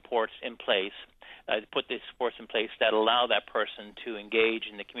 providing the supports in place, put the supports in place that allow that person to engage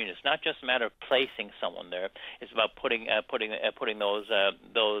in the community. It's not just a matter of placing someone there. It's about putting those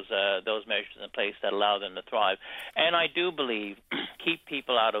measures in place that allow them to thrive. And I do believe keep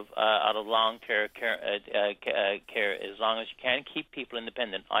people out of long-term care as long as you can. Keep people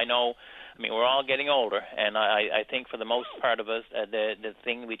independent. I mean, we're all getting older, and I think for the most part of us, the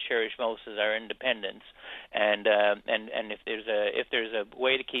thing we cherish most is our independence. And if there's a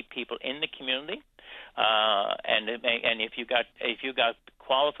way to keep people in the community, and if you got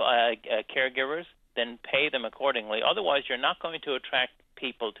qualified caregivers, then pay them accordingly. Otherwise, you're not going to attract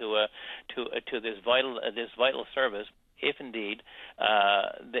people to this vital service, if indeed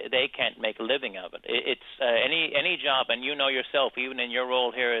they can't make a living of it. It's any job, and you know yourself, even in your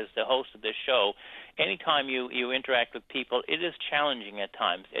role here as the host of this show, anytime you interact with people, it is challenging at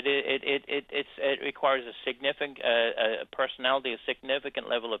times. It requires a significant personality, a significant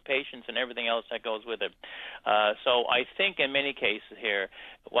level of patience, and everything else that goes with it. So I think in many cases here,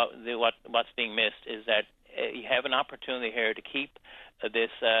 what's being missed is that you have an opportunity here to keep this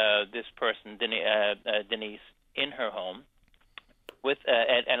person, Denise, in her home, with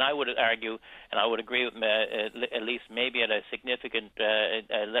and I would argue, and I would agree with at least maybe at a significant,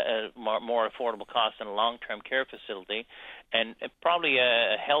 more affordable cost in a long-term care facility, and probably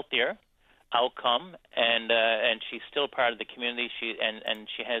a healthier outcome, and she's still part of the community. She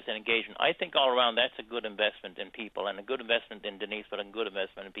has an engagement. I think all around that's a good investment in people, and a good investment in Denise, but a good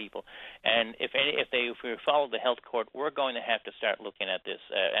investment in people. And if we follow the health court, we're going to have to start looking at this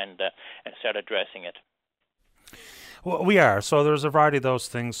and start addressing it. Well, we are. So there's a variety of those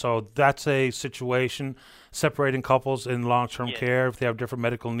things. So that's a situation. Separating couples in long-term care, if they have different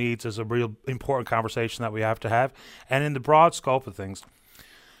medical needs, is a real important conversation that we have to have. And in the broad scope of things,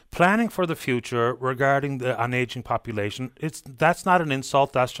 planning for the future regarding an aging population, that's not an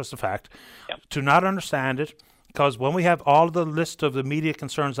insult. That's just a fact. Yep. To not understand it, because when we have all of the list of the immediate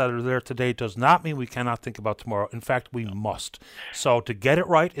concerns that are there today, does not mean we cannot think about tomorrow. In fact, we must. So to get it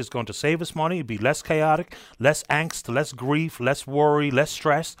right is going to save us money, be less chaotic, less angst, less grief, less worry, less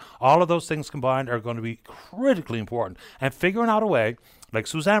stress. All of those things combined are going to be critically important. And figuring out a way, like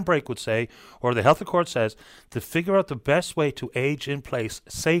Suzanne Brake would say, or the Health Accord says, to figure out the best way to age in place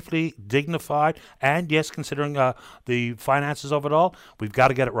safely, dignified, and yes, considering the finances of it all, we've got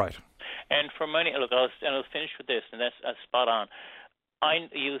to get it right. And for many, look, I'll finish with this, and that's spot on.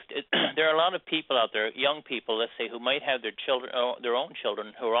 There are a lot of people out there, young people, let's say, who might have their own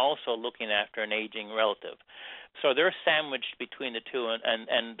children, who are also looking after an aging relative. So they're sandwiched between the two,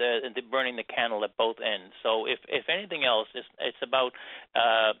 and burning the candle at both ends. So if anything else, it's about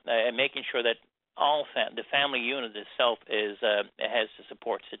making sure that the family unit itself has the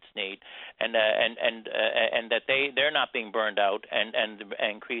supports its need, and that they're not being burned out and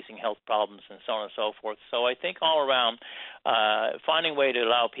increasing health problems and so on and so forth. So I think all around, finding a way to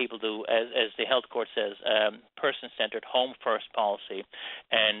allow people to, as the health court says, person-centered, home-first policy,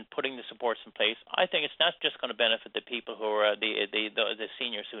 and putting the supports in place. I think it's not just going to benefit the people who are the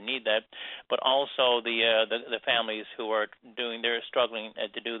seniors who need that, but also the families who are struggling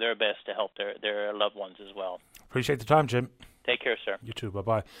to do their best to help their loved ones as well. Appreciate the time, Jim. Take care, sir. You too.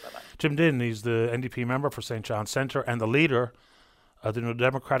 Bye-bye. Jim Dinn, he's the NDP member for St. John's Centre and the leader of the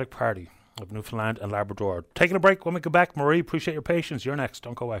Democratic Party of Newfoundland and Labrador. Taking a break. When we come back, Marie, appreciate your patience. You're next.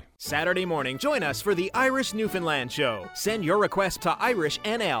 Don't go away. Saturday morning, join us for the Irish Newfoundland Show. Send your request to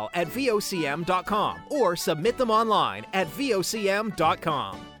irishnl@vocm.com or submit them online at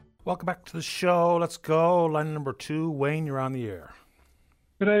vocm.com. Welcome back to the show. Let's go. Line number 2. Wayne, you're on the air.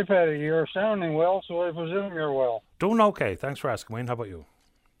 Good day, Patty. You're sounding well, so I presume you're well. Doing okay. Thanks for asking, Wayne. How about you?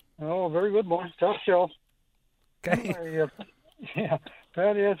 Oh, very good, boy. Tough show. Okay. Yeah,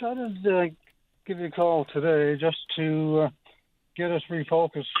 Patty, I thought I'd give you a call today just to get us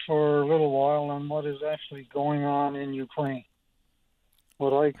refocused for a little while on what is actually going on in Ukraine.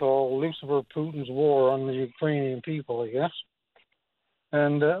 What I call Lucifer Putin's war on the Ukrainian people, I guess.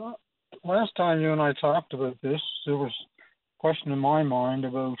 And last time you and I talked about this, there was a question in my mind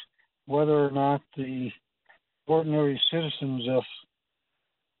about whether or not the ordinary citizens of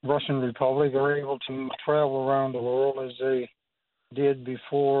Russian Republic are able to travel around the world as they did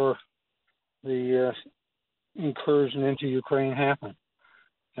before the incursion into Ukraine happened.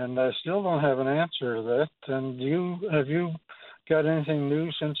 And I still don't have an answer to that. And have you got anything new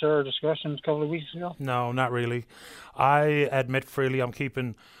since our discussions a couple of weeks ago? No, not really. I admit freely I'm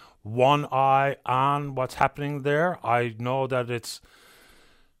keeping one eye on what's happening there. I know that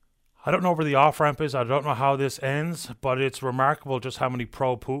I don't know where the off-ramp is. I don't know how this ends, but it's remarkable just how many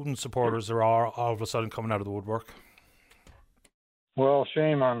pro-Putin supporters there are all of a sudden coming out of the woodwork. Well,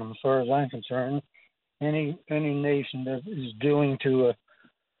 shame on them as far as I'm concerned. Any nation that is doing to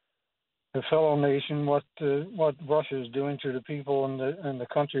a fellow nation what Russia is doing to the people in the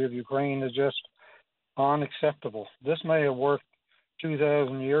country of Ukraine is just unacceptable. This may have worked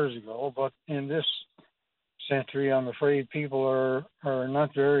 2,000 years ago, but in this century, I'm afraid people are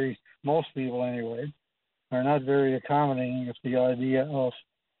not very, most people anyway, are not very accommodating of the idea of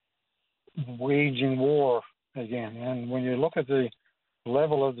waging war again. And when you look at the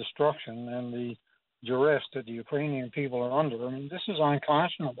level of destruction and the duress that the Ukrainian people are under, I mean, this is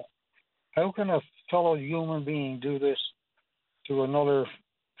unconscionable. How can a fellow human being do this to another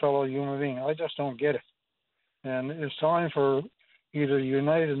fellow human being? I just don't get it. And it's time for either the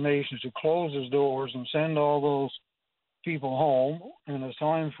United Nations to close its doors and send all those people home, and it's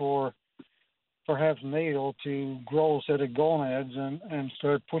time for perhaps NATO to grow a set of gonads and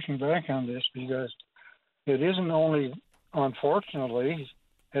start pushing back on this, because it isn't only, unfortunately,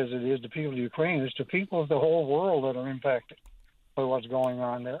 as it is the people of Ukraine, it's the people of the whole world that are impacted by what's going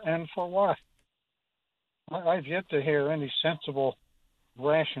on there. And for what? I've yet to hear any sensible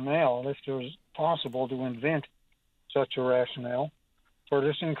rationale, if there's possible to invent such a rationale for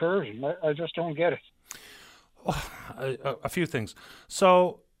this incursion. I just don't get it. A few things.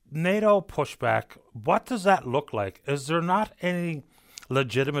 So, NATO pushback, what does that look like? Is there not any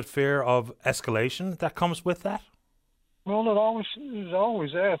legitimate fear of escalation that comes with that? Well, it is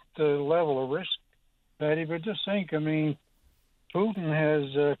always at the level of risk, Patty, but just think, I mean, Putin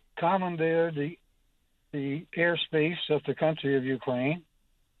has commandeered the airspace of the country of Ukraine.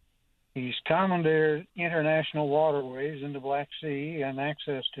 He's commandeered international waterways in the Black Sea and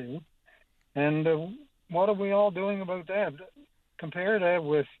access to. And what are we all doing about that? Compare that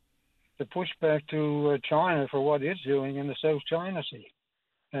with the pushback to China for what it's doing in the South China Sea.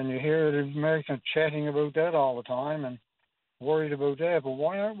 And you hear the Americans chatting about that all the time and worried about that. But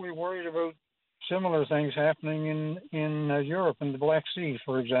why aren't we worried about similar things happening in Europe and the Black Sea,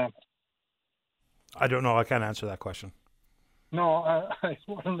 for example? I don't know. I can't answer that question. No, I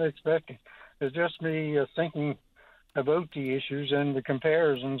wasn't expecting. It's just me thinking about the issues and the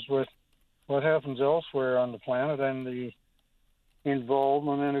comparisons with what happens elsewhere on the planet and the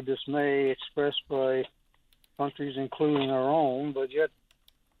involvement and the dismay expressed by countries, including our own, but yet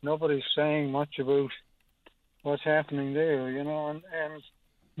nobody's saying much about what's happening there, and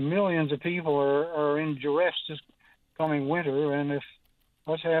millions of people are in duress this coming winter, and if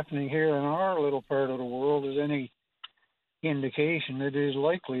what's happening here in our little part of the world is any indication, it is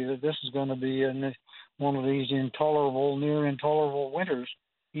likely that this is going to be one of these near intolerable winters,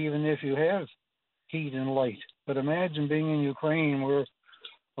 even if you have heat and light. But imagine being in Ukraine, where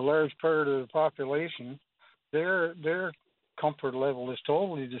a large part of the population, their comfort level is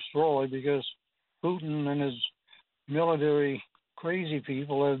totally destroyed because Putin and his military crazy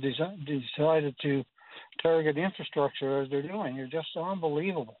people have decided to target infrastructure as they're doing. It's just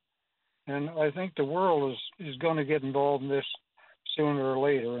unbelievable. And I think the world is going to get involved in this sooner or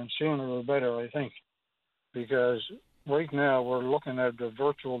later, and sooner or better, I think, because right now we're looking at the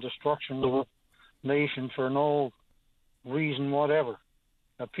virtual destruction of a nation for no reason whatever.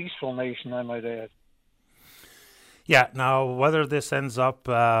 A peaceful nation, I might add. Yeah, now whether this ends up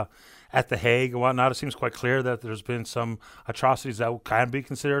at The Hague and whatnot, it seems quite clear that there's been some atrocities that can be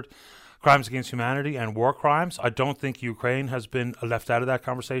considered crimes against humanity and war crimes. I don't think Ukraine has been left out of that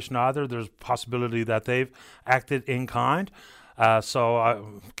conversation either. There's a possibility that they've acted in kind. So I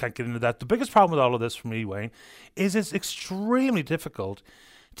can't get into that. The biggest problem with all of this for me, Wayne, is it's extremely difficult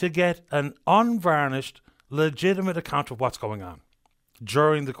to get an unvarnished, legitimate account of what's going on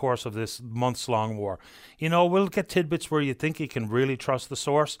during the course of this months-long war. You know, we'll get tidbits where you think you can really trust the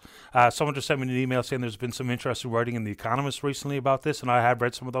source. Someone just sent me an email saying there's been some interesting writing in The Economist recently about this, and I have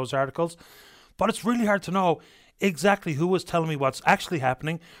read some of those articles. But it's really hard to know exactly who is telling me what's actually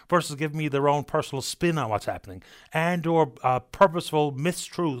happening versus giving me their own personal spin on what's happening, and or purposeful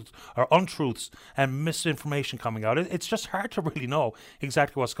mistruths or untruths and misinformation coming out. It's just hard to really know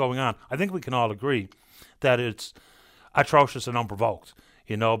exactly what's going on. I think we can all agree that it's atrocious and unprovoked,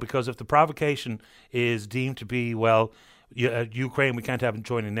 you know, because if the provocation is deemed to be, well, Ukraine, we can't have them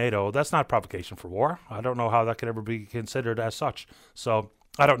joining NATO, that's not provocation for war. I don't know how that could ever be considered as such. So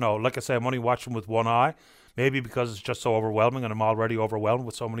I don't know. Like I say, I'm only watching with one eye, maybe because it's just so overwhelming and I'm already overwhelmed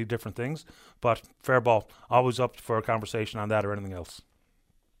with so many different things. But fair ball, always up for a conversation on that or anything else.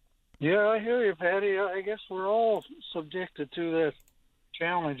 Yeah, I hear you, Patty. I guess we're all subjected to that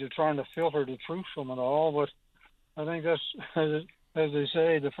challenge of trying to filter the truth from it all, but I think that's, as they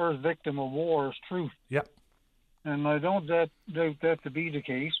say, the first victim of war is truth. Yep. And I don't doubt that to be the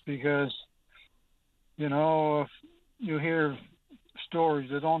case because, you know, if you hear stories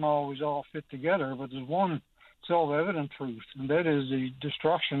that don't always all fit together, but there's one self-evident truth, and that is the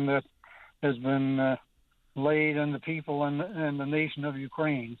destruction that has been laid on the people and the nation of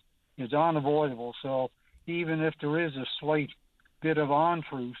Ukraine is unavoidable. So even if there is a slight bit of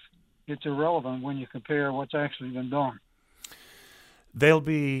untruth, it's irrelevant when you compare what's actually been done. There'll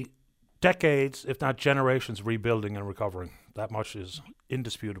be decades, if not generations, rebuilding and recovering. That much is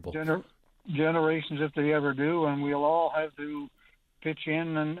indisputable. Generations, if they ever do, and we'll all have to pitch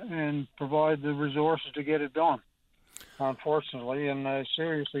in and provide the resources to get it done, unfortunately. And I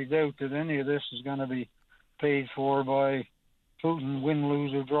seriously doubt that any of this is going to be paid for by Putin, win,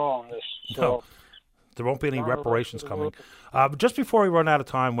 lose, or draw on this. So. No. There won't be any reparations coming. Just before we run out of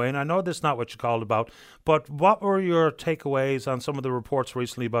time, Wayne, I know this is not what you called about, but what were your takeaways on some of the reports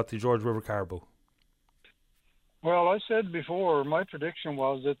recently about the George River caribou? Well, I said before, my prediction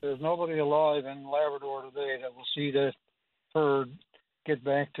was that there's nobody alive in Labrador today that will see that herd get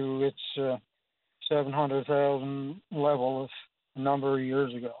back to its 700,000 level of a number of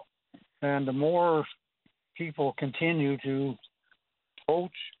years ago. And the more people continue to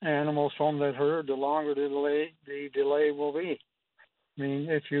poach animals from that herd, the longer the delay will be. I mean,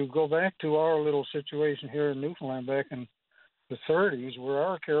 if you go back to our little situation here in Newfoundland back in the 30s, where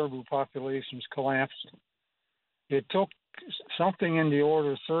our caribou populations collapsed, it took something in the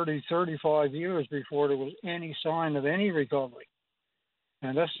order of 30, 35 years before there was any sign of any recovery.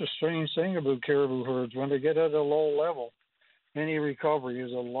 And that's the strange thing about caribou herds. When they get at a low level, any recovery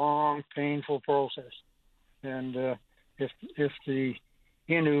is a long, painful process. And if the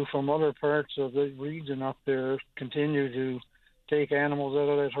Innu from other parts of the region up there continue to take animals out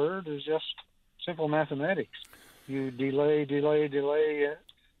of that herd, is just simple mathematics. You delay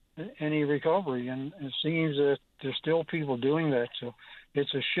any recovery, and it seems that there's still people doing that. So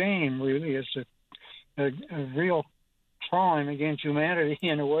it's a shame, really. It's a real crime against humanity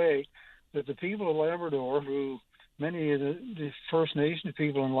in a way that the people of Labrador, who many of the First Nations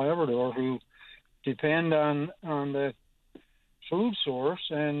people in Labrador who depend on that food source,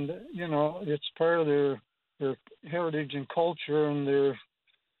 and you know it's part of their heritage and culture and their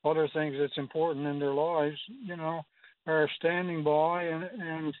other things that's important in their lives, you know, are standing by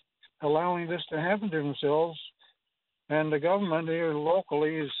and allowing this to happen to themselves. And the government here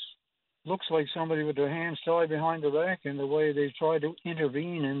locally looks like somebody with their hands tied behind their back in the way they try to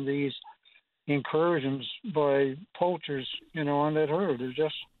intervene in these incursions by poachers, you know, on that herd. It's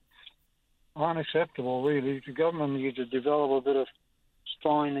just unacceptable, really. The government needs to develop a bit of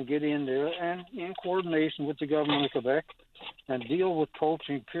spine and get in there and in coordination with the government of Quebec and deal with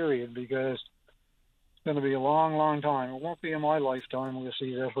poaching, period, because it's going to be a long, long time. It won't be in my lifetime we'll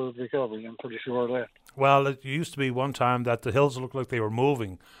see that herd recovery, I'm pretty sure of that. Well, it used to be one time that the hills looked like they were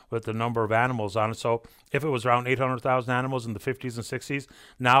moving with the number of animals on it. So if it was around 800,000 animals in the 50s and 60s,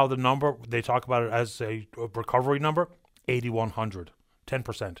 now the number, they talk about it as a recovery number, 8,100,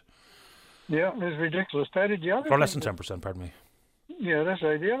 10%. Yeah, it's ridiculous. Patty, the other or less than 10%, pardon me. Yeah, that's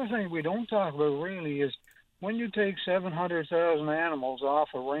right. The other thing we don't talk about really is when you take 700,000 animals off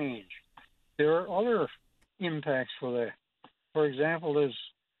a range, there are other impacts for that. For example, there's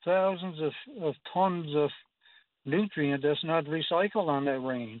thousands of tons of nutrient that's not recycled on that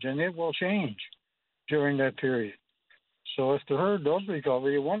range, and it will change during that period. So if the herd does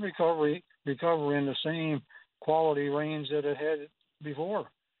recover, it won't recover in the same quality range that it had before.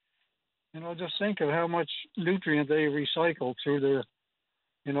 Just think of how much nutrient they recycle through their,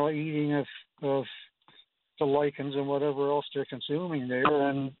 eating of the lichens and whatever else they're consuming there,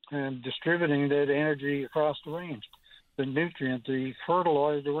 and distributing that energy across the range. The nutrient, the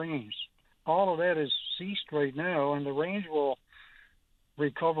fertilize the range. All of that is ceased right now, and the range will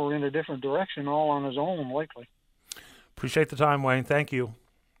recover in a different direction all on its own, likely. Appreciate the time, Wayne. Thank you.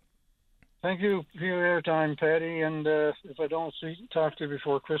 Thank you for your airtime, Patty. And if I don't talk to you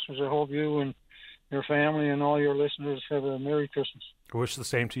before Christmas, I hope you and your family and all your listeners have a Merry Christmas. I wish the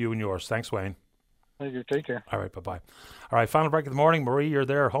same to you and yours. Thanks, Wayne. Thank you. Take care. All right, bye-bye. All right, final break of the morning. Marie, you're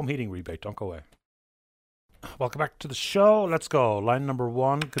there. Home heating rebate. Don't go away. Welcome back to the show. Let's go. Line number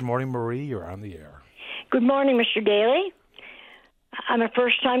 1. Good morning, Marie. You're on the air. Good morning, Mr. Daly. I'm a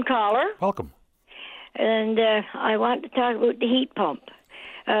first-time caller. Welcome. And I want to talk about the heat pump.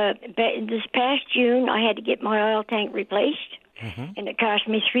 This past June, I had to get my oil tank replaced, and it cost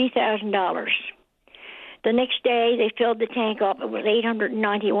me $3,000. The next day, they filled the tank up. It was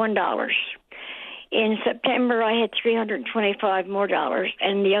 $891. In September, I had $325 more,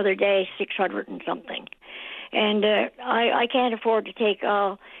 and the other day, $600 and something. And I can't afford to take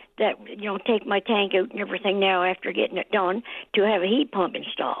all that, take my tank out and everything now after getting it done to have a heat pump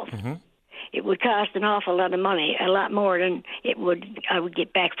installed. It would cost an awful lot of money, a lot more than I would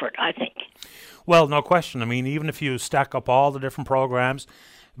get back for it, I think. Well, no question. I mean, even if you stack up all the different programs,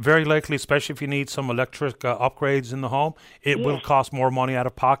 very likely, especially if you need some electric upgrades in the home, it will cost more money out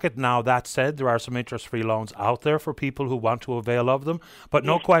of pocket. Now, that said, there are some interest-free loans out there for people who want to avail of them. But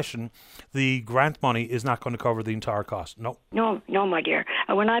no question, the grant money is not going to cover the entire cost. No. No, my dear.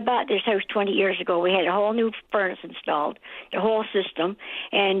 When I bought this house 20 years ago, we had a whole new furnace installed, the whole system,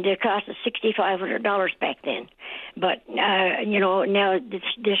 and it cost us $6,500 back then. But, now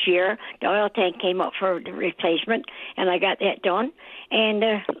this year, the oil tank came up for the replacement, and I got that done.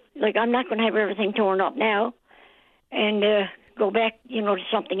 And, I'm not going to have everything torn up now and go back, to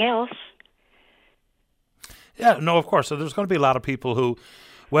something else. Yeah, no, of course. So there's going to be a lot of people who,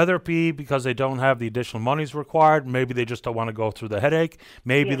 whether it be because they don't have the additional monies required, maybe they just don't want to go through the headache,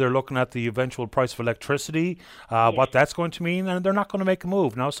 maybe they're looking at the eventual price of electricity, what that's going to mean, and they're not going to make a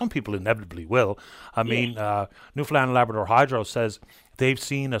move. Now, some people inevitably will. I mean, Newfoundland and Labrador Hydro says they've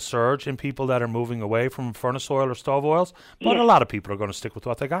seen a surge in people that are moving away from furnace oil or stove oils, but a lot of people are going to stick with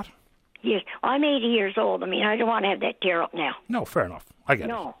what they got. Yes, I'm 80 years old. I mean, I don't want to have that tear up now. No, fair enough. I get it.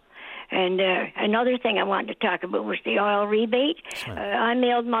 No. And another thing I wanted to talk about was the oil rebate. I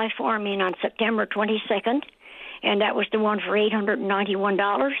mailed my form in on September 22nd, and that was the one for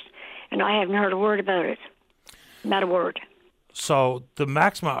 $891, and I haven't heard a word about it. Not a word. So the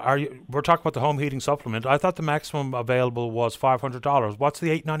maximum, we're talking about the home heating supplement. I thought the maximum available was $500. What's the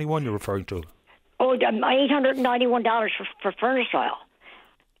 $891 you're referring to? Oh, $891 for furnace oil.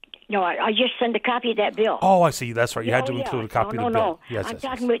 No, I just sent a copy of that bill. Oh, I see. That's right. You had to include a copy of the bill. No. Yes, I'm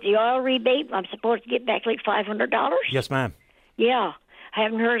talking about the oil rebate. I'm supposed to get back like $500. Yes, ma'am. Yeah. I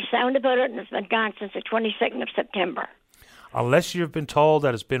haven't heard a sound about it, and it's been gone since the 22nd of September. Unless you've been told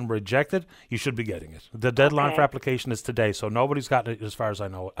that it's been rejected, you should be getting it. The deadline for application is today, so nobody's gotten it as far as I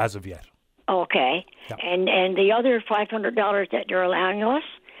know as of yet. Okay. Yep. And the other $500 that they're allowing us,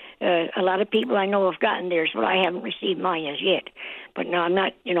 a lot of people I know have gotten theirs, but I haven't received mine as yet. But no, I'm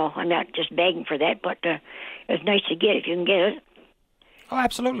not just begging for that, but it's nice to get if you can get it. Oh,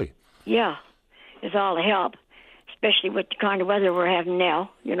 absolutely. Yeah. It's all the help, especially with the kind of weather we're having now,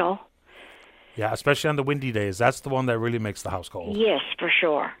 Yeah, especially on the windy days. That's the one that really makes the house cold. Yes, for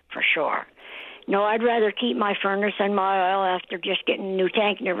sure. No, I'd rather keep my furnace and my oil after just getting a new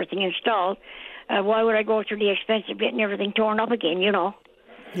tank and everything installed. Why would I go through the expense of getting everything torn up again,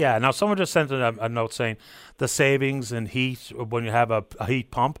 Yeah, now someone just sent a note saying the savings in heat when you have a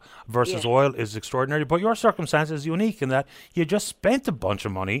heat pump versus oil is extraordinary, but your circumstance is unique in that you just spent a bunch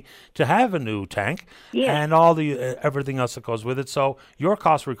of money to have a new tank and all the everything else that goes with it, so your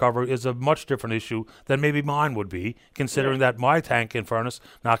cost recovery is a much different issue than maybe mine would be, considering that my tank and furnace,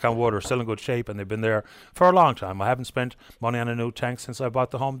 knock on wood, are still in good shape and they've been there for a long time. I haven't spent money on a new tank since I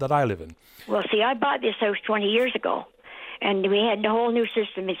bought the home that I live in. Well, see, I bought this house 20 years ago. And we had the whole new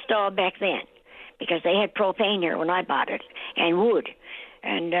system installed back then because they had propane here when I bought it and wood.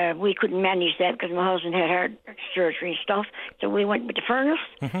 And we couldn't manage that because my husband had heart surgery and stuff. So we went with the furnace.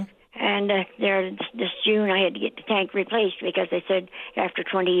 And this June I had to get the tank replaced because they said after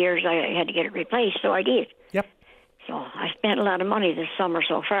 20 years I had to get it replaced. So I did. Yep. So I spent a lot of money this summer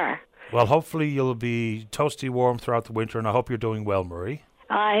so far. Well, hopefully you'll be toasty warm throughout the winter, and I hope you're doing well, Marie.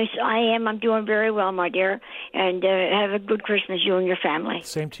 I am. I'm doing very well, my dear. And have a good Christmas, you and your family.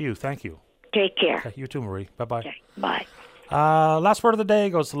 Same to you. Thank you. Take care. Okay, you too, Marie. Bye-bye. Okay, bye. Last word of the day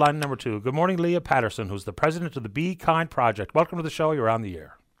goes to line number 2. Good morning, Leah Patterson, who's the president of the Be Kind Project. Welcome to the show. You're on the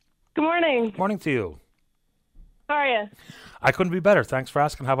air. Good morning. Morning to you. How are you? I couldn't be better. Thanks for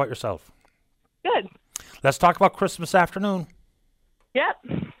asking. How about yourself? Good. Let's talk about Christmas afternoon.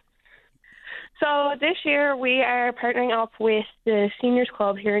 Yep. So this year we are partnering up with the Seniors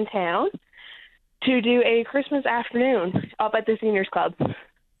Club here in town to do a Christmas afternoon up at the Seniors Club.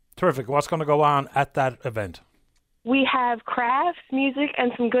 Terrific. What's going to go on at that event? We have crafts, music,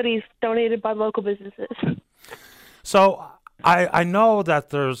 and some goodies donated by local businesses. So I know that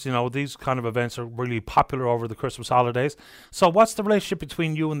there's, these kind of events are really popular over the Christmas holidays. So what's the relationship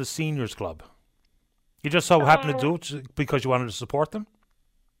between you and the Seniors Club? You just so happen to do it because you wanted to support them?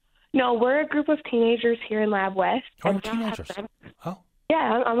 No, we're a group of teenagers here in Lab West. Oh, teenagers. Oh.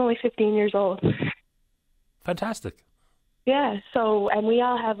 Yeah, I'm only 15 years old. Fantastic. Yeah, and we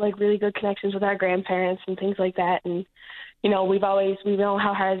all have like really good connections with our grandparents and things like that. And, we know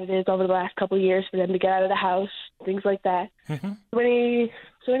how hard it is over the last couple of years for them to get out of the house, things like that. Mm-hmm.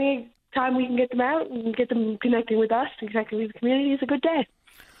 So any time we can get them out and get them connecting with us and connecting with the community is a good day.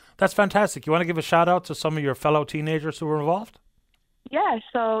 That's fantastic. You want to give a shout out to some of your fellow teenagers who were involved? Yeah,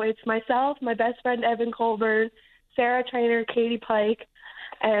 so it's myself, my best friend Evan Colburn, Sarah Trainer, Katie Pike,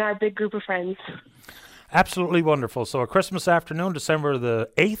 and our big group of friends. Absolutely wonderful. So a Christmas afternoon, December the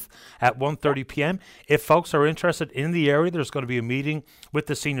 8th at 1:30 p.m. If folks are interested in the area, there's going to be a meeting with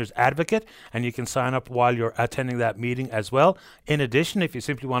the Seniors Advocate, and you can sign up while you're attending that meeting as well. In addition, if you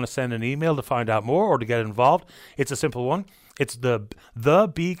simply want to send an email to find out more or to get involved, it's a simple one. It's the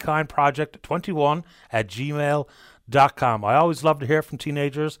Be Kind Project 21 at gmail.com. I always love to hear from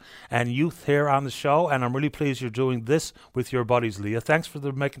teenagers and youth here on the show, and I'm really pleased you're doing this with your buddies, Leah. Thanks for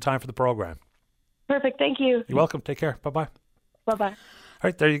making time for the program. Perfect. Thank you. You're welcome. Take care. Bye-bye. Bye-bye. All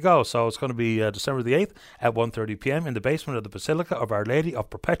right, there you go. So it's going to be December the 8th at 1:30 p.m. in the basement of the Basilica of Our Lady of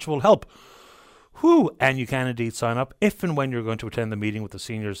Perpetual Help. Whew. And you can indeed sign up if and when you're going to attend the meeting with the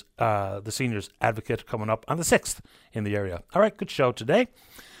Seniors Advocate coming up on the 6th in the area. All right, good show today.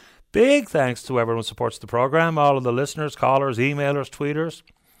 Big thanks to everyone who supports the program, all of the listeners, callers, emailers, tweeters.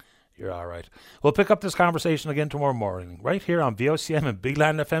 You're all right. We'll pick up this conversation again tomorrow morning, right here on VOCM and Big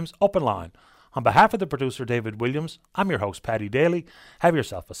Land FM's Open Line. On behalf of the producer, David Williams, I'm your host, Paddy Daly. Have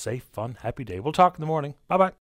yourself a safe, fun, happy day. We'll talk in the morning. Bye-bye.